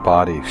let your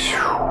body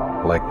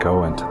let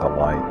go into the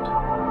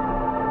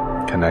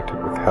light,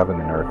 connected with heaven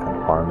and earth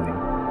in harmony.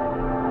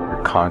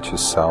 Your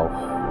conscious self,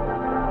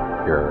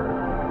 your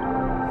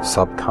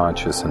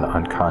subconscious and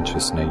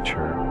unconscious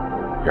nature,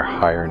 your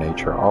higher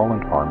nature, all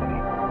in harmony,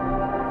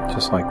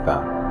 just like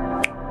that.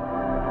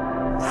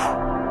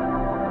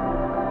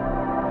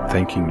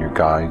 Thanking your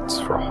guides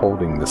for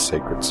holding this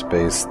sacred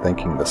space,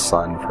 thanking the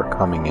sun for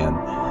coming in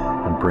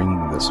and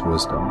bringing this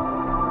wisdom,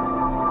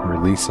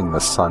 releasing the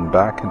sun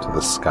back into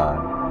the sky,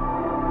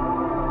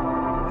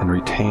 and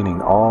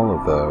retaining all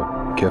of the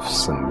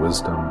gifts and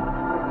wisdom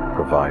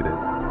provided.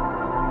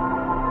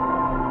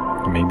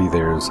 Maybe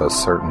there's a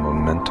certain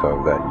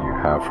memento that you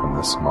have from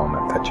this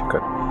moment that you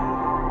could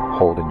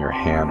hold in your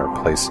hand or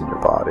place in your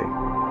body.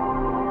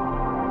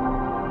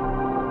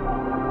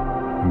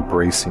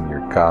 Embracing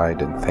your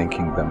guide and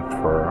thanking them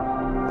for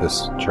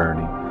this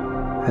journey,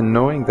 and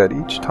knowing that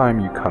each time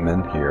you come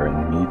in here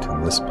and meet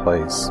in this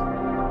place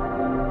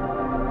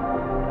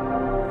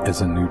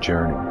is a new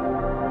journey,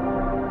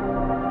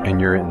 and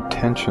your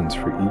intentions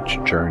for each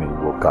journey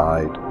will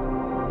guide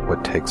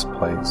what takes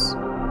place.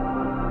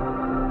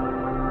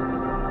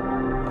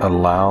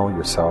 Allow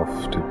yourself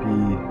to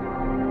be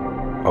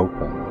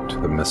open to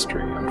the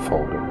mystery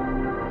unfolding,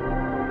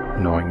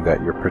 knowing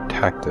that you're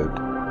protected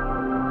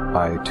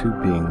by two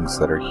beings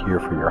that are here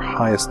for your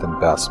highest and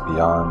best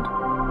beyond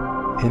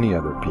any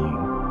other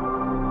being.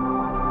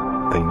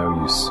 They know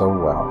you so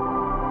well.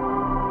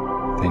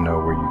 They know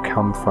where you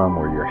come from,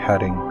 where you're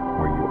heading,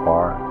 where you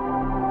are.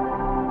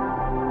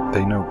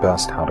 They know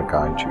best how to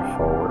guide you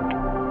forward.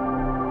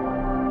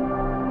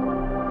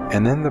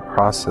 And in the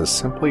process,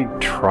 simply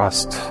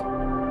trust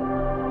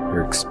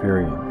your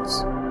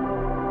experience.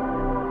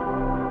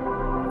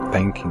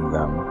 Thanking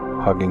them,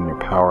 hugging your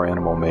power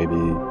animal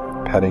maybe,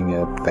 petting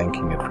it,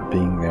 thanking it for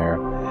being there,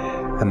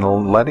 and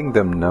letting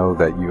them know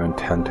that you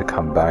intend to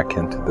come back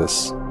into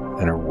this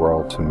inner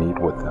world to meet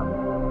with them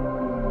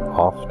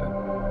often.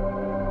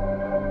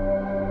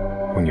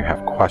 When you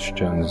have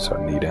questions or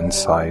need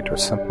insight or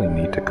simply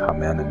need to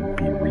come in and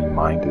be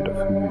reminded of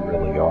who you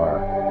really are.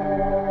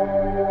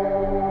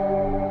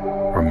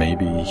 Or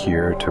maybe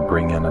here to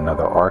bring in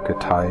another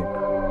archetype,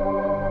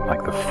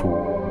 like the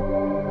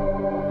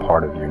Fool,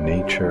 part of your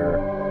nature,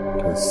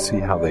 to see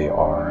how they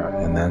are,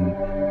 and then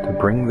to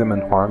bring them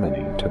in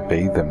harmony, to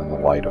bathe them in the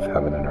light of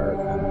heaven and earth,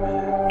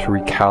 and to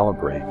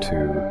recalibrate, to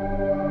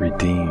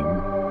redeem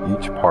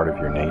each part of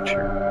your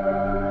nature,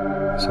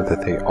 so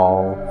that they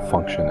all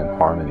function in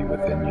harmony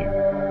within you.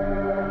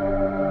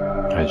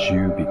 As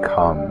you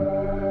become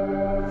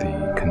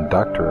the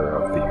conductor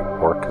of the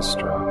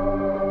orchestra,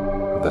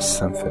 of the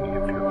symphony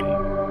of your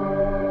being,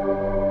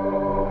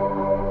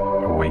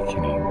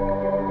 awakening,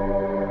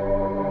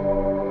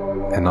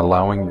 and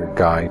allowing your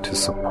guide to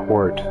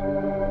support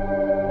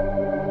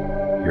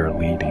your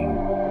leading,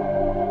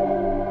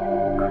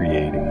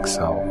 creating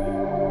self,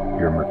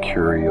 your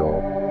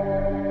mercurial,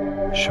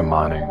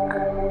 shamanic,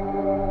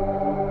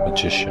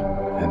 magician,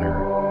 inner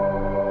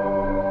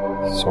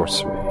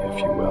sorcery, if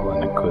you will,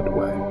 in a good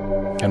way.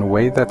 In a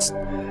way that's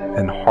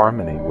in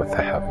harmony with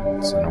the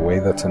heavens, in a way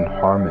that's in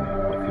harmony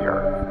with the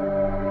earth.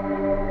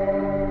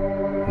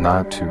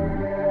 Not to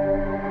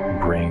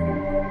bring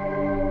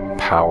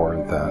power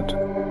that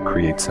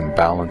creates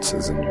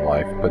imbalances in your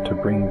life, but to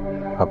bring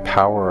a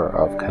power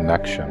of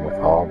connection with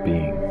all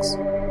beings,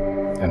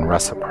 and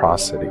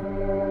reciprocity,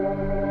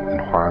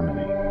 and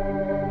harmony,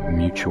 and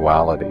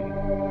mutuality.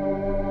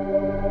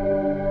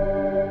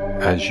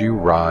 As you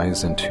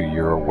rise into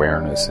your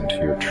awareness, into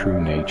your true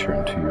nature,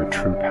 into your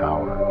true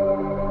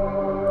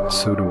power,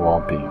 so do all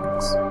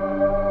beings.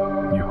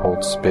 You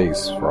hold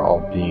space for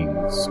all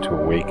beings to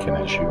awaken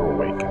as you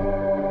awaken.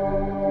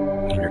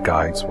 And your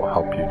guides will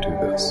help you do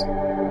this.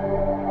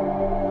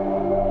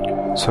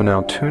 So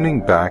now tuning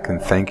back and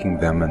thanking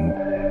them, and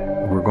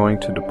we're going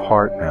to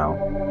depart now.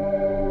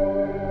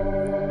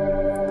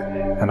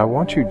 And I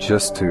want you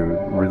just to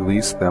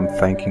release them,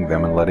 thanking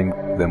them, and letting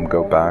them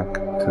go back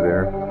to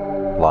their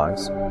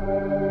lives,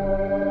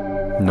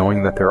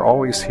 knowing that they're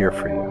always here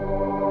for you.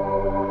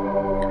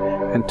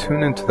 And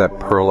tune into that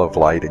pearl of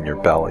light in your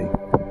belly.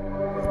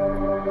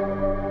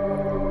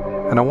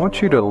 And I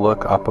want you to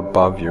look up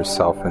above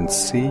yourself and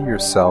see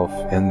yourself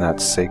in that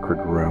sacred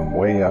room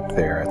way up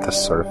there at the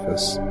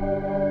surface.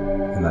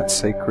 In that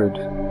sacred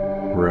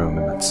room,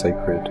 in that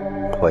sacred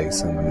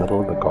place in the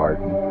middle of the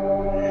garden.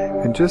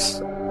 And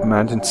just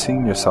imagine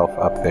seeing yourself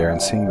up there and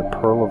seeing the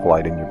pearl of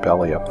light in your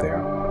belly up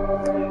there.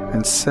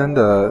 And send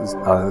a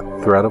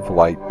thread of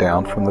light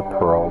down from the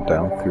pearl,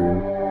 down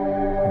through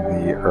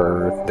the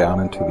earth, down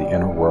into the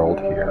inner world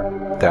here,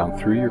 down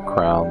through your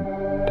crown,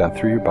 down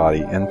through your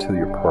body, into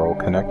your pearl,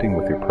 connecting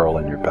with your pearl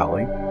in your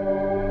belly.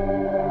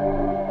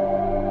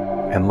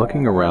 and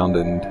looking around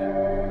and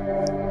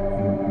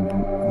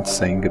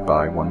saying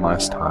goodbye one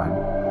last time.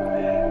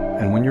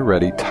 And when you're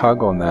ready,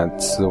 tug on that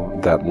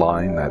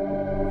line, that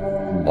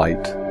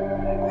light,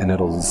 and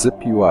it'll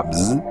zip you up,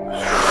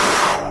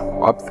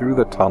 up through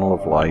the tunnel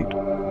of light,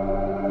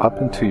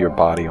 up into your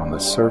body on the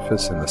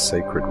surface in the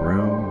sacred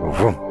room.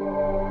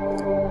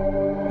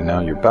 And now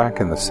you're back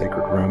in the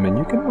sacred room, and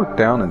you can look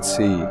down and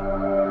see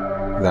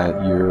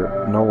that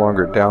you're no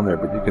longer down there,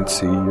 but you can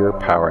see your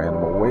power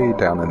animal way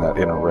down in that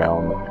inner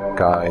realm, and your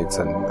guides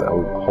and the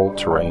whole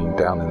terrain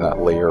down in that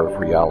layer of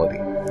reality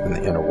in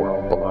the inner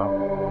world below.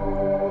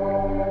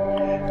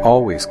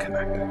 Always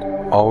connected,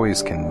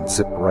 always can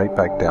zip right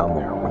back down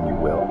there when you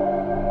will.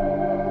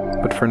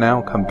 But for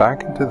now, come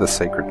back into the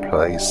sacred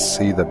place,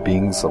 see the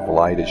beings of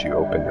light as you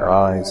open your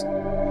eyes,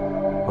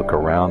 look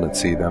around and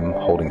see them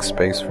holding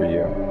space for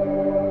you.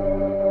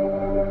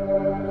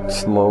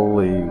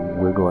 Slowly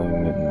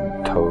wiggling in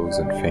toes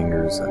and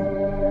fingers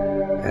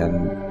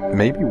and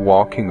maybe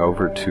walking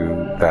over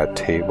to that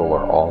table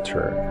or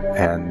altar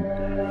and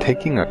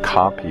taking a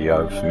copy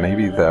of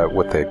maybe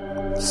what the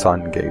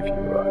sun gave you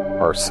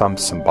or some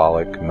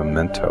symbolic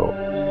memento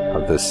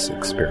of this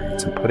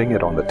experience and putting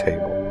it on the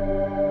table.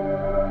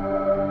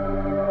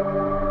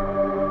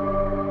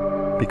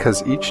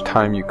 Because each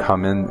time you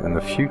come in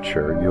the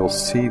future, you'll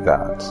see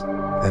that,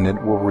 and it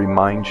will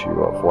remind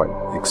you of what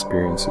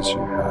experiences you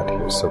had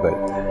here so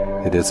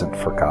that it isn't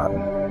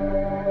forgotten.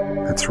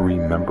 It's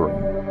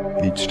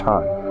remembering each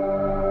time.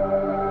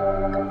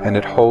 And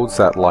it holds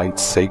that light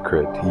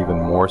sacred even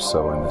more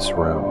so in this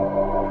room.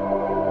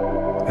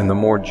 And the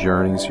more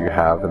journeys you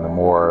have and the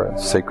more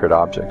sacred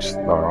objects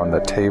are on the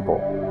table,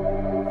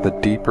 the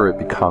deeper it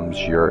becomes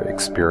your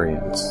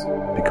experience,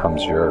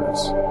 becomes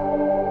yours.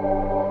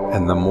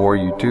 And the more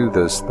you do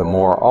this, the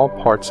more all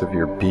parts of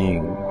your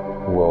being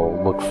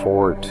will look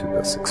forward to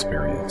this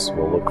experience,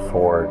 will look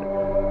forward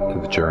to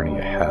the journey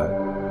ahead.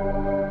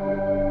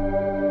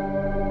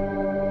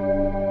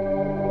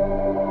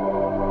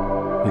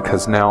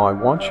 Because now I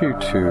want you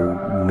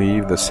to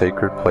leave the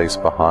sacred place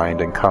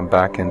behind and come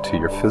back into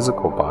your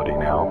physical body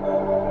now,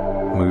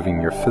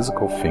 moving your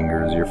physical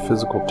fingers, your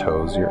physical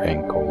toes, your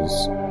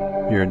ankles,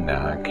 your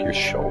neck, your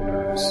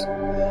shoulders.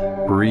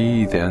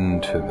 Breathe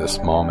into this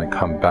moment.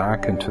 Come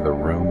back into the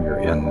room you're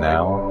in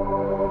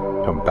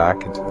now. Come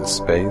back into the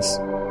space.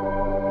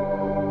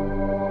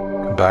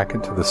 Come back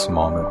into this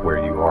moment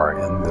where you are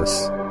in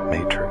this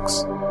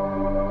matrix,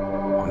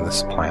 on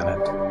this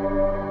planet,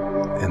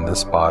 in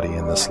this body,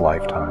 in this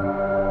lifetime.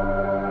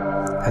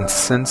 And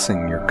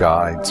sensing your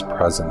guide's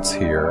presence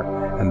here,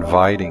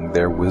 inviting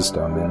their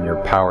wisdom and your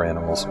power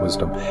animal's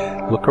wisdom.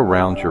 Look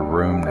around your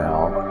room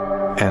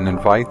now and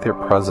invite their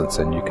presence,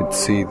 and you can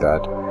see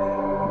that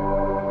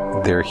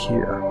they're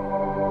here.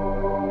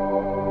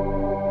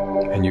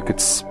 And you could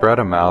spread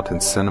them out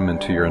and send them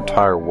into your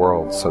entire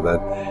world so that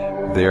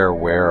they're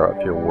aware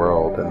of your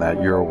world and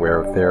that you're aware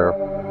of their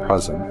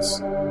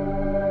presence.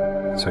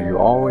 So you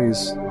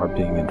always are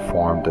being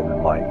informed and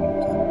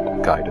enlightened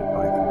and guided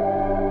by them.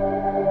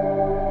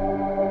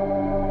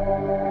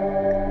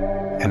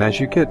 And as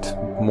you get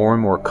more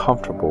and more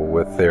comfortable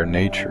with their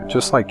nature,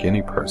 just like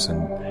any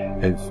person,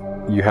 if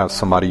you have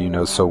somebody you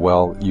know so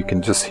well, you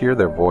can just hear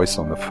their voice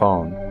on the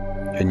phone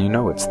and you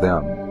know it's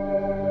them.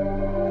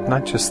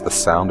 Not just the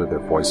sound of their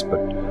voice,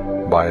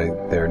 but by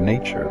their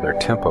nature, their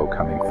tempo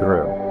coming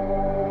through.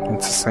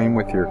 It's the same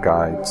with your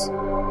guides.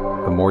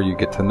 The more you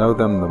get to know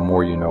them, the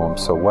more you know them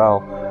so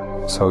well.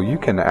 So you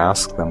can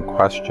ask them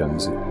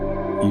questions,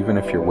 even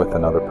if you're with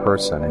another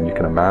person, and you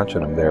can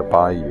imagine them there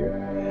by you.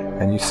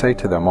 And you say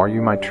to them, "Are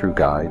you my true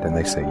guide?" And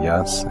they say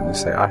yes. And you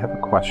say, "I have a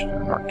question,"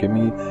 or give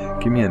me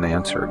an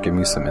answer, give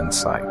me some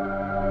insight,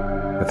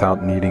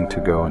 without needing to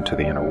go into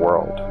the inner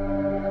world.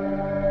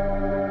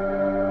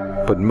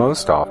 But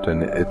most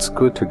often, it's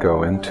good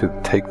to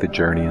take the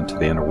journey into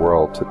the inner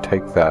world, to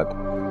take that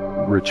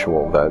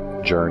ritual, that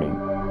journey,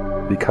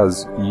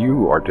 because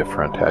you are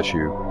different as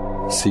you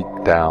seek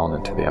down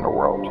into the inner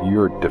world.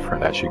 You're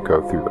different as you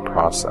go through the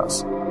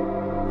process,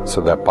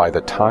 so that by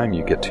the time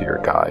you get to your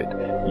guide,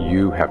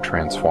 you have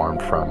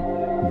transformed from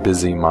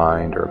busy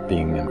mind or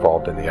being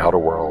involved in the outer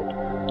world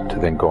to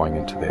then going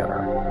into the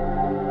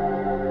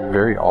inner.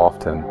 Very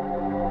often,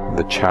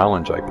 the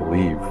challenge I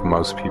believe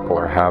most people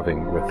are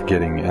having with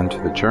getting into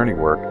the journey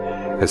work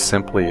is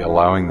simply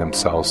allowing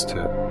themselves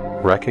to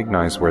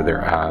recognize where they're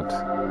at,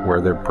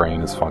 where their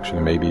brain is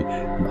functioning, maybe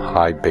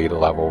high beta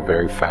level,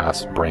 very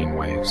fast brain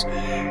waves,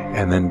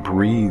 and then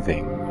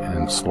breathing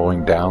and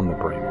slowing down the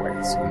brain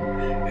waves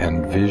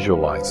and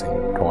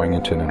visualizing, going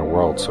into an inner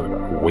world so it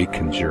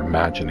awakens your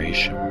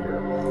imagination,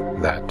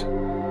 that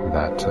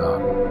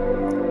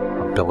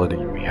ability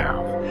we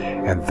have.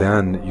 And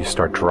then you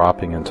start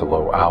dropping into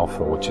low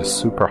alpha, which is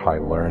super high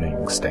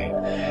learning state.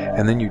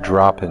 And then you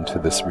drop into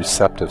this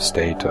receptive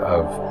state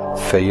of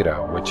theta,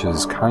 which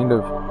is kind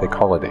of, they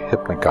call it a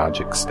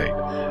hypnagogic state,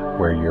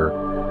 where you're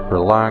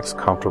relaxed,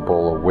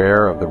 comfortable,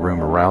 aware of the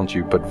room around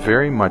you, but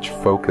very much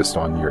focused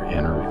on your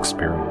inner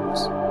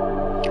experience.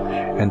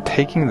 And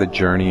taking the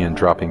journey and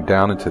dropping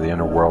down into the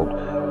inner world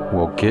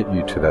will get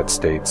you to that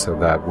state so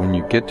that when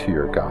you get to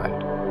your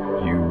guide,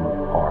 you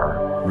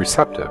are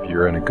receptive.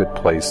 You're in a good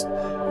place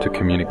to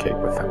communicate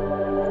with him.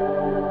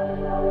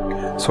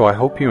 So I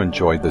hope you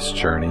enjoyed this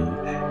journey,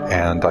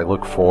 and I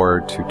look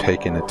forward to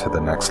taking it to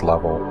the next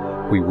level.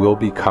 We will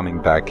be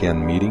coming back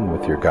in, meeting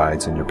with your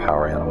guides and your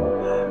power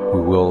animal.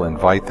 We will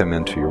invite them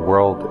into your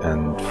world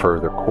and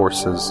further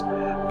courses,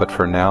 but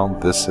for now,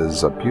 this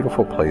is a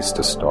beautiful place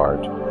to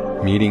start.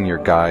 Meeting your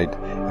guide,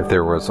 if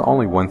there was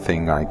only one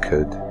thing I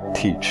could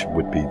teach,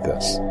 would be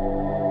this.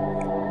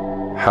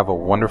 Have a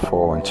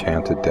wonderful,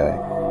 enchanted day.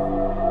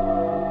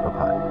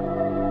 Bye-bye.